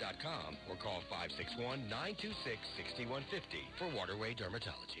waterwayderm.com or call 561-926-6150 for Waterway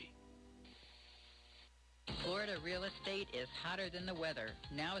Dermatology. Florida real estate is hotter than the weather.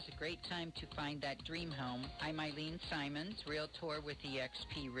 Now is a great time to find that dream home. I'm Eileen Simons, Realtor with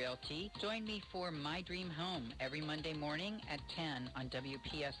eXp Realty. Join me for My Dream Home every Monday morning at 10 on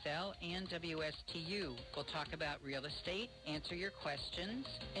WPSL and WSTU. We'll talk about real estate, answer your questions,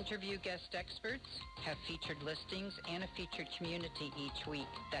 interview guest experts, have featured listings, and a featured community each week.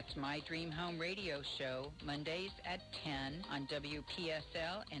 That's My Dream Home radio show, Mondays at 10 on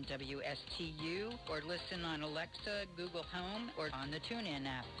WPSL and WSTU, or listen on Alexa, Google Home, or on the TuneIn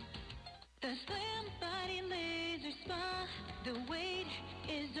app. The Slim Body Laser Spa, the wait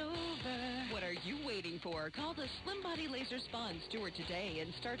is over. What are you waiting for? Call the Slim Body Laser Spa in Stewart today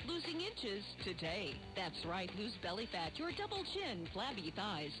and start losing inches today. That's right, lose belly fat, your double chin, flabby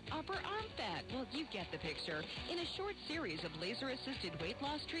thighs, upper arm fat. Well, you get the picture. In a short series of laser-assisted weight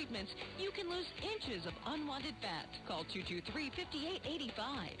loss treatments, you can lose inches of unwanted fat. Call 223-5885.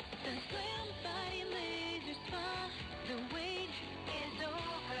 The Slim Body Laser Spa, the wait is over.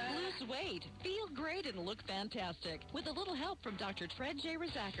 Lose weight, feel great, and look fantastic with a little help from Dr. Fred J.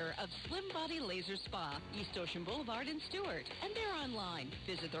 Rizacker of Slim Body Laser Spa, East Ocean Boulevard in Stewart. And they're online.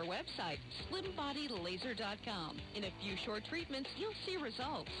 Visit their website, slimbodylaser.com. In a few short treatments, you'll see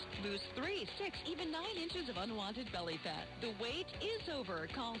results. Lose 3, 6, even 9 inches of unwanted belly fat. The wait is over.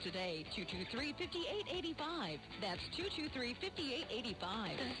 Call today, 223-5885. That's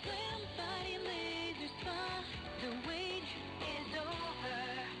 223-5885. The Slim Body Laser Spa, the wait is over.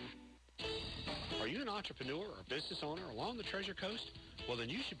 Are you an entrepreneur or business owner along the Treasure Coast? Well, then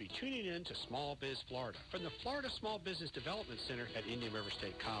you should be tuning in to Small Biz Florida from the Florida Small Business Development Center at Indian River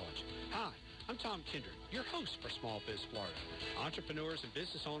State College. Hi, I'm Tom Kindred, your host for Small Biz Florida. Entrepreneurs and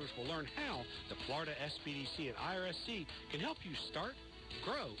business owners will learn how the Florida SBDC and IRSC can help you start,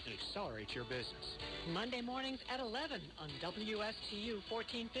 grow, and accelerate your business. Monday mornings at 11 on WSTU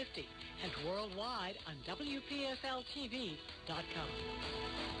 1450 and worldwide on WPSLTV.com.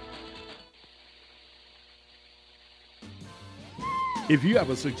 If you have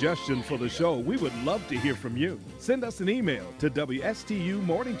a suggestion for the show, we would love to hear from you. Send us an email to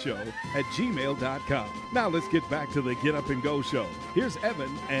WSTUmorningshow@gmail.com. Now let's get back to the Get Up and Go show. Here's Evan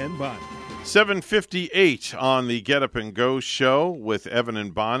and Bonnie. 7:58 on the Get Up and Go show with Evan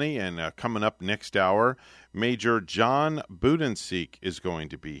and Bonnie, and coming up next hour, Major John Budensiek is going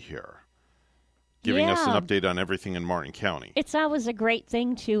to be here, giving us an update on everything in Martin County. It's always a great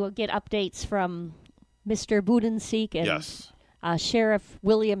thing to get updates from Mr. Budensiek and Sheriff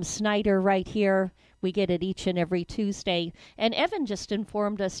William Snyder right here. We get it each and every Tuesday. And Evan just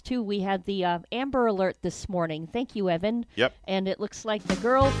informed us, too, we had the Amber Alert this morning. Thank you, Evan. Yep. And it looks like the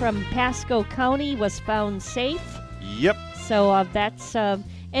girl from Pasco County was found safe. Yep. So that's an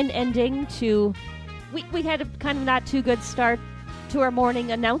ending to... We had a kind of not too good start to our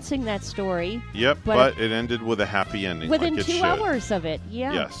morning announcing that story. Yep, but it ended with a happy ending. Within like 2 hours of it,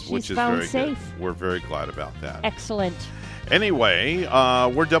 Yes, she's which is found very safe. good. We're very glad about that. Excellent. Anyway,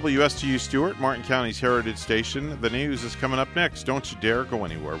 we're WSTU Stewart, Martin County's Heritage Station. The news is coming up next. Don't you dare go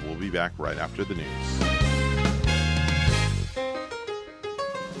anywhere. We'll be back right after the news.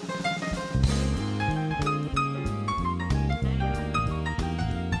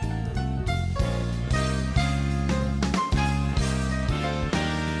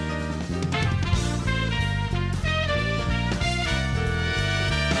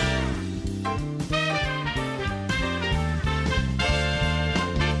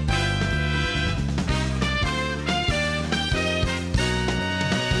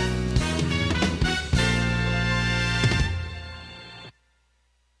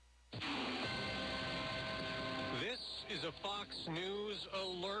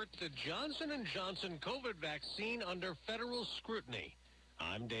 the Johnson & Johnson COVID vaccine under federal scrutiny.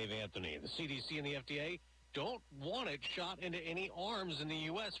 I'm Dave Anthony. The CDC and the FDA don't want it shot into any arms in the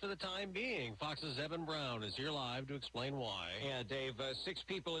U.S. for the time being. Fox's Evan Brown is here live to explain why. Yeah, Dave, 6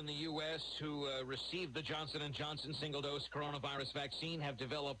 people in the U.S. who received the Johnson & Johnson single-dose coronavirus vaccine have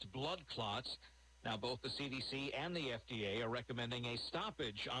developed blood clots. Now, both the CDC and the FDA are recommending a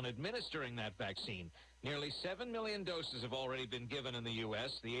stoppage on administering that vaccine. Nearly 7 million doses have already been given in the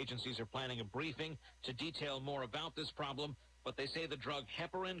U.S. The agencies are planning a briefing to detail more about this problem, but they say the drug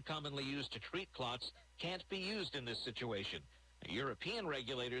heparin, commonly used to treat clots, can't be used in this situation. European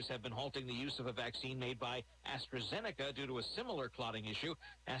regulators have been halting the use of a vaccine made by AstraZeneca due to a similar clotting issue.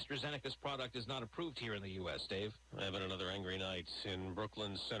 AstraZeneca's product is not approved here in the U.S., Dave. Having another angry night in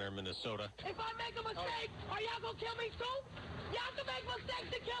Brooklyn Center, Minnesota. If I make a mistake, are y'all going to kill me too? Y'all can make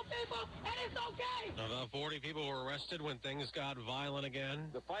mistakes to kill people, and it's okay. About 40 people were arrested when things got violent again.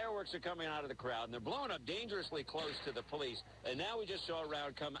 The fireworks are coming out of the crowd, and they're blowing up dangerously close to the police. And now we just saw a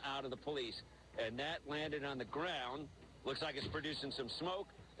round come out of the police, and that landed on the ground. Looks like it's producing some smoke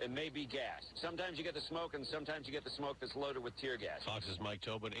and maybe gas. Sometimes you get the smoke, and sometimes you get the smoke that's loaded with tear gas. Fox's Mike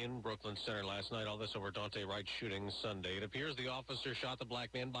Tobin in Brooklyn Center last night. All this over Dante Wright shooting Sunday. It appears the officer shot the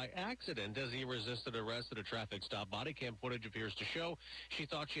black man by accident as he resisted arrest at a traffic stop. Body cam footage appears to show she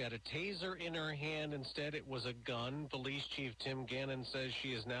thought she had a taser in her hand. Instead, it was a gun. Police Chief Tim Gannon says she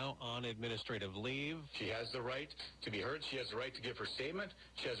is now on administrative leave. She has the right to be heard. She has the right to give her statement.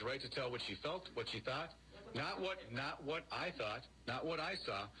 She has the right to tell what she felt, what she thought. Not what I thought, not what I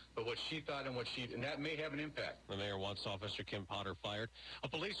saw, but what she thought and that may have an impact. The mayor wants Officer Kim Potter fired. A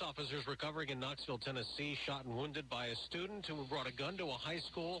police officer is recovering in Knoxville, Tennessee, shot and wounded by a student who brought a gun to a high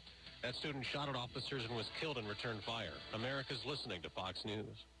school. That student shot at officers and was killed and returned fire. America's listening to Fox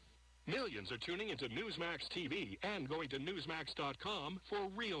News. Millions are tuning into Newsmax TV and going to Newsmax.com for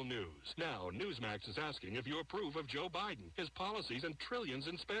real news. Now, Newsmax is asking if you approve of Joe Biden, his policies, and trillions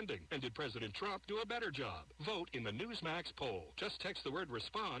in spending. And did President Trump do a better job? Vote in the Newsmax poll. Just text the word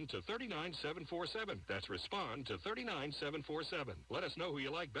RESPOND to 39747. That's RESPOND to 39747. Let us know who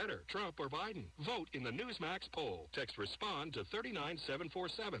you like better, Trump or Biden. Vote in the Newsmax poll. Text RESPOND to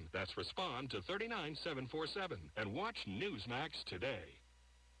 39747. That's RESPOND to 39747. And watch Newsmax today.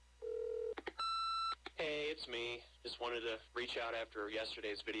 Hey, it's me. Just wanted to reach out after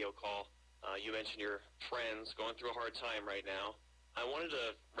yesterday's video call. You mentioned your friends going through a hard time right now. I wanted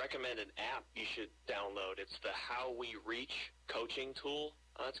to recommend an app you should download. It's the How We Reach coaching tool.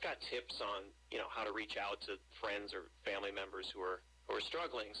 It's got tips on, how to reach out to friends or family members who are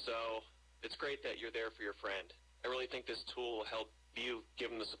struggling. So it's great that you're there for your friend. I really think this tool will help you give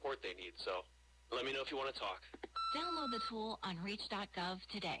them the support they need. So let me know if you want to talk. Download the tool on reach.gov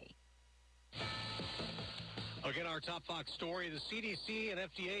today. Again, our top Fox story, the CDC and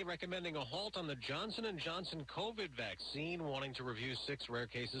FDA recommending a halt on the Johnson & Johnson COVID vaccine, wanting to review 6 rare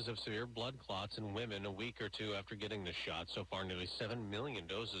cases of severe blood clots in women a week or two after getting the shot. So far, nearly 7 million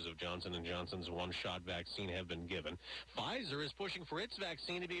doses of Johnson & Johnson's one-shot vaccine have been given. Pfizer is pushing for its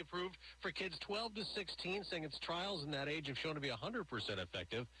vaccine to be approved for kids 12 to 16, saying its trials in that age have shown to be 100%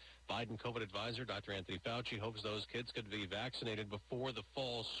 effective. Biden COVID advisor Dr. Anthony Fauci hopes those kids could be vaccinated before the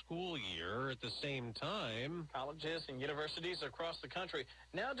fall school year. At the same time, colleges and universities across the country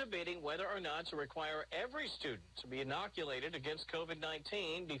now debating whether or not to require every student to be inoculated against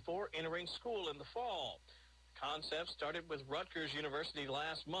COVID-19 before entering school in the fall. The concept started with Rutgers University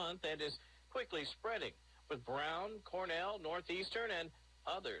last month and is quickly spreading, with Brown, Cornell, Northeastern, and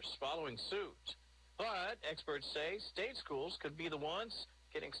others following suit. But experts say state schools could be the ones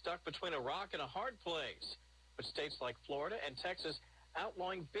getting stuck between a rock and a hard place, with states like Florida and Texas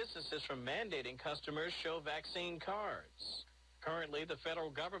outlawing businesses from mandating customers show vaccine cards. Currently, the federal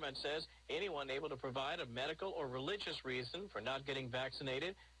government says anyone able to provide a medical or religious reason for not getting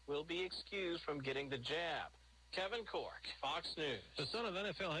vaccinated will be excused from getting the jab. Kevin Cork, Fox News. The son of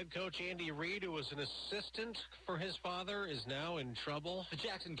NFL head coach Andy Reid, who was an assistant for his father, is now in trouble. The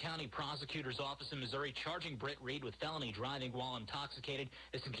Jackson County Prosecutor's Office in Missouri charging Britt Reid with felony driving while intoxicated.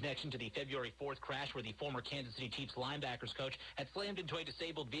 This in connection to the February 4th crash where the former Kansas City Chiefs linebackers coach had slammed into a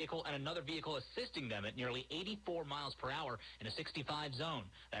disabled vehicle and another vehicle assisting them at nearly 84 miles per hour in a 65 zone.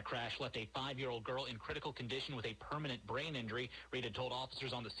 That crash left a 5-year-old girl in critical condition with a permanent brain injury. Reid had told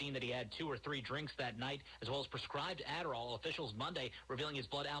officers on the scene that he had 2 or 3 drinks that night, as well as prescribed Adderall. Officials Monday revealing his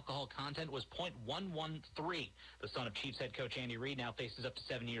blood alcohol content was 0.113. The son of Chiefs head coach Andy Reid now faces up to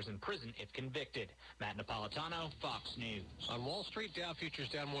 7 years in prison if convicted. Matt Napolitano, Fox News. On Wall Street, Dow futures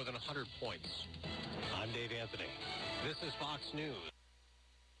down more than 100 points. I'm Dave Anthony. This is Fox News.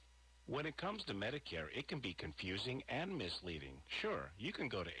 When it comes to Medicare, it can be confusing and misleading. Sure, you can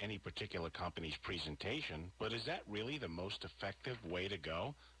go to any particular company's presentation, but is that really the most effective way to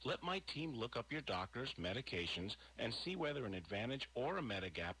go? Let my team look up your doctors, medications, and see whether an Advantage or a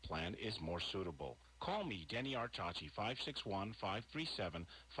Medigap plan is more suitable. Call me, Denny Artachi,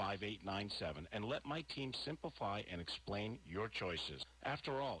 561-537-5897, and let my team simplify and explain your choices.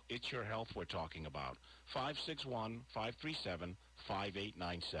 After all, it's your health we're talking about.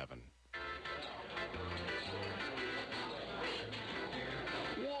 561-537-5897.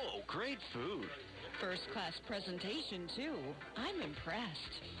 Whoa, great food. First-class presentation, too. I'm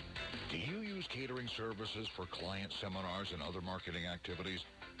impressed. Do you use catering services for client seminars and other marketing activities?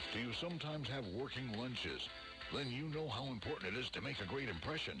 Do you sometimes have working lunches? Then you know how important it is to make a great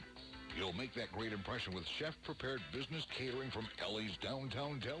impression. You'll make that great impression with chef-prepared business catering from Ellie's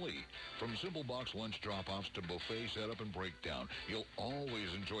Downtown Deli. From simple box lunch drop-offs to buffet setup and breakdown, you'll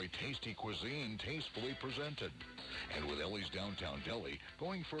always enjoy tasty cuisine tastefully presented. And with Ellie's Downtown Deli,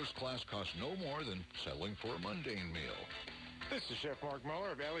 going first class costs no more than settling for a mundane meal. This is Chef Mark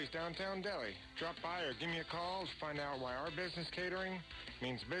Muller of Ellie's Downtown Deli. Drop by or give me a call to find out why our business catering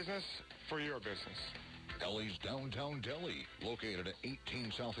means business for your business. Ellie's Downtown Deli, located at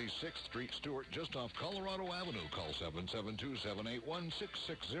 18 Southeast 6th Street, Stuart, just off Colorado Avenue. Call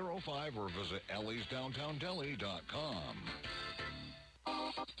 772-781-6605 or visit elliesdowntowndeli.com.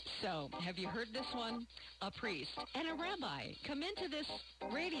 So, have you heard this one? A priest and a rabbi come into this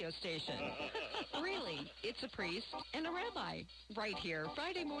radio station. Really, it's a priest and a rabbi. Right here,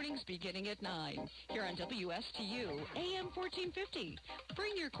 Friday mornings beginning at 9. Here on WSTU, AM 1450.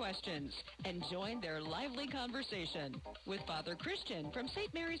 Bring your questions and join their lively conversation with Father Christian from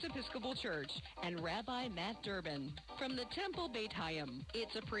St. Mary's Episcopal Church and Rabbi Matt Durbin from the Temple Beit Hayim.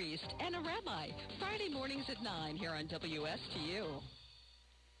 It's a priest and a rabbi. Friday mornings at 9 here on WSTU.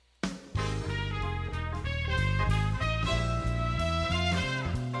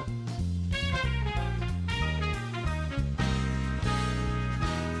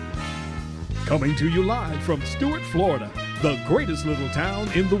 Coming to you live from Stuart, Florida, the greatest little town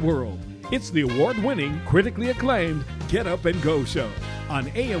in the world. It's the award-winning, critically acclaimed Get Up and Go show on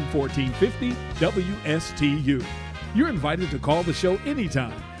AM 1450 WSTU. You're invited to call the show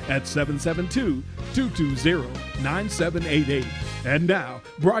anytime at 772-220-9788. And now,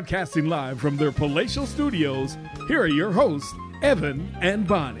 broadcasting live from their palatial studios, here are your hosts, Evan and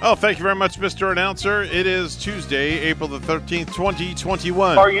Bonnie. Oh, thank you very much, Mr. Announcer. It is Tuesday, April the 13th,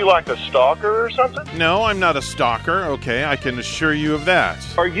 2021. Are you like a stalker or something? No, I'm not a stalker. Okay, I can assure you of that.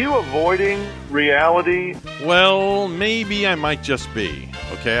 Are you avoiding reality? Well, maybe I might just be.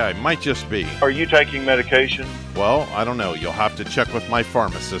 Okay, I might just be. Are you taking medication? Well, I don't know. You'll have to check with my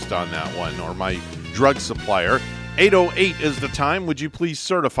pharmacist on that one, or my drug supplier. 8:08 is the time. Would you please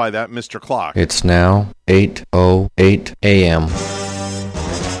certify that, Mr. Clock? It's now 8:08 a.m.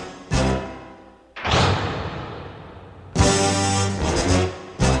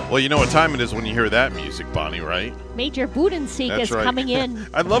 Well, you know what time it is when you hear that music, Bonnie, right? Major Budensiek is right. coming in.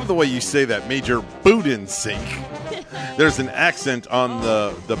 I love the way you say that, Major Budensiek. There's an accent on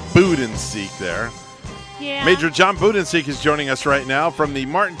the Budensiek there. Yeah. Major John Budensiek is joining us right now from the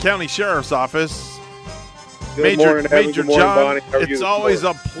Martin County Sheriff's Office. Good morning, Evan. Major Good morning, John, Bonnie. How are you it's this always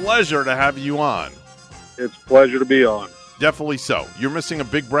morning? a pleasure to have you on. It's a pleasure to be on. Definitely so. You're missing a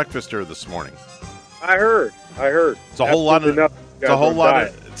big breakfast here this morning. I heard. It's a whole lot of nothing. it's a whole lot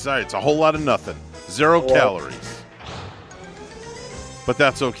of it's a whole lot of nothing. 0 calories. But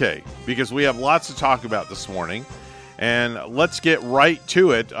that's okay because we have lots to talk about this morning. And let's get right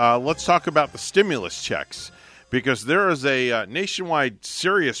to it. Let's talk about the stimulus checks because there is a nationwide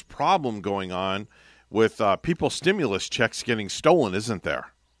serious problem going on with people's stimulus checks getting stolen, isn't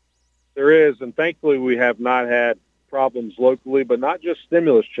there? There is, and thankfully we have not had problems locally, but not just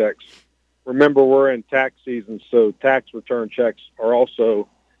stimulus checks. Remember, we're in tax season, so tax return checks are also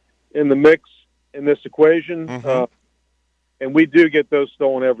in the mix in this equation, and we do get those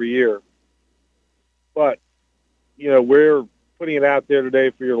stolen every year. But, you know, we're putting it out there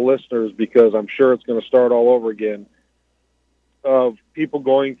today for your listeners because I'm sure it's going to start all over again of people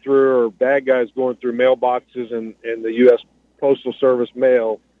going through or bad guys going through mailboxes and the U.S. Postal Service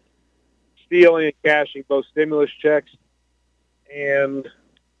mail, stealing and cashing both stimulus checks and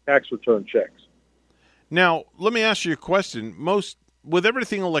tax return checks. Now, let me ask you a question. With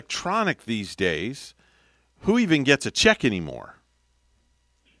everything electronic these days, who even gets a check anymore?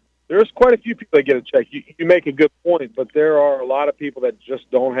 There's quite a few people that get a check. You make a good point, but there are a lot of people that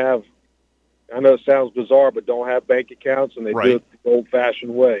just don't have, I know it sounds bizarre, but don't have bank accounts, and they do it the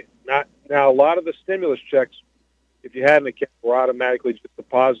old-fashioned way. Now, a lot of the stimulus checks if you had an account, were automatically just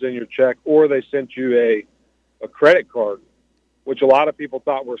depositing your check, or they sent you a credit card, which a lot of people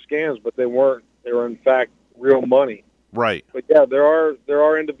thought were scams, but they weren't. They were, in fact, real money. Right. But, yeah, there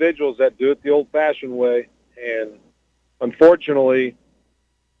are individuals that do it the old-fashioned way, and unfortunately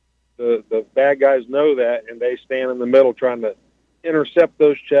the bad guys know that, and they stand in the middle trying to intercept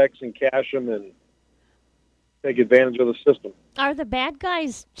those checks and cash them and take advantage of the system. Are the bad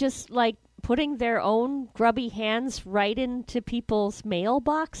guys just like putting their own grubby hands right into people's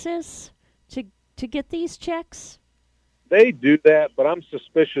mailboxes to get these checks? They do that, but I'm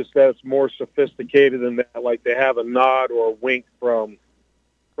suspicious that it's more sophisticated than that. Like they have a nod or a wink from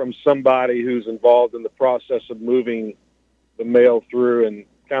somebody who's involved in the process of moving the mail through and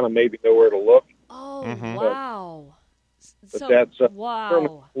kind of maybe know where to look. Oh, wow. But So, that's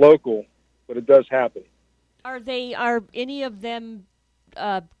wow. local, but it does happen. Are any of them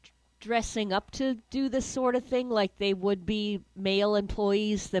dressing up to do this sort of thing like they would be mail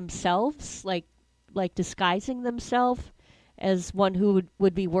employees themselves, like disguising themselves as one who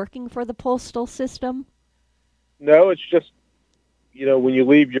would be working for the postal system? No, it's just, when you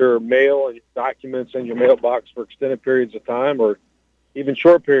leave your mail and your documents in your mailbox for extended periods of time or even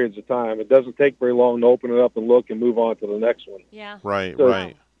short periods of time, it doesn't take very long to open it up and look and move on to the next one. Yeah. Right, so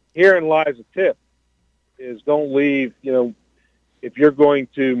right. Herein lies a tip, is don't leave, if you're going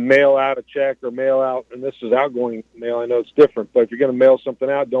to mail out a check or mail out, and this is outgoing mail, I know it's different, but if you're going to mail something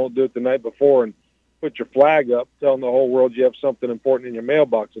out, don't do it the night before and put your flag up telling the whole world you have something important in your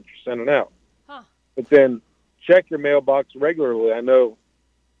mailbox that you're sending out. Huh. But then check your mailbox regularly. I know,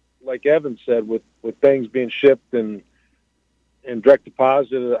 like Evan said, with things being shipped and direct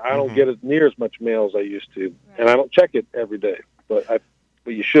deposited, I don't get as near as much mail as I used to, and I don't check it every day. But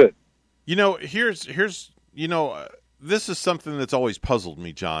you should. Here's this is something that's always puzzled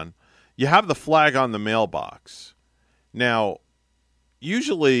me, John. You have the flag on the mailbox. Now,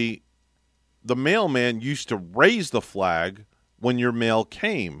 usually the mailman used to raise the flag when your mail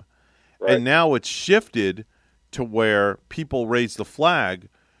came, and now it's shifted to where people raise the flag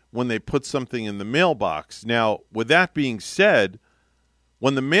when they put something in the mailbox. Now, with that being said,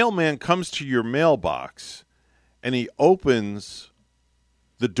 when the mailman comes to your mailbox and he opens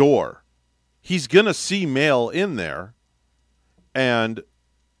the door, he's going to see mail in there. And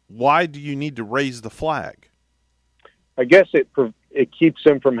why do you need to raise the flag? I guess it keeps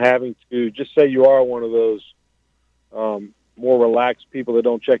him from having to, just say you are one of those more relaxed people that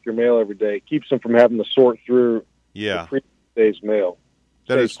don't check your mail every day. It keeps him from having to sort through the previous day's mail.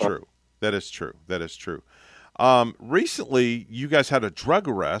 That is true. That is true. That is true. Recently, you guys had a drug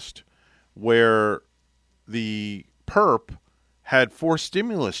arrest where the perp had 4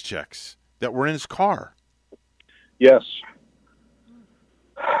 stimulus checks that were in his car. Yes.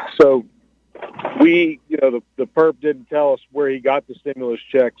 So the perp didn't tell us where he got the stimulus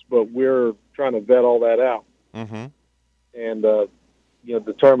checks, but we're trying to vet all that out and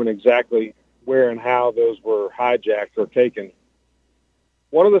determine exactly where and how those were hijacked or taken.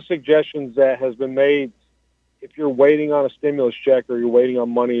 One of the suggestions that has been made, if you're waiting on a stimulus check or you're waiting on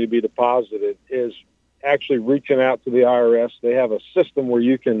money to be deposited, is actually reaching out to the IRS. They have a system where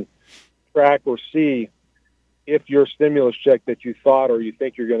you can track or see if your stimulus check that you thought or you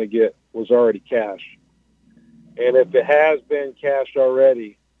think you're going to get was already cashed. And if it has been cashed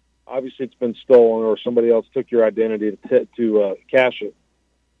already, obviously it's been stolen or somebody else took your identity to cash it.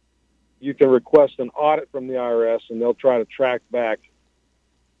 You can request an audit from the IRS, and they'll try to track back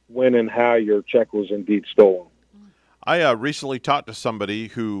when and how your check was indeed stolen. I recently talked to somebody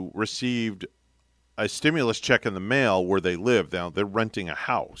who received a stimulus check in the mail where they live. Now, they're renting a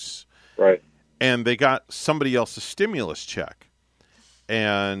house. Right. And they got somebody else's stimulus check.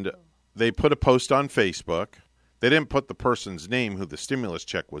 And they put a post on Facebook. They didn't put the person's name who the stimulus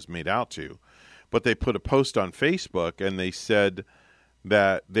check was made out to, but they put a post on Facebook, and they said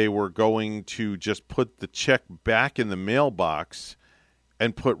that they were going to just put the check back in the mailbox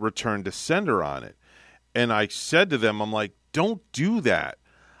and put return to sender on it. And I said to them, I'm like, don't do that.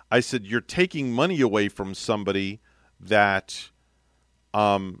 I said, you're taking money away from somebody that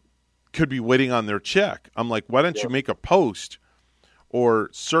could be waiting on their check. I'm like, why don't you make a post or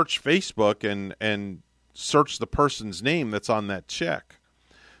search Facebook and search the person's name that's on that check?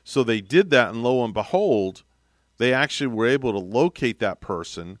 So they did that, and lo and behold, they actually were able to locate that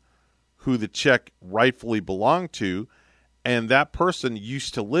person who the check rightfully belonged to, and that person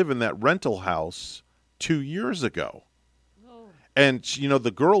used to live in that rental house 2 years ago. Oh. And,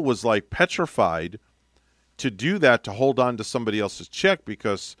 the girl was like petrified to do that, to hold on to somebody else's check,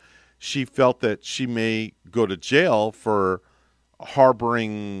 because she felt that she may go to jail for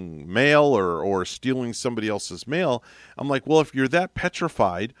harboring mail or stealing somebody else's mail. I'm like, well, if you're that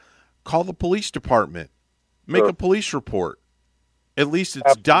petrified, call the police department. Make a police report. At least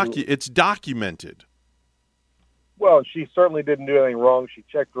it's documented. Well, she certainly didn't do anything wrong. She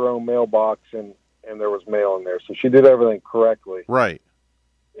checked her own mailbox, and there was mail in there. So she did everything correctly. Right.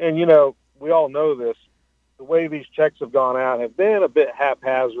 And, we all know this. The way these checks have gone out have been a bit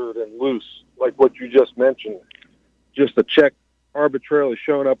haphazard and loose, like what you just mentioned. Just a check arbitrarily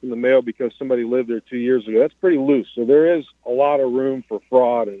showing up in the mail because somebody lived there 2 years ago. That's pretty loose. So there is a lot of room for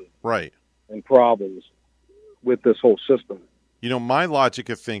fraud and problems with this whole system. My logic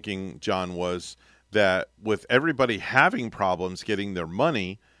of thinking, John, was that with everybody having problems getting their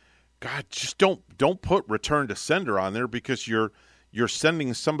money, God, just don't put return to sender on there, because you're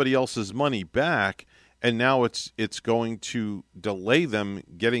sending somebody else's money back, and now it's going to delay them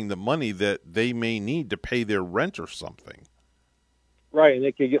getting the money that they may need to pay their rent or something. Right, and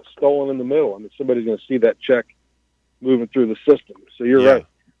it could get stolen in the middle. I mean, somebody's going to see that check moving through the system. So you're right.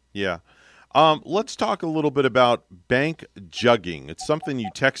 Yeah. Let's talk a little bit about bank jugging. It's something you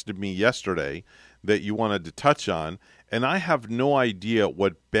texted me yesterday that you wanted to touch on, and I have no idea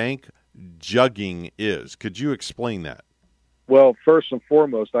what bank jugging is. Could you explain that? Well, first and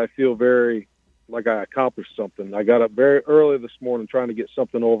foremost, I feel very like I accomplished something. I got up very early this morning trying to get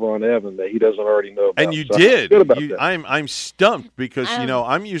something over on Evan that he doesn't already know about. And you did. I'm stumped because,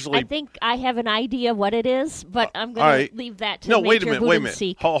 I'm usually... I think I have an idea what it is, but I'm going to leave that to Major wait a minute.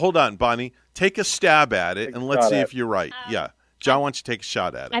 Budensiek. Hold on, Bonnie. Take a stab at it, and let's see if you're right. Yeah. John, why don't you take a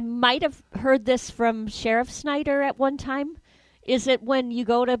shot at it? I might have heard this from Sheriff Snyder at one time. Is it when you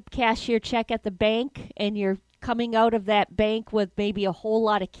go to cash your check at the bank and you're coming out of that bank with maybe a whole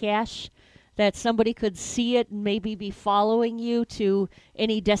lot of cash, that somebody could see it and maybe be following you to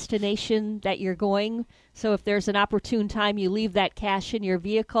any destination that you're going? So if there's an opportune time, you leave that cash in your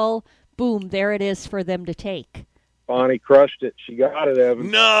vehicle, boom, there it is for them to take. Bonnie crushed it. She got it, Evan.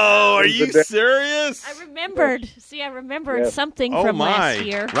 No, are you serious? I remembered. See, I remembered something from last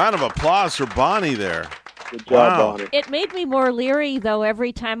year. Round of applause for Bonnie there. Good job, Bonnie. It made me more leery, though,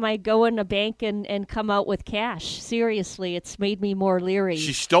 every time I go in a bank and come out with cash. Seriously, it's made me more leery.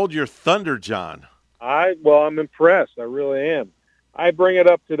 She stole your thunder, John. I'm impressed. I really am. I bring it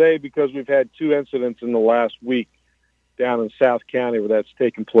up today because we've had 2 incidents in the last week down in South County where that's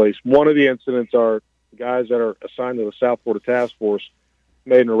taken place. One of the incidents are guys that are assigned to the South Florida Task Force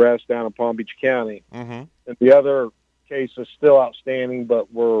made an arrest down in Palm Beach County. Mm-hmm. And the other case is still outstanding,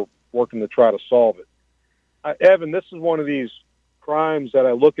 but we're working to try to solve it. Evan, this is one of these crimes that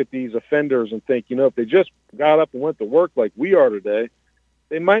I look at these offenders and think, if they just got up and went to work like we are today,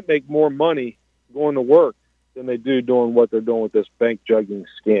 they might make more money going to work than they do doing what they're doing with this bank jugging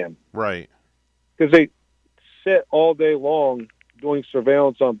scam. Right. Because they sit all day long doing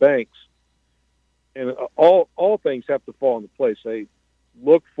surveillance on banks. And all things have to fall into place. They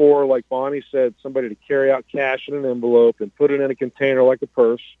look for, like Bonnie said, somebody to carry out cash in an envelope and put it in a container like a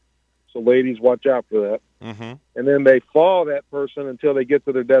purse. So ladies, watch out for that. Mm-hmm. And then they follow that person until they get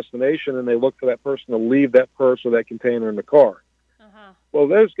to their destination, and they look for that person to leave that purse or that container in the car. Uh-huh. Well,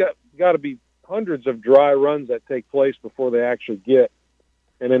 there's got to be hundreds of dry runs that take place before they actually get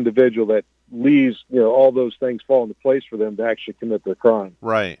an individual that leaves, all those things fall into place for them to actually commit their crime.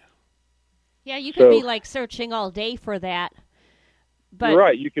 Right. Yeah, you could be like searching all day for that. But you're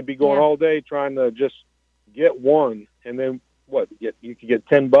right. You could be going all day trying to just get one, and then you could get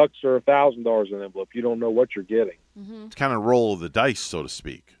 $10 or $1,000 in an envelope. You don't know what you're getting. Mm-hmm. It's kind of roll of the dice, so to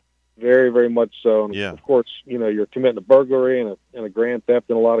speak. Very, very much so. And yeah. Of course, you're committing a burglary and a grand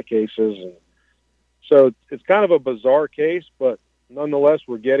theft in a lot of cases, and so it's kind of a bizarre case, but nonetheless,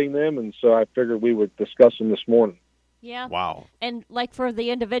 we're getting them, and so I figured we would discuss them this morning. Yeah. Wow. And like for the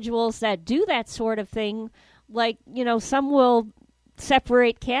individuals that do that sort of thing, like, some will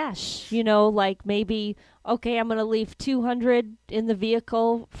separate cash, like maybe, okay, I'm going to leave $200 in the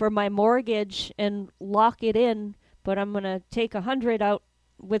vehicle for my mortgage and lock it in, but I'm going to take $100 out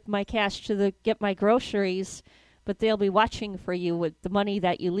with my cash to get my groceries, but they'll be watching for you with the money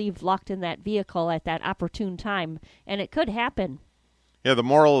that you leave locked in that vehicle at that opportune time. And it could happen. Yeah, the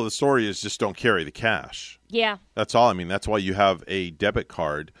moral of the story is just don't carry the cash. Yeah. That's all. I mean, that's why you have a debit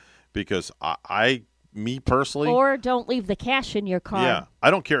card, because me personally... Or don't leave the cash in your car. Yeah,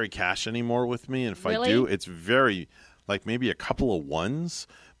 I don't carry cash anymore with me, and if really? I do, it's very, maybe a couple of ones,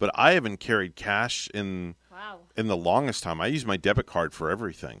 but I haven't carried cash in the longest time. I use my debit card for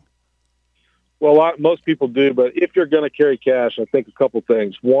everything. Well, most people do, but if you're going to carry cash, I think a couple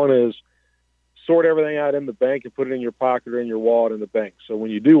things. One is sort everything out in the bank and put it in your pocket or in your wallet in the bank. So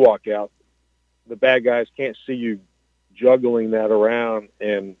when you do walk out, the bad guys can't see you juggling that around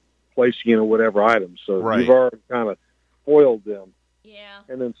and placing it in whatever items. So Right. you've already kind of foiled them. Yeah.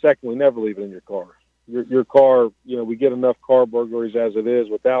 And then secondly, never leave it in your car. Your car, we get enough car burglaries as it is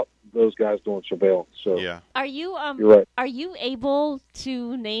without those guys doing surveillance. So yeah. Are you You're right. Are you able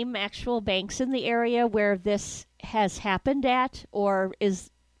to name actual banks in the area where this has happened at, or does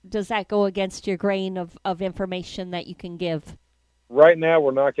that go against your grain of information that you can give? Right now,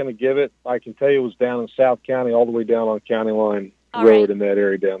 we're not going to give it. I can tell you it was down in South County, all the way down on County Line All Road right. in that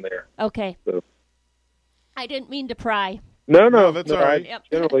area down there. Okay. So. I didn't mean to pry. No, that's all right. I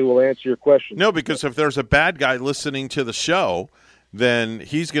generally will answer your question. No, because if there's a bad guy listening to the show, then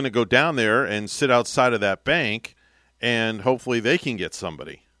he's going to go down there and sit outside of that bank, and hopefully they can get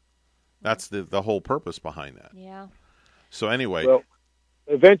somebody. That's the whole purpose behind that. Yeah. So anyway. Well,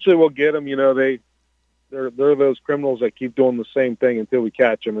 eventually we'll get them. They're those criminals that keep doing the same thing until we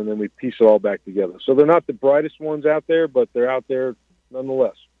catch them, and then we piece it all back together. So they're not the brightest ones out there, but they're out there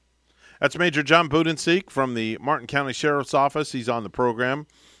nonetheless. That's Major John Budensiek from the Martin County Sheriff's Office. He's on the program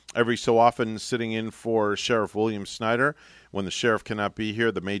every so often, sitting in for Sheriff William Snyder. When the sheriff cannot be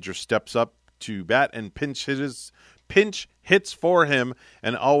here, the major steps up to bat and pinch hits for him,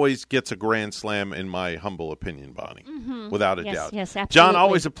 and always gets a grand slam, in my humble opinion, Bonnie, without a doubt. Yes, absolutely. John,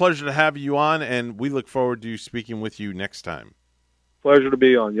 always a pleasure to have you on, and we look forward to speaking with you next time. Pleasure to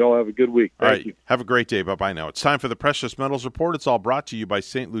be on. Y'all have a good week. Thank you. Have a great day. Bye-bye now. It's time for the Precious Metals Report. It's all brought to you by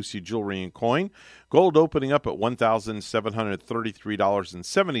St. Lucie Jewelry and Coin. Gold opening up at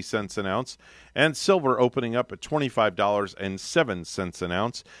 $1,733.70 an ounce, and silver opening up at $25.07 an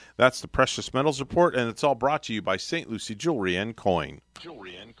ounce. That's the Precious Metals Report, and it's all brought to you by St. Lucie Jewelry and Coin.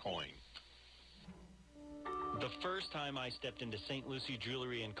 Jewelry and Coin. The first time I stepped into St. Lucie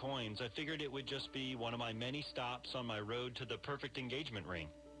Jewelry and Coins, I figured it would just be one of my many stops on my road to the perfect engagement ring.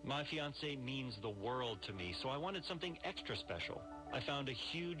 My fiancée means the world to me, so I wanted something extra special. I found a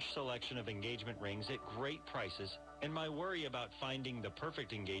huge selection of engagement rings at great prices, and my worry about finding the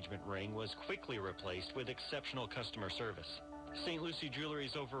perfect engagement ring was quickly replaced with exceptional customer service. St. Lucie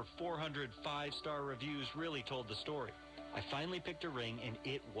Jewelry's over 400 5-star reviews really told the story. I finally picked a ring, and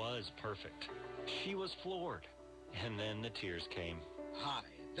it was perfect. She was floored. And then the tears came. Hi,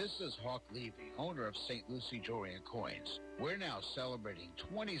 this is Hawk Levy, owner of St. Lucie Jewelry and Coins. We're now celebrating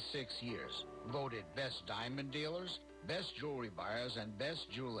 26 years. Voted best diamond dealers, best jewelry buyers, and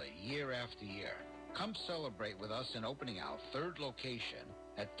best jeweler year after year. Come celebrate with us in opening our third location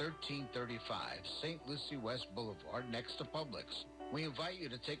at 1335 St. Lucie West Boulevard next to Publix. We invite you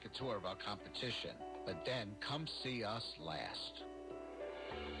to take a tour of our competition, but then come see us last.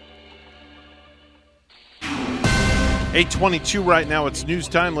 8:22 right now. It's news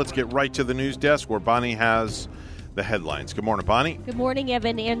time. Let's get right to the news desk where Bonnie has the headlines. Good morning, Bonnie. Good morning,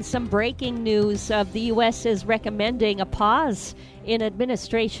 Evan. And some breaking news. The U.S. is recommending a pause in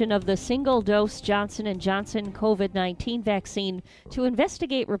administration of the single-dose Johnson & Johnson COVID-19 vaccine to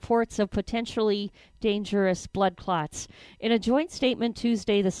investigate reports of potentially dangerous blood clots. In a joint statement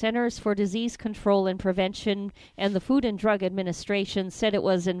Tuesday, the Centers for Disease Control and Prevention and the Food and Drug Administration said it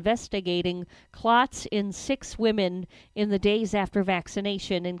was investigating clots in 6 women in the days after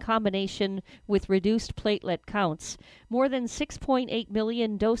vaccination in combination with reduced platelet counts. More than 6.8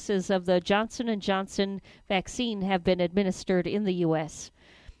 million doses of the Johnson & Johnson vaccine have been administered in the U.S.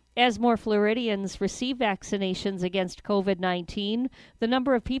 As more Floridians receive vaccinations against COVID-19, the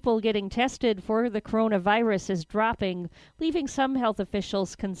number of people getting tested for the coronavirus is dropping, leaving some health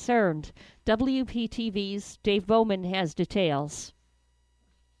officials concerned. WPTV's Dave Bowman has details.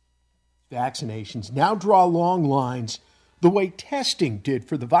 Vaccinations now draw long lines the way testing did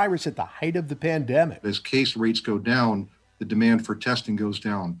for the virus at the height of the pandemic. As case rates go down, the demand for testing goes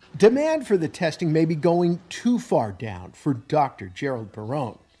down. Demand for the testing may be going too far down for Dr. Gerald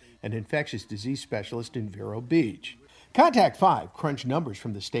Perrone, an infectious disease specialist in Vero Beach. Contact 5 crunched numbers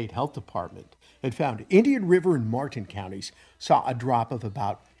from the state health department and found Indian River and Martin counties saw a drop of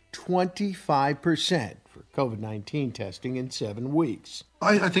about 25% for COVID-19 testing in 7 weeks.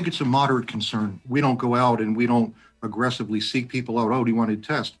 I think it's a moderate concern. We don't go out and we don't aggressively seek people out. Oh, do you want to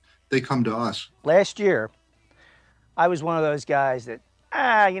test? They come to us. Last year, I was one of those guys that,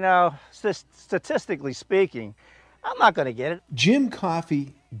 statistically speaking, I'm not going to get it. Jim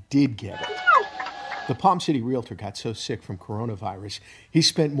Coffey did get it. The Palm City realtor got so sick from coronavirus, he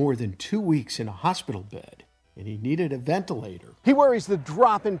spent more than 2 weeks in a hospital bed, and he needed a ventilator. He worries the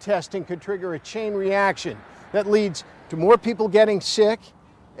drop in testing could trigger a chain reaction that leads to more people getting sick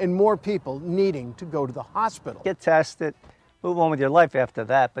and more people needing to go to the hospital. Get tested, move on with your life after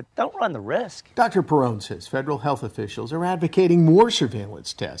that, but don't run the risk. Dr. Perrone says federal health officials are advocating more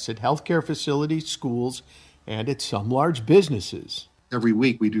surveillance tests at healthcare facilities, schools, and at some large businesses. Every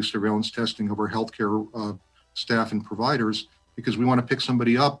week we do surveillance testing of our healthcare staff and providers because we want to pick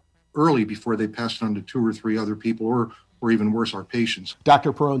somebody up early before they pass it on to 2 or 3 other people or even worse, our patients.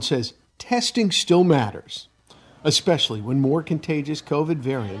 Dr. Perrone says testing still matters, especially when more contagious COVID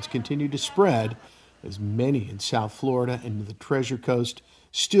variants continue to spread, as many in South Florida and the Treasure Coast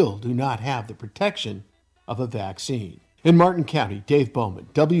still do not have the protection of a vaccine. In Martin County, Dave Bowman,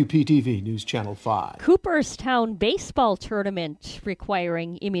 WPTV News Channel 5. Cooperstown baseball tournament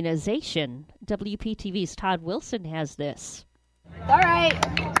requiring immunization. WPTV's Todd Wilson has this. All right.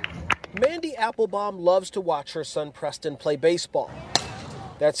 Mandy Applebaum loves to watch her son Preston play baseball.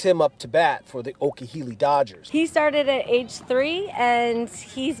 That's him up to bat for the Okehee Dodgers. He started at age 3, and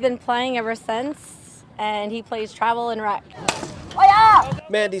he's been playing ever since, and he plays travel and rec. Oh, yeah!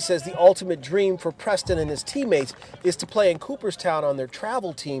 Mandy says the ultimate dream for Preston and his teammates is to play in Cooperstown on their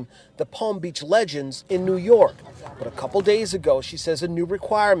travel team, the Palm Beach Legends, in New York. But a couple days ago, she says a new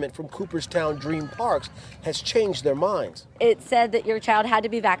requirement from Cooperstown Dream Parks has changed their minds. It said that your child had to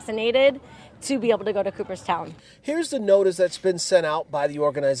be vaccinated to be able to go to Cooperstown. Here's the notice that's been sent out by the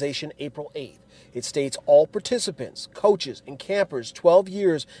organization April 8th. It states all participants, coaches, and campers 12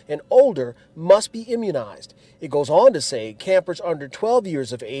 years and older must be immunized. It goes on to say campers under 12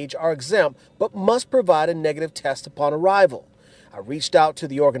 years of age are exempt but must provide a negative test upon arrival. I reached out to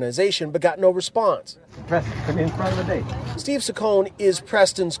the organization but got no response. Preston in front of the date. Steve Saccone is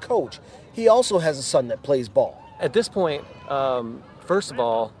Preston's coach. He also has a son that plays ball. At this point, first of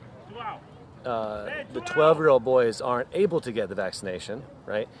all, the 12-year-old boys aren't able to get the vaccination,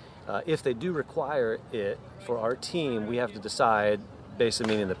 right? If they do require it for our team, we have to decide,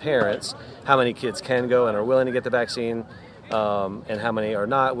 basically meaning the parents, how many kids can go and are willing to get the vaccine, and how many are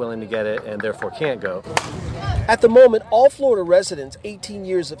not willing to get it and therefore can't go. At the moment, all Florida residents 18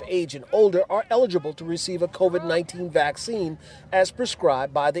 years of age and older are eligible to receive a COVID-19 vaccine as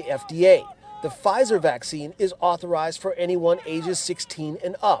prescribed by the FDA. The Pfizer vaccine is authorized for anyone ages 16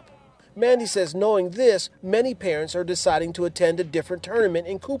 and up. Mandy says knowing this, many parents are deciding to attend a different tournament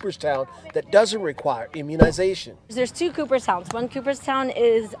in Cooperstown that doesn't require immunization. There's 2 Cooperstowns. One Cooperstown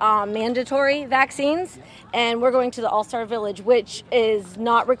is mandatory vaccines, and we're going to the All-Star Village, which is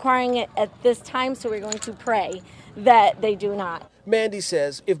not requiring it at this time, so we're going to pray that they do not. Mandy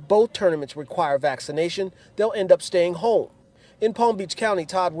says if both tournaments require vaccination, they'll end up staying home. In Palm Beach County,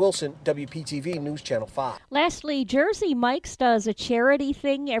 Todd Wilson, WPTV News Channel 5. Lastly, Jersey Mike's does a charity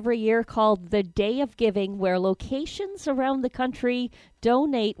thing every year called the Day of Giving, where locations around the country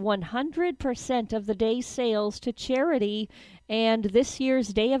donate 100% of the day's sales to charity. And this year's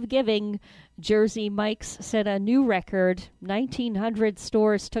Day of Giving, Jersey Mike's set a new record. 1,900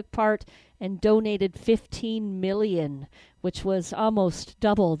 stores took part and donated $15 million, which was almost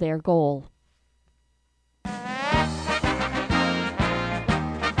double their goal.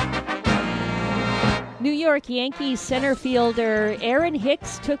 New York Yankees center fielder Aaron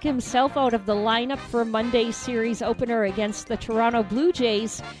Hicks took himself out of the lineup for Monday's series opener against the Toronto Blue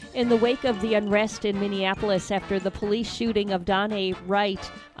Jays in the wake of the unrest in Minneapolis after the police shooting of Donnie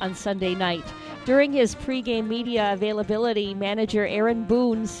Wright on Sunday night. During his pregame media availability, manager Aaron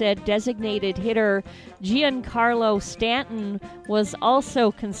Boone said designated hitter Giancarlo Stanton was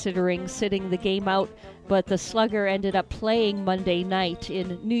also considering sitting the game out, but the slugger ended up playing Monday night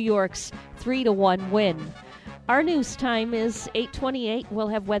in New York's 3-1 win. Our news time is 8:28. We'll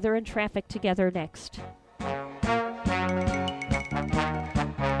have weather and traffic together next. This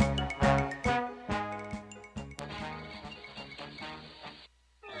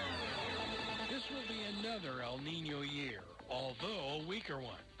will be another El Nino year, although a weaker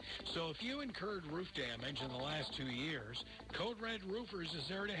one. So if you incurred roof damage in the last 2 years, Code Red Roofers is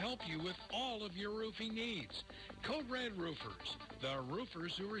there to help you with all of your roofing needs. Code Red Roofers, the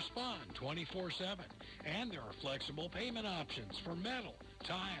roofers who respond 24/7. And there are flexible payment options for metal,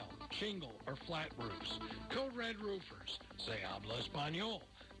 tile, shingle, or flat roofs. Code Red Roofers. Se habla español.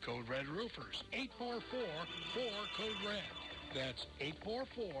 Code Red Roofers, 844-4-CODE-RED. That's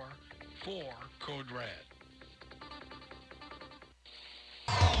 844-4-CODE-RED.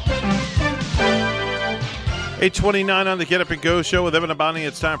 $8:29 on the Get Up and Go show with Evan and Bonnie.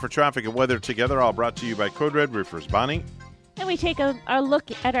 It's time for traffic and weather together, all brought to you by Code Red Roofers. Bonnie? And we take a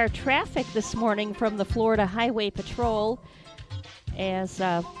look at our traffic this morning from the Florida Highway Patrol as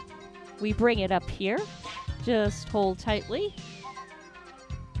we bring it up here. Just hold tightly.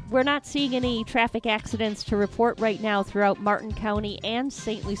 We're not seeing any traffic accidents to report right now throughout Martin County and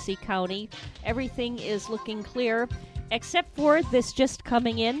St. Lucie County. Everything is looking clear, except for this just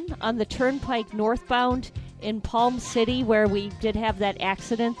coming in on the Turnpike northbound in Palm City, where we did have that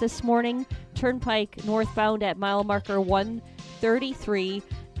accident this morning. Turnpike northbound at mile marker 133.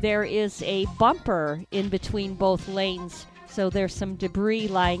 There is a bumper in between both lanes, so there's some debris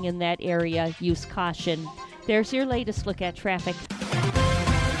lying in that area. Use caution. There's your latest look at traffic.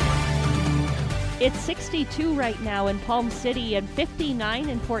 It's 62 right now in Palm City and 59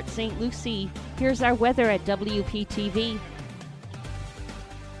 in Port St. Lucie. Here's our weather at WPTV.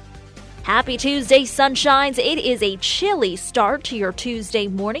 Happy Tuesday, sunshines. It is a chilly start to your Tuesday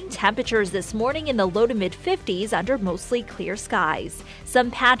morning. Temperatures this morning in the low to mid-50s under mostly clear skies.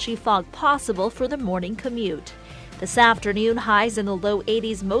 Some patchy fog possible for the morning commute. This afternoon, highs in the low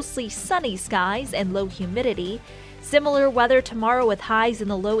 80s, mostly sunny skies and low humidity. Similar weather tomorrow with highs in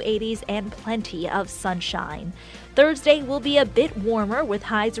the low 80s and plenty of sunshine. Thursday will be a bit warmer with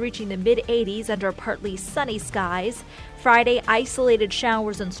highs reaching the mid-80s under partly sunny skies. Friday, isolated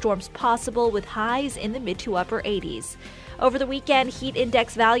showers and storms possible with highs in the mid to upper 80s. Over the weekend, heat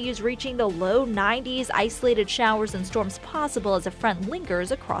index values reaching the low 90s, isolated showers and storms possible as a front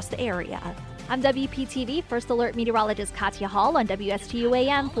lingers across the area. I'm WPTV First Alert Meteorologist Katya Hall on WSTU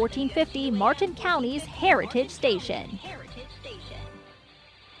AM 1450, Martin County's Heritage Station.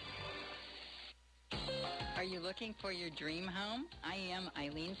 Are you looking for your dream home? I am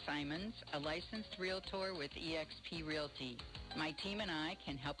Eileen Simons, a licensed realtor with eXp Realty. My team and I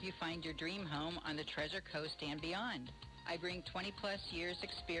can help you find your dream home on the Treasure Coast and beyond. I bring 20-plus years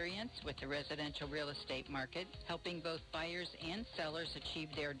experience with the residential real estate market, helping both buyers and sellers achieve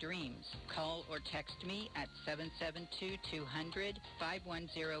their dreams. Call or text me at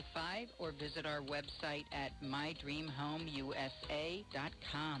 772-200-5105 or visit our website at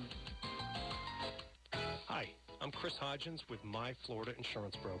mydreamhomeusa.com. Hi, I'm Chris Hodgins with My Florida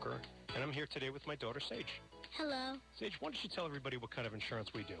Insurance Broker, and I'm here today with my daughter, Sage. Hello. Sage, why don't you tell everybody what kind of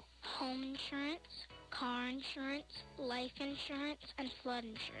insurance we do? Home insurance, car insurance, life insurance, and flood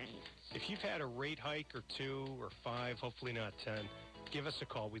insurance. If you've had a rate hike or 2 or 5, hopefully not 10, give us a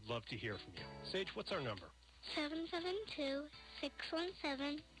call. We'd love to hear from you. Sage, what's our number?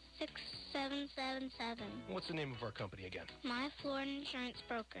 772-617-6777. What's the name of our company again? My Florida Insurance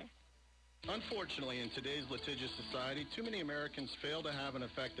Broker. Unfortunately, in today's litigious society, too many Americans fail to have an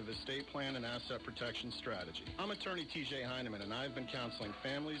effective estate plan and asset protection strategy. I'm attorney TJ Heineman, and I've been counseling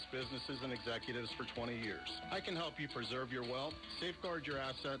families, businesses, and executives for 20 years. I can help you preserve your wealth, safeguard your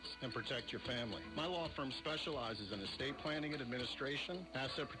assets, and protect your family. My law firm specializes in estate planning and administration,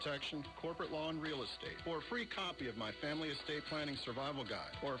 asset protection, corporate law, and real estate. For a free copy of my Family Estate Planning Survival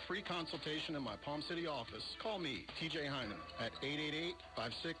Guide or a free consultation in my Palm City office, call me, TJ Heineman, at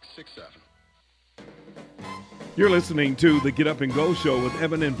 888-5667. You're listening to the Get Up and Go Show with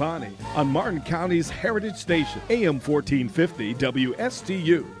Evan and Bonnie on Martin County's Heritage Station, AM 1450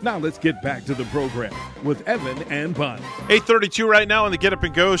 WSTU. Now let's get back to the program with Evan and Bonnie. 8:32 right now on the Get Up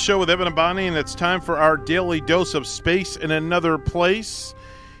and Go Show with Evan and Bonnie, and it's time for our daily dose of space in another place.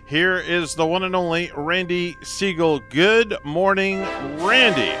 Here is the one and only Randy Segal. Good morning,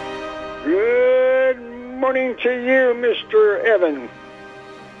 Randy. Good morning to you, Mr. Evan.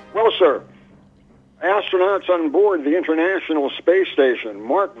 Well, sir, astronauts on board the International Space Station,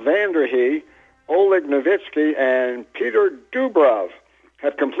 Mark Vande Hei, Oleg Novitsky, and Peter Dubrov,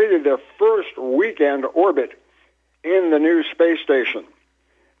 have completed their first weekend orbit in the new space station.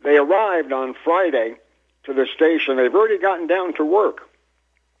 They arrived on Friday to the station. They've already gotten down to work.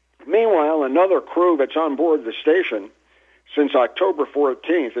 Meanwhile, another crew that's on board the station since October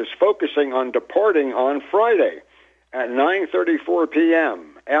 14th is focusing on departing on Friday at 9:34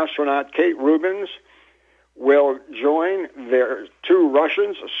 p.m. Astronaut Kate Rubins will join their two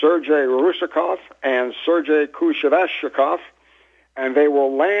Russians, Sergei Rusakov and Sergei Kushevashchikov, and they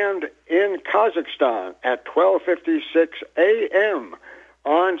will land in Kazakhstan at 12:56 a.m.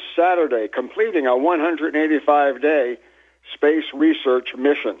 on Saturday, completing a 185-day space research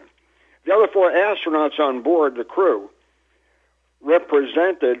mission. The other four astronauts on board the crew,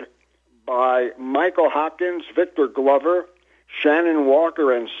 represented by Michael Hopkins, Victor Glover, Shannon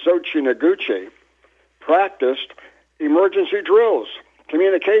Walker, and Soichi Noguchi, practiced emergency drills,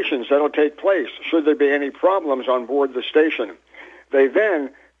 communications that'll take place should there be any problems on board the station. They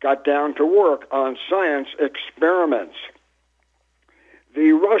then got down to work on science experiments.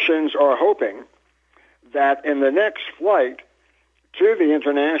 The Russians are hoping that in the next flight to the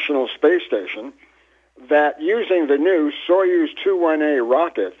International Space Station, that using the new Soyuz 21A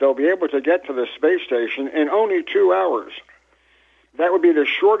rocket, they'll be able to get to the space station in only 2 hours. That would be the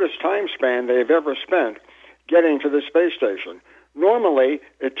shortest time span they've ever spent getting to the space station. Normally,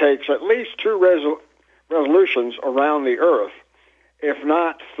 it takes at least 2 revolutions around the Earth, if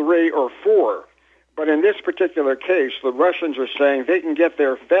not 3 or 4. But in this particular case, the Russians are saying they can get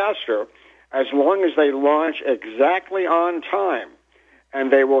there faster as long as they launch exactly on time.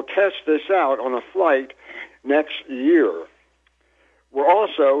 And they will test this out on a flight next year. We're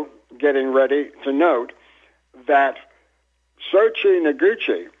also getting ready to note that Soichi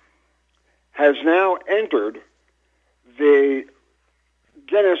Noguchi has now entered the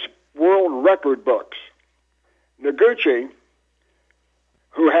Guinness World Record books. Noguchi,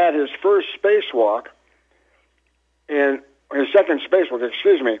 who had his first spacewalk,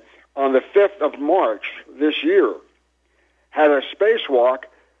 on the 5th of March this year, had a spacewalk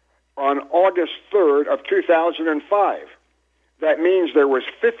on August 3rd of 2005. That means there was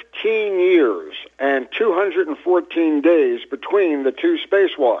 15 years and 214 days between the two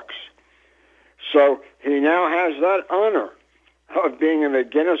spacewalks. So he now has that honor of being in the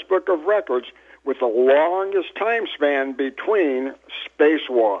Guinness Book of Records with the longest time span between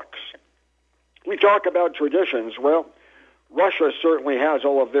spacewalks. We talk about traditions. Well, Russia certainly has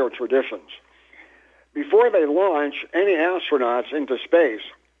all of their traditions. Before they launch any astronauts into space,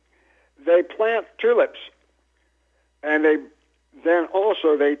 they plant tulips. And they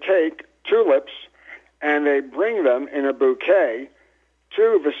take tulips and they bring them in a bouquet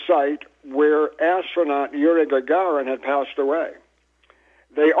to the site where astronaut Yuri Gagarin had passed away.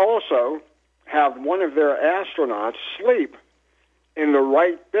 They also have one of their astronauts sleep in the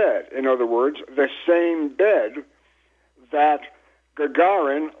right bed. In other words, the same bed that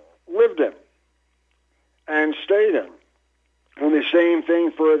Gagarin lived in and stayed in. And the same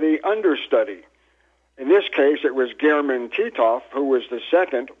thing for the understudy. In this case, it was German Titov, who was the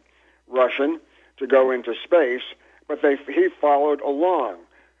second Russian to go into space, but he followed along.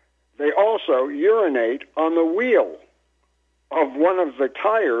 They also urinate on the wheel of one of the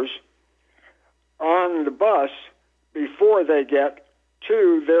tires on the bus before they get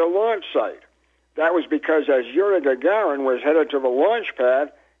to their launch site. That was because as Yuri Gagarin was headed to the launch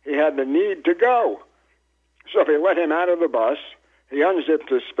pad, he had the need to go. So they let him out of the bus, he unzipped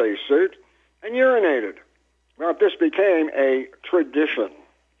his spacesuit, and urinated. Well, this became a tradition.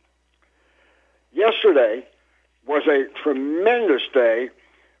 Yesterday was a tremendous day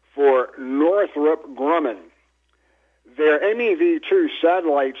for Northrop Grumman. Their MEV-2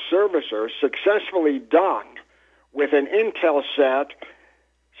 satellite servicer successfully docked with an Intelsat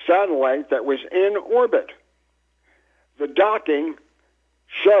satellite that was in orbit. The docking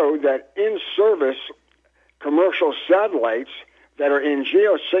showed that in-service commercial satellites that are in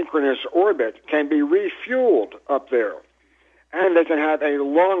geosynchronous orbit can be refueled up there, and they can have a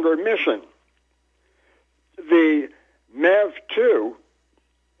longer mission. The MEV-2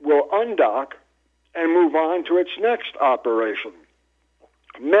 will undock and move on to its next operation.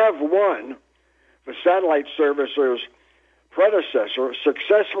 MEV-1, the satellite servicer's predecessor,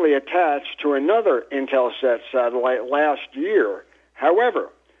 successfully attached to another Intelsat satellite last year. However,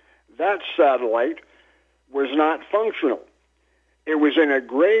 that satellite was not functional. It was in a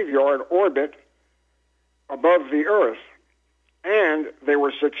graveyard orbit above the Earth, and they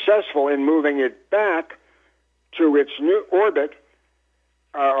were successful in moving it back to its new orbit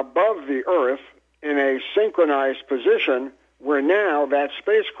above the Earth in a synchronized position where now that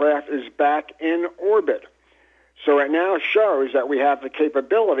spacecraft is back in orbit. So it now shows that we have the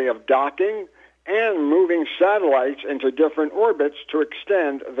capability of docking and moving satellites into different orbits to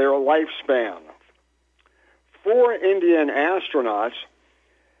extend their lifespan. 4 Indian astronauts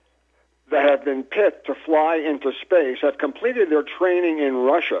that have been picked to fly into space have completed their training in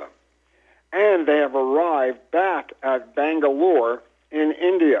Russia, and they have arrived back at Bangalore in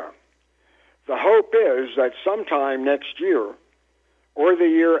India. The hope is that sometime next year or the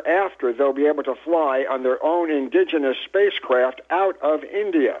year after, they'll be able to fly on their own indigenous spacecraft out of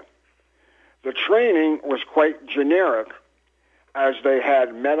India. The training was quite generic, as they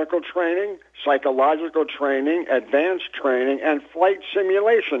had medical training, psychological training, advanced training, and flight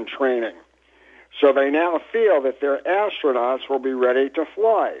simulation training. So they now feel that their astronauts will be ready to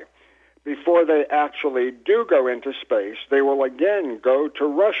fly. Before they actually do go into space, they will again go to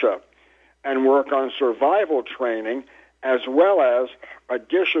Russia and work on survival training as well as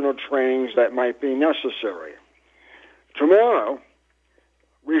additional trainings that might be necessary. Tomorrow,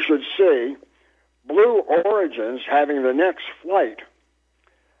 we should see Blue Origin's having the next flight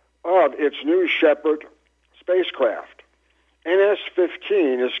of its New Shepard spacecraft.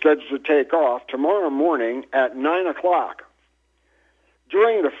 NS-15 is scheduled to take off tomorrow morning at 9 o'clock.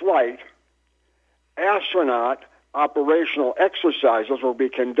 During the flight, astronaut operational exercises will be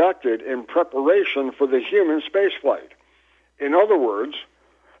conducted in preparation for the human spaceflight. In other words,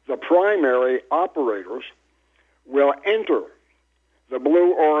 the primary operators will enter the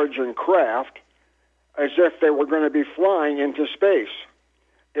Blue Origin craft as if they were going to be flying into space.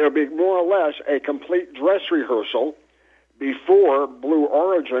 It'll be more or less a complete dress rehearsal before Blue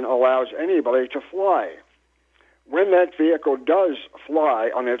Origin allows anybody to fly. When that vehicle does fly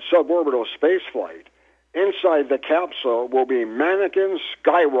on its suborbital space flight, inside the capsule will be Mannequin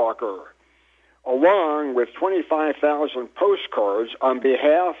Skywalker, along with 25,000 postcards on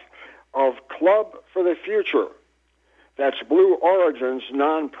behalf of Club for the Future. That's Blue Origin's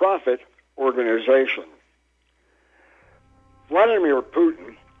nonprofit organization. Vladimir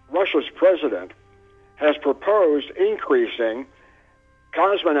Putin, Russia's president, has proposed increasing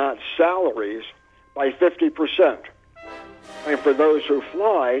cosmonaut salaries by 50%, and for those who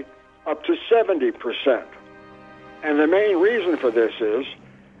fly, up to 70%. And the main reason for this is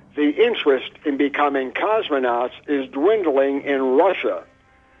the interest in becoming cosmonauts is dwindling in Russia,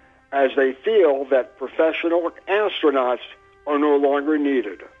 as they feel that professional astronauts are no longer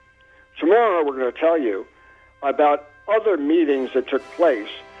needed. Tomorrow we're going to tell you about other meetings that took place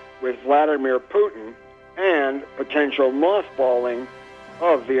with Vladimir Putin and potential mothballing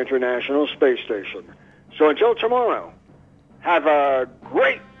of the International Space Station. So until tomorrow, have a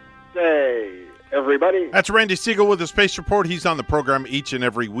great day, everybody. That's Randy Segal with the Space Report. He's on the program each and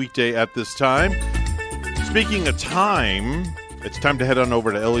every weekday at this time. Speaking of time, it's time to head on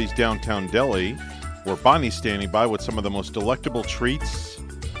over to Ellie's Downtown Deli, where Bonnie's standing by with some of the most delectable treats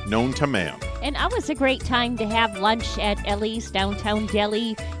known to man. And always a great time to have lunch at Ellie's Downtown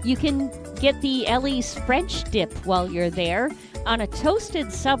Deli. You can get the Ellie's French dip while you're there. On a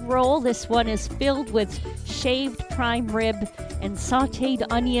toasted sub roll, this one is filled with shaved prime rib and sautéed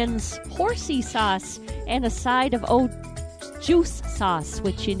onions, horsey sauce, and a side of juice sauce,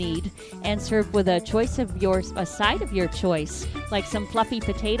 which you need, and served with a side of your choice, like some fluffy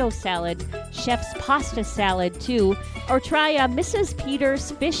potato salad, chef's pasta salad too, or try a Mrs. Peters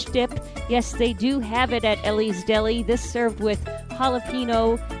fish dip. Yes, they do have it at Ellie's Deli. This served with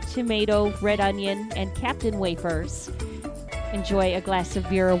jalapeno, tomato, red onion, and Captain wafers. Enjoy a glass of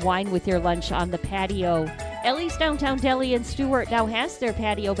beer or wine with your lunch on the patio. Ellie's Downtown Deli in Stuart now has their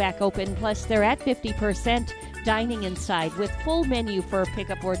patio back open, plus they're at 50% dining inside with full menu for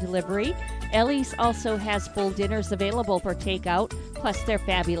pickup or delivery. Ellie's also has full dinners available for takeout, plus their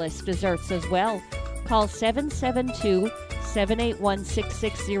fabulous desserts as well. Call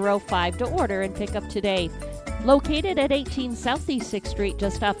 772-781-6605 to order and pick up today. Located at 18 Southeast 6th Street,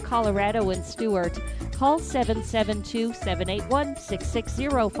 just off Colorado in Stuart. Call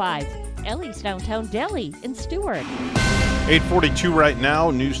 772-781-6605. Ellie's Downtown Deli in Stuart. 8:42 right now.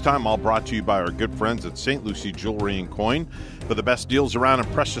 News time, all brought to you by our good friends at St. Lucie Jewelry and Coin. For the best deals around in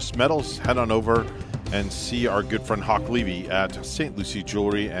precious metals, head on over and see our good friend Hawk Levy at St. Lucie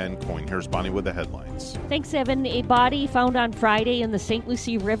Jewelry and Coin. Here's Bonnie with the headlines. Thanks, Evan. A body found on Friday in the St.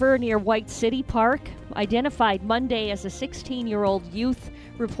 Lucie River near White City Park, identified Monday as a 16-year-old youth,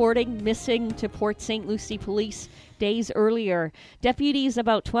 reporting missing to Port St. Lucie police days earlier. Deputies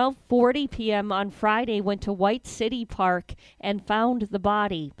about 12:40 p.m. on Friday went to White City Park and found the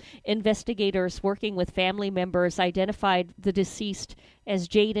body. Investigators working with family members identified the deceased as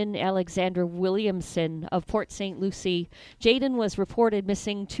Jaden Alexander Williamson of Port St. Lucie. Jaden was reported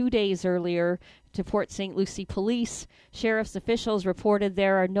missing 2 days earlier to Port St. Lucie police. Sheriff's officials reported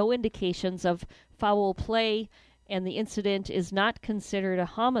there are no indications of foul play, and the incident is not considered a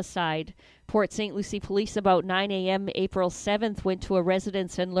homicide. Port St. Lucie police about 9 a.m. April 7th went to a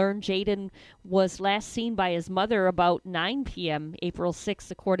residence and learned Jaden was last seen by his mother about 9 p.m. April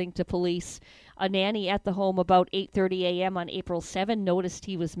 6th, according to police. A nanny at the home about 8:30 a.m. on April 7 noticed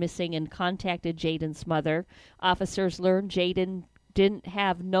he was missing and contacted Jaden's mother. Officers learned Jaden didn't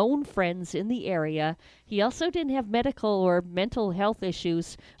have known friends in the area. He also didn't have medical or mental health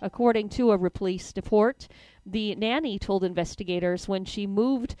issues, according to a police report. The nanny told investigators when she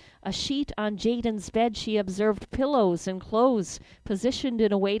moved a sheet on Jaden's bed, she observed pillows and clothes positioned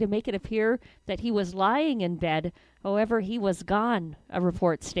in a way to make it appear that he was lying in bed. However, he was gone, a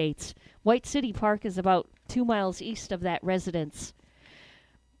report states. White City Park is about 2 miles east of that residence.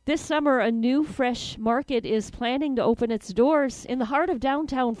 This summer, a new fresh market is planning to open its doors in the heart of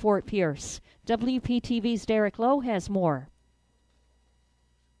downtown Fort Pierce. WPTV's Derek Lowe has more.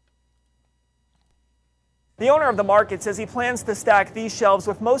 The owner of the market says he plans to stack these shelves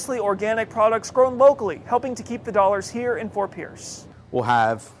with mostly organic products grown locally, helping to keep the dollars here in Fort Pierce. We'll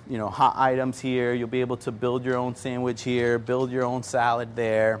have, hot items here. You'll be able to build your own sandwich here, build your own salad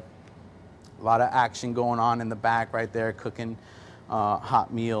there. A lot of action going on in the back right there, cooking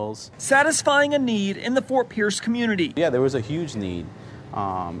hot meals. Satisfying a need in the Fort Pierce community. Yeah, there was a huge need.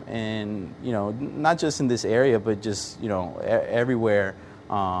 And, not just in this area, but just, everywhere.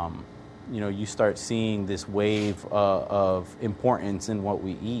 you start seeing this wave of importance in what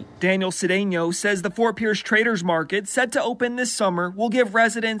we eat. Daniel Cedeno says the Fort Pierce Traders Market, set to open this summer, will give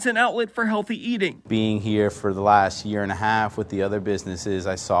residents an outlet for healthy eating. Being here for the last year and a half with the other businesses,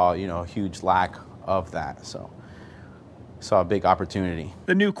 I saw, a huge lack of that. So saw a big opportunity.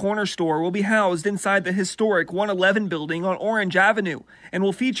 The new corner store will be housed inside the historic 111 building on Orange Avenue and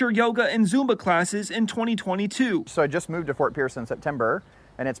will feature yoga and Zumba classes in 2022. So I just moved to Fort Pierce in September,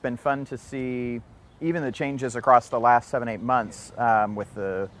 and it's been fun to see even the changes across the last 7-8 months with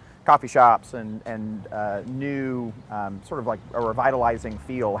the coffee shops and new sort of like a revitalizing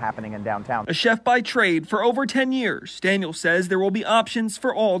feel happening in downtown. A chef by trade for over 10 years, Daniel says there will be options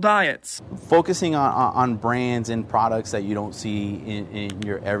for all diets. Focusing on brands and products that you don't see in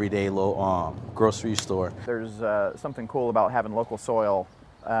your everyday grocery store. There's something cool about having local soil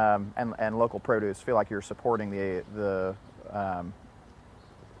and local produce. Feel like you're supporting the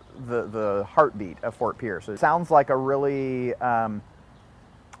heartbeat of Fort Pierce. It sounds like a really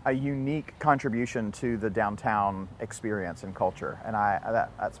a unique contribution to the downtown experience and culture, and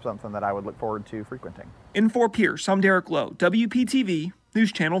that's something that I would look forward to frequenting. In Fort Pierce, I'm Derek Lowe, WPTV,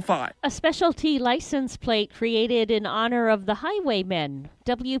 News Channel 5. A specialty license plate created in honor of the Highwaymen.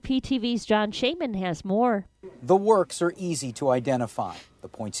 WPTV's John Shaman has more. The works are easy to identify. The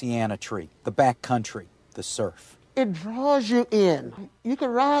poinciana tree, the backcountry, the surf. It draws you in. You can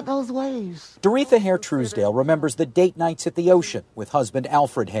ride those waves. Doretha Hare Truesdale remembers the date nights at the ocean with husband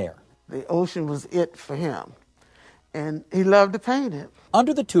Alfred Hare. The ocean was it for him, and he loved to paint it.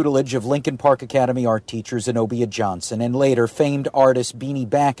 Under the tutelage of Lincoln Park Academy art teacher Zenobia Johnson and later famed artist Beanie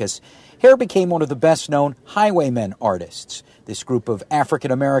Backus, Hare became one of the best-known Highwaymen artists, this group of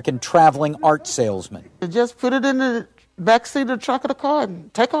African-American traveling art salesmen. You just put it in the backseat of the truck of the car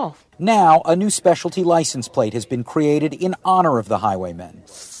and take off. Now, a new specialty license plate has been created in honor of the Highwaymen.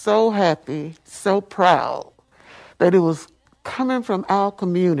 So happy, so proud that it was coming from our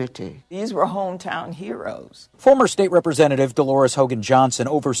community. These were hometown heroes. Former State Representative Dolores Hogan Johnson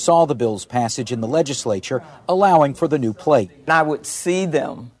oversaw the bill's passage in the legislature, allowing for the new plate. I would see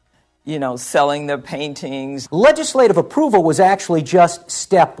them, selling their paintings. Legislative approval was actually just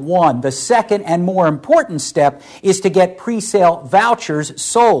step one. The second and more important step is to get pre-sale vouchers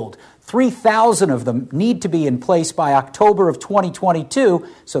sold. 3,000 of them need to be in place by October of 2022,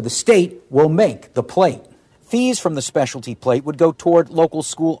 so the state will make the plate. Fees from the specialty plate would go toward local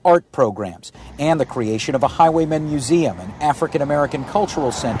school art programs and the creation of a Highwaymen Museum and African American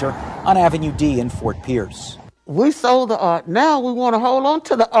Cultural Center on Avenue D in Fort Pierce. We sold the art. Now we want to hold on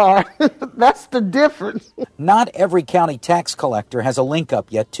to the art. That's the difference. Not every county tax collector has a link up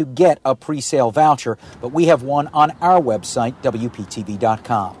yet to get a pre-sale voucher, but we have one on our website,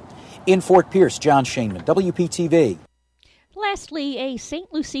 WPTV.com. In Fort Pierce, John Shainman, WPTV. Lastly, a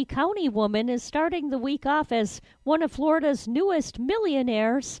St. Lucie County woman is starting the week off as one of Florida's newest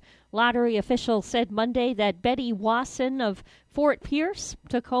millionaires. Lottery officials said Monday that Betty Wasson of Fort Pierce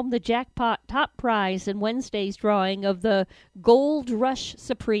took home the jackpot top prize in Wednesday's drawing of the Gold Rush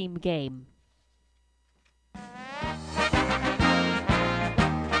Supreme game.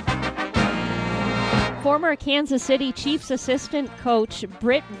 Former Kansas City Chiefs assistant coach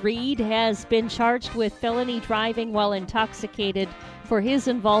Britt Reed has been charged with felony driving while intoxicated for his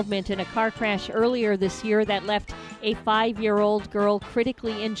involvement in a car crash earlier this year that left a 5-year-old girl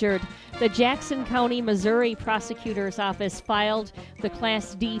critically injured. The Jackson County, Missouri prosecutor's office filed the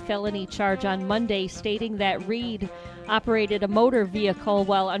Class D felony charge on Monday, stating that Reed operated a motor vehicle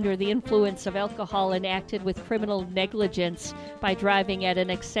while under the influence of alcohol and acted with criminal negligence by driving at an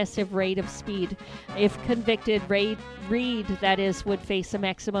excessive rate of speed. If convicted, Reed, that is, would face a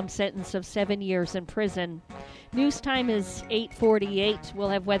maximum sentence of 7 years in prison. News time is 8:48. We'll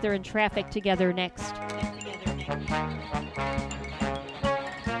have weather and traffic together next.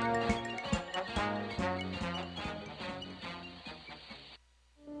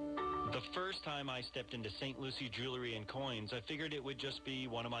 The first time I stepped into St. Lucie Jewelry and Coins, I figured it would just be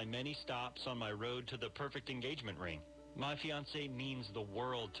one of my many stops on my road to the perfect engagement ring. My fiancée means the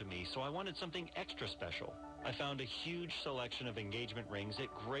world to me, so I wanted something extra special. I found a huge selection of engagement rings at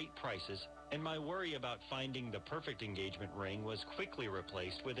great prices, and my worry about finding the perfect engagement ring was quickly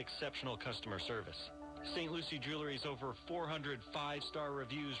replaced with exceptional customer service. St. Lucie Jewelry's over 400 5-star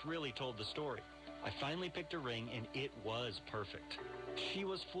reviews really told the story. I finally picked a ring, and it was perfect. She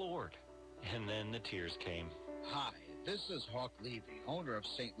was floored. And then the tears came. Hi, this is Hawk Levy, owner of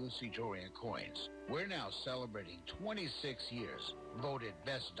St. Lucie Jewelry and Coins. We're now celebrating 26 years, voted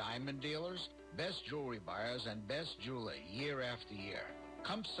best diamond dealers, best jewelry buyers, and best jeweler year after year.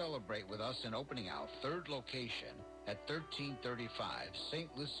 Come celebrate with us in opening our 3rd location at 1335 St.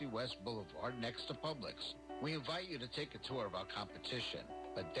 Lucie West Boulevard next to Publix. We invite you to take a tour of our competition,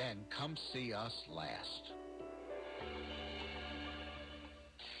 but then come see us last.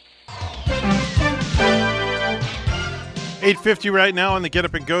 $8:50 right now on the Get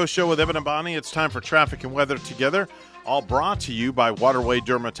Up and Go show with Evan and Bonnie. It's time for traffic and weather together. All brought to you by Waterway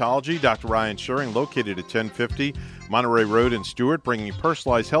Dermatology. Dr. Ryan Schuring, located at 1050 Monterey Road in Stewart, bringing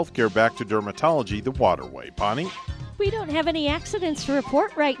personalized health care back to dermatology the Waterway. Bonnie? We don't have any accidents to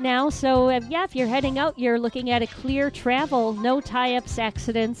report right now, so if you're heading out, you're looking at a clear travel. No tie-ups,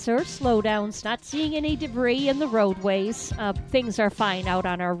 accidents, or slowdowns. Not seeing any debris in the roadways. Things are fine out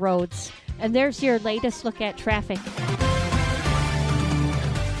on our roads. And there's your latest look at traffic.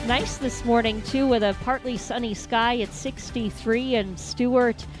 Nice this morning, too, with a partly sunny sky at 63 in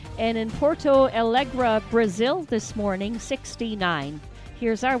Stewart. And in Porto Alegre, Brazil this morning, 69.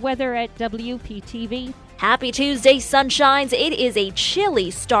 Here's our weather at WPTV. Happy Tuesday, sunshines. It is a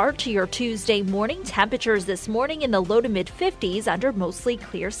chilly start to your Tuesday morning. Temperatures this morning in the low to mid 50s under mostly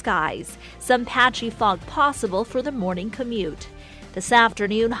clear skies. Some patchy fog possible for the morning commute. This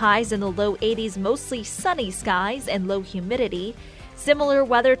afternoon, highs in the low 80s, mostly sunny skies and low humidity. Similar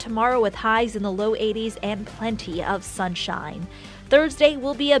weather tomorrow with highs in the low 80s and plenty of sunshine. Thursday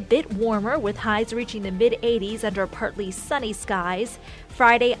will be a bit warmer with highs reaching the mid-80s under partly sunny skies.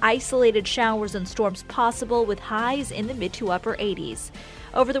 Friday, isolated showers and storms possible with highs in the mid to upper 80s.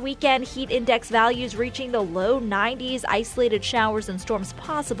 Over the weekend, heat index values reaching the low 90s, isolated showers and storms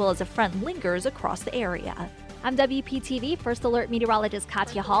possible as a front lingers across the area. I'm WPTV First Alert Meteorologist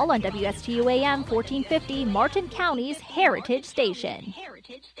Katya Hall on WSTU AM 1450, Martin County's Heritage Station.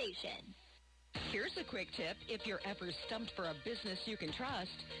 Here's a quick tip. If you're ever stumped for a business you can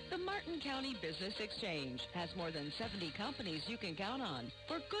trust, the Martin County Business Exchange has more than 70 companies you can count on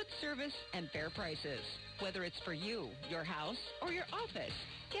for good service and fair prices. Whether it's for you, your house, or your office,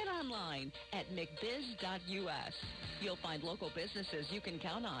 get online at mcbiz.us. You'll find local businesses you can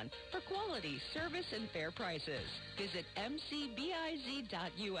count on for quality, service, and fair prices. Visit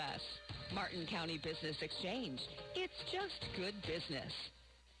mcbiz.us. Martin County Business Exchange. It's just good business.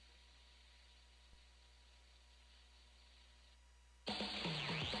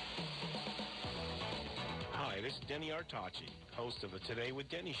 Hi, this is Denny Artachi, host of the Today with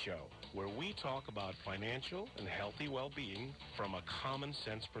Denny show, where we talk about financial and healthy well-being from a common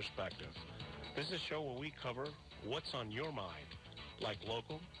sense perspective. This is a show where we cover what's on your mind, like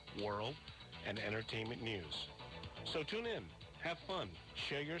local, world, and entertainment news. So tune in, have fun,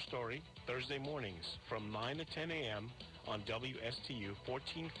 share your story Thursday mornings from 9 to 10 a.m. on WSTU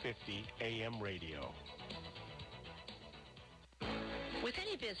 1450 AM radio. With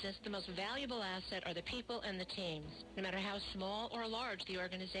any business, the most valuable asset are the people and the teams, no matter how small or large the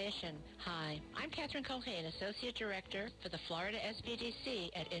organization. Hi, I'm Catherine Culhane, Associate Director for the Florida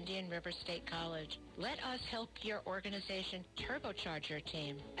SBDC at Indian River State College. Let us help your organization turbocharge your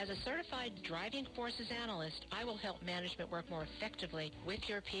team. As a certified driving forces analyst, I will help management work more effectively with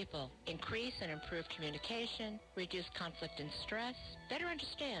your people, increase and improve communication, reduce conflict and stress, better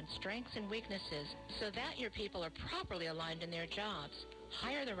understand strengths and weaknesses so that your people are properly aligned in their jobs.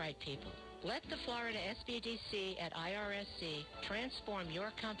 Hire the right people. Let the Florida SBDC at IRSC transform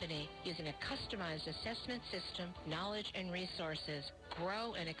your company using a customized assessment system, knowledge, and resources.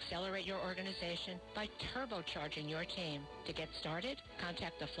 Grow and accelerate your organization by turbocharging your team. To get started,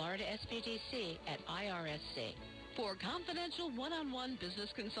 contact the Florida SBDC at IRSC. For confidential one-on-one business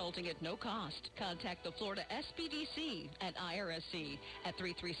consulting at no cost, contact the Florida SBDC at IRSC at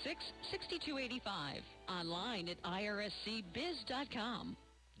 336-6285. Online at irscbiz.com.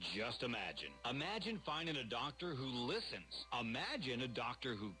 Just imagine finding a doctor who listens. Imagine a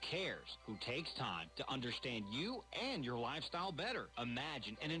doctor who cares, who takes time to understand you and your lifestyle better.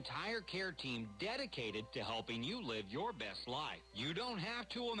 Imagine an entire care team dedicated to helping you live your best life. You don't have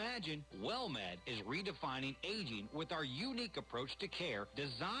to imagine. WellMed is redefining aging with our unique approach to care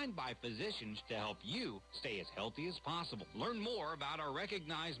designed by physicians to help you stay as healthy as possible. Learn more about our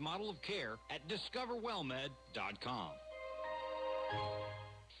recognized model of care at discoverwellmed.com.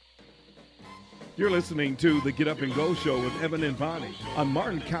 You're listening to the Get Up and Go show with Evan and Bonnie on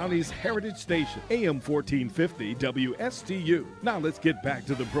Martin County's Heritage Station, AM 1450 WSTU. Now let's get back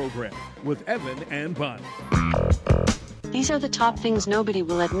to the program with Evan and Bonnie. These are the top things nobody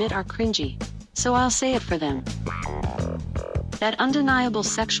will admit are cringy, so I'll say it for them. That undeniable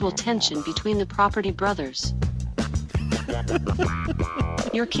sexual tension between the Property Brothers.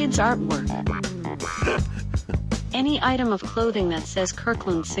 Your kid's artwork. Any item of clothing that says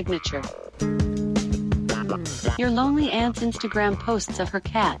Kirkland's signature. Your lonely aunt's Instagram posts of her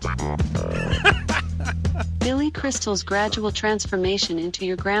cat. Billy Crystal's gradual transformation into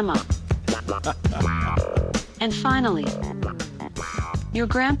your grandma. And finally, your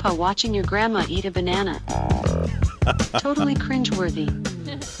grandpa watching your grandma eat a banana. Totally cringeworthy.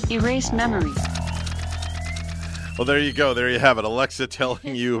 Erase memory. Well, there you go. There you have it. Alexa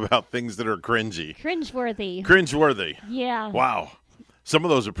telling you about things that are cringy. Cringeworthy. Cringeworthy. Yeah. Wow. Some of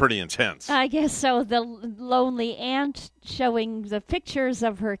those are pretty intense. I guess so. The lonely aunt showing the pictures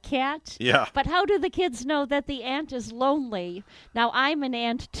of her cat. Yeah. But how do the kids know that the aunt is lonely? Now, I'm an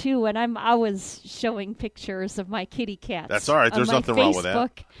aunt, too, and I'm always showing pictures of my kitty cats. That's all right. There's nothing wrong with that.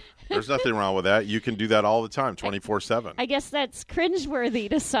 Facebook. There's nothing wrong with that. You can do that all the time, 24/7. I guess that's cringeworthy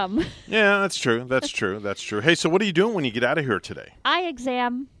to some. Yeah, that's true. That's true. That's true. Hey, so what are you doing when you get out of here today? Eye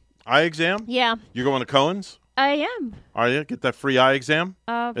exam. Eye exam? Yeah. You're going to Cohen's? I am. Are you? Get that free eye exam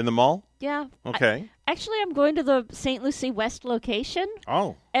in the mall? Yeah. Okay. Actually, I'm going to the St. Lucie West location.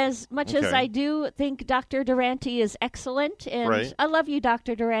 Oh. As much as I do think Dr. Durante is excellent, and right. I love you,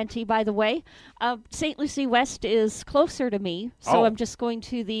 Dr. Durante, by the way, St. Lucie West is closer to me, so I'm just going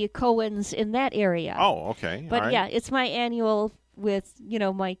to the Cohens in that area. Oh, okay. But all right. yeah, it's my annual with,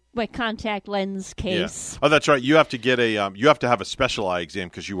 my contact lens case. Yeah. Oh, that's right. You have to get you have to have a special eye exam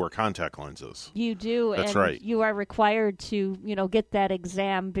because you wear contact lenses. You do. That's and right. You are required to, get that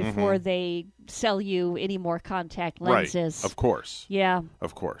exam before they sell you any more contact lenses. Right. Of course. Yeah.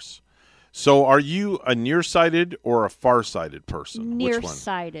 Of course. So are you a nearsighted or a farsighted person?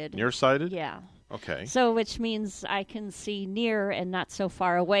 Nearsighted. Nearsighted? Yeah. Okay. So which means I can see near and not so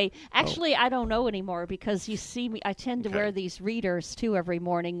far away. Actually, I don't know anymore because you see me. I tend to wear these readers too every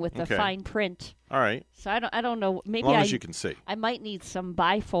morning with the fine print. All right. So I don't know. Maybe as long as you can see. I might need some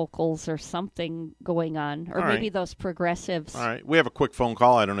bifocals or something going on, or maybe those progressives. All right. We have a quick phone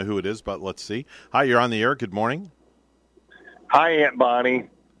call. I don't know who it is, but let's see. Hi, you're on the air. Good morning. Hi, Aunt Bonnie.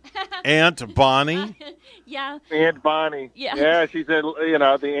 Aunt Bonnie? Yeah. Aunt Bonnie. Yeah. Yeah, she said,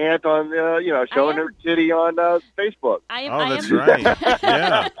 the aunt on, showing her kitty on Facebook. That's right.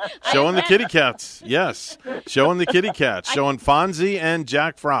 Yeah. Showing the kitty cats. Yes. Showing the kitty cats. Showing Fonzie and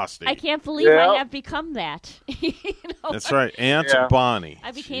Jack Frosty. I can't believe I have become that. That's right. Aunt Bonnie.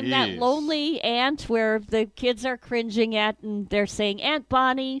 I became that lonely aunt where the kids are cringing at and they're saying, Aunt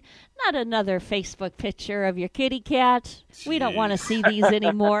Bonnie, not another Facebook picture of your kitty cat. Jeez. We don't want to see these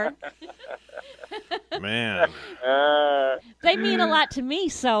anymore. Man. They mean a lot to me,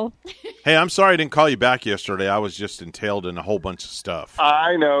 so. Hey, I'm sorry I didn't call you back yesterday. I was just entailed in a whole bunch of stuff.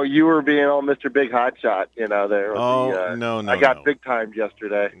 I know. You were being all Mr. Big Hotshot, there. No. I got big timed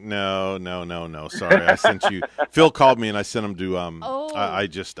yesterday. No. Sorry. I sent you. Phil called me and I sent him to, I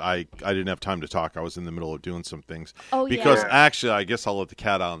didn't have time to talk. I was in the middle of doing some things. Because actually, I guess I'll let the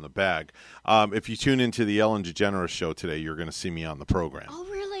cat out of the bag. If you tune into the Ellen DeGeneres show today, you're going to see me on the program. Oh,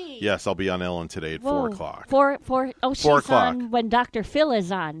 really? Yes, I'll be on Ellen today at 4 o'clock. She's 4 o'clock. on when Dr. Phil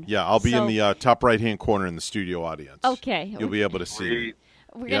is on. Yeah, I'll be in the top right-hand corner in the studio audience. Okay. You'll be able to see me.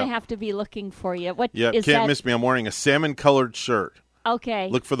 We're going to have to be looking for you. Can't miss me. I'm wearing a salmon-colored shirt. Okay.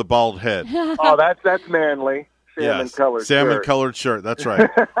 Look for the bald head. Oh, that's manly. Salmon-colored shirt. That's right.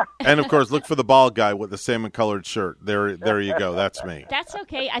 And, of course, look for the bald guy with the salmon-colored shirt. There you go. That's me. That's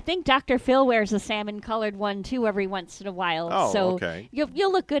okay. I think Dr. Phil wears a salmon-colored one, too, every once in a while. Oh, so okay.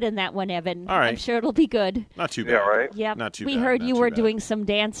 You'll look good in that one, Evan. All right. I'm sure it'll be good. Not too bad. Yeah, right? Yeah. Not too we bad. heard you were doing some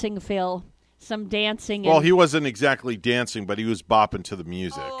dancing, Phil. Some dancing. Well, he wasn't exactly dancing, but he was bopping to the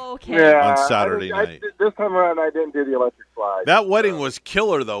music on Saturday night. This time around, I didn't do the electric slide. That wedding was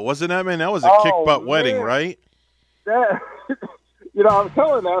killer, though, wasn't that, man? That was a kick-butt wedding, right? I was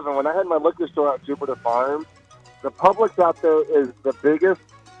telling Evan, when I had my liquor store out at Jupiter Farms, the Publix out there is the biggest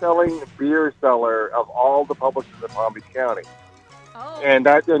selling beer seller of all the Publixes in Palm Beach County. Oh. And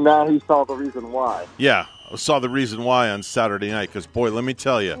now he saw the reason why. Yeah, I saw the reason why on Saturday night, because, boy, let me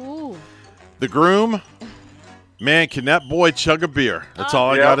tell you, the groom, man, can that boy chug a beer? That's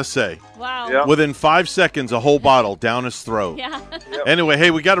all I got to say. Wow. Yep. Within 5 seconds, a whole bottle down his throat. Yeah. Anyway, hey,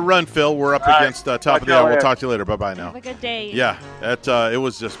 we got to run, Phil. We're up against top of the hour. We'll talk to you later. Bye-bye now. Have a good day. Yeah, it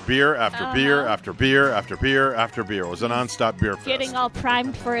was just beer after beer after beer after beer after beer. It was a nonstop beer fest. Getting all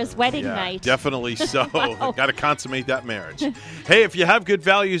primed for his wedding night. Definitely so. Got to consummate that marriage. Hey, if you have good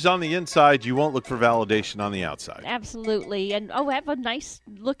values on the inside, you won't look for validation on the outside. Absolutely. And, have a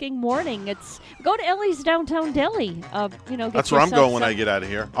nice-looking morning. Go to Ellie's Downtown Deli. That's where I'm going when I get out of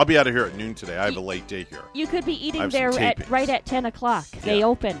here. I'll be out of here at noon today. I have a late day here. You could be eating there right at 10 o'clock. They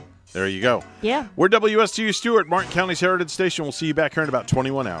open. There you go. Yeah. We're WSTU Stewart, Martin County's Heritage Station. We'll see you back here in about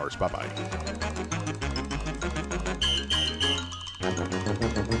 21 hours. Bye-bye.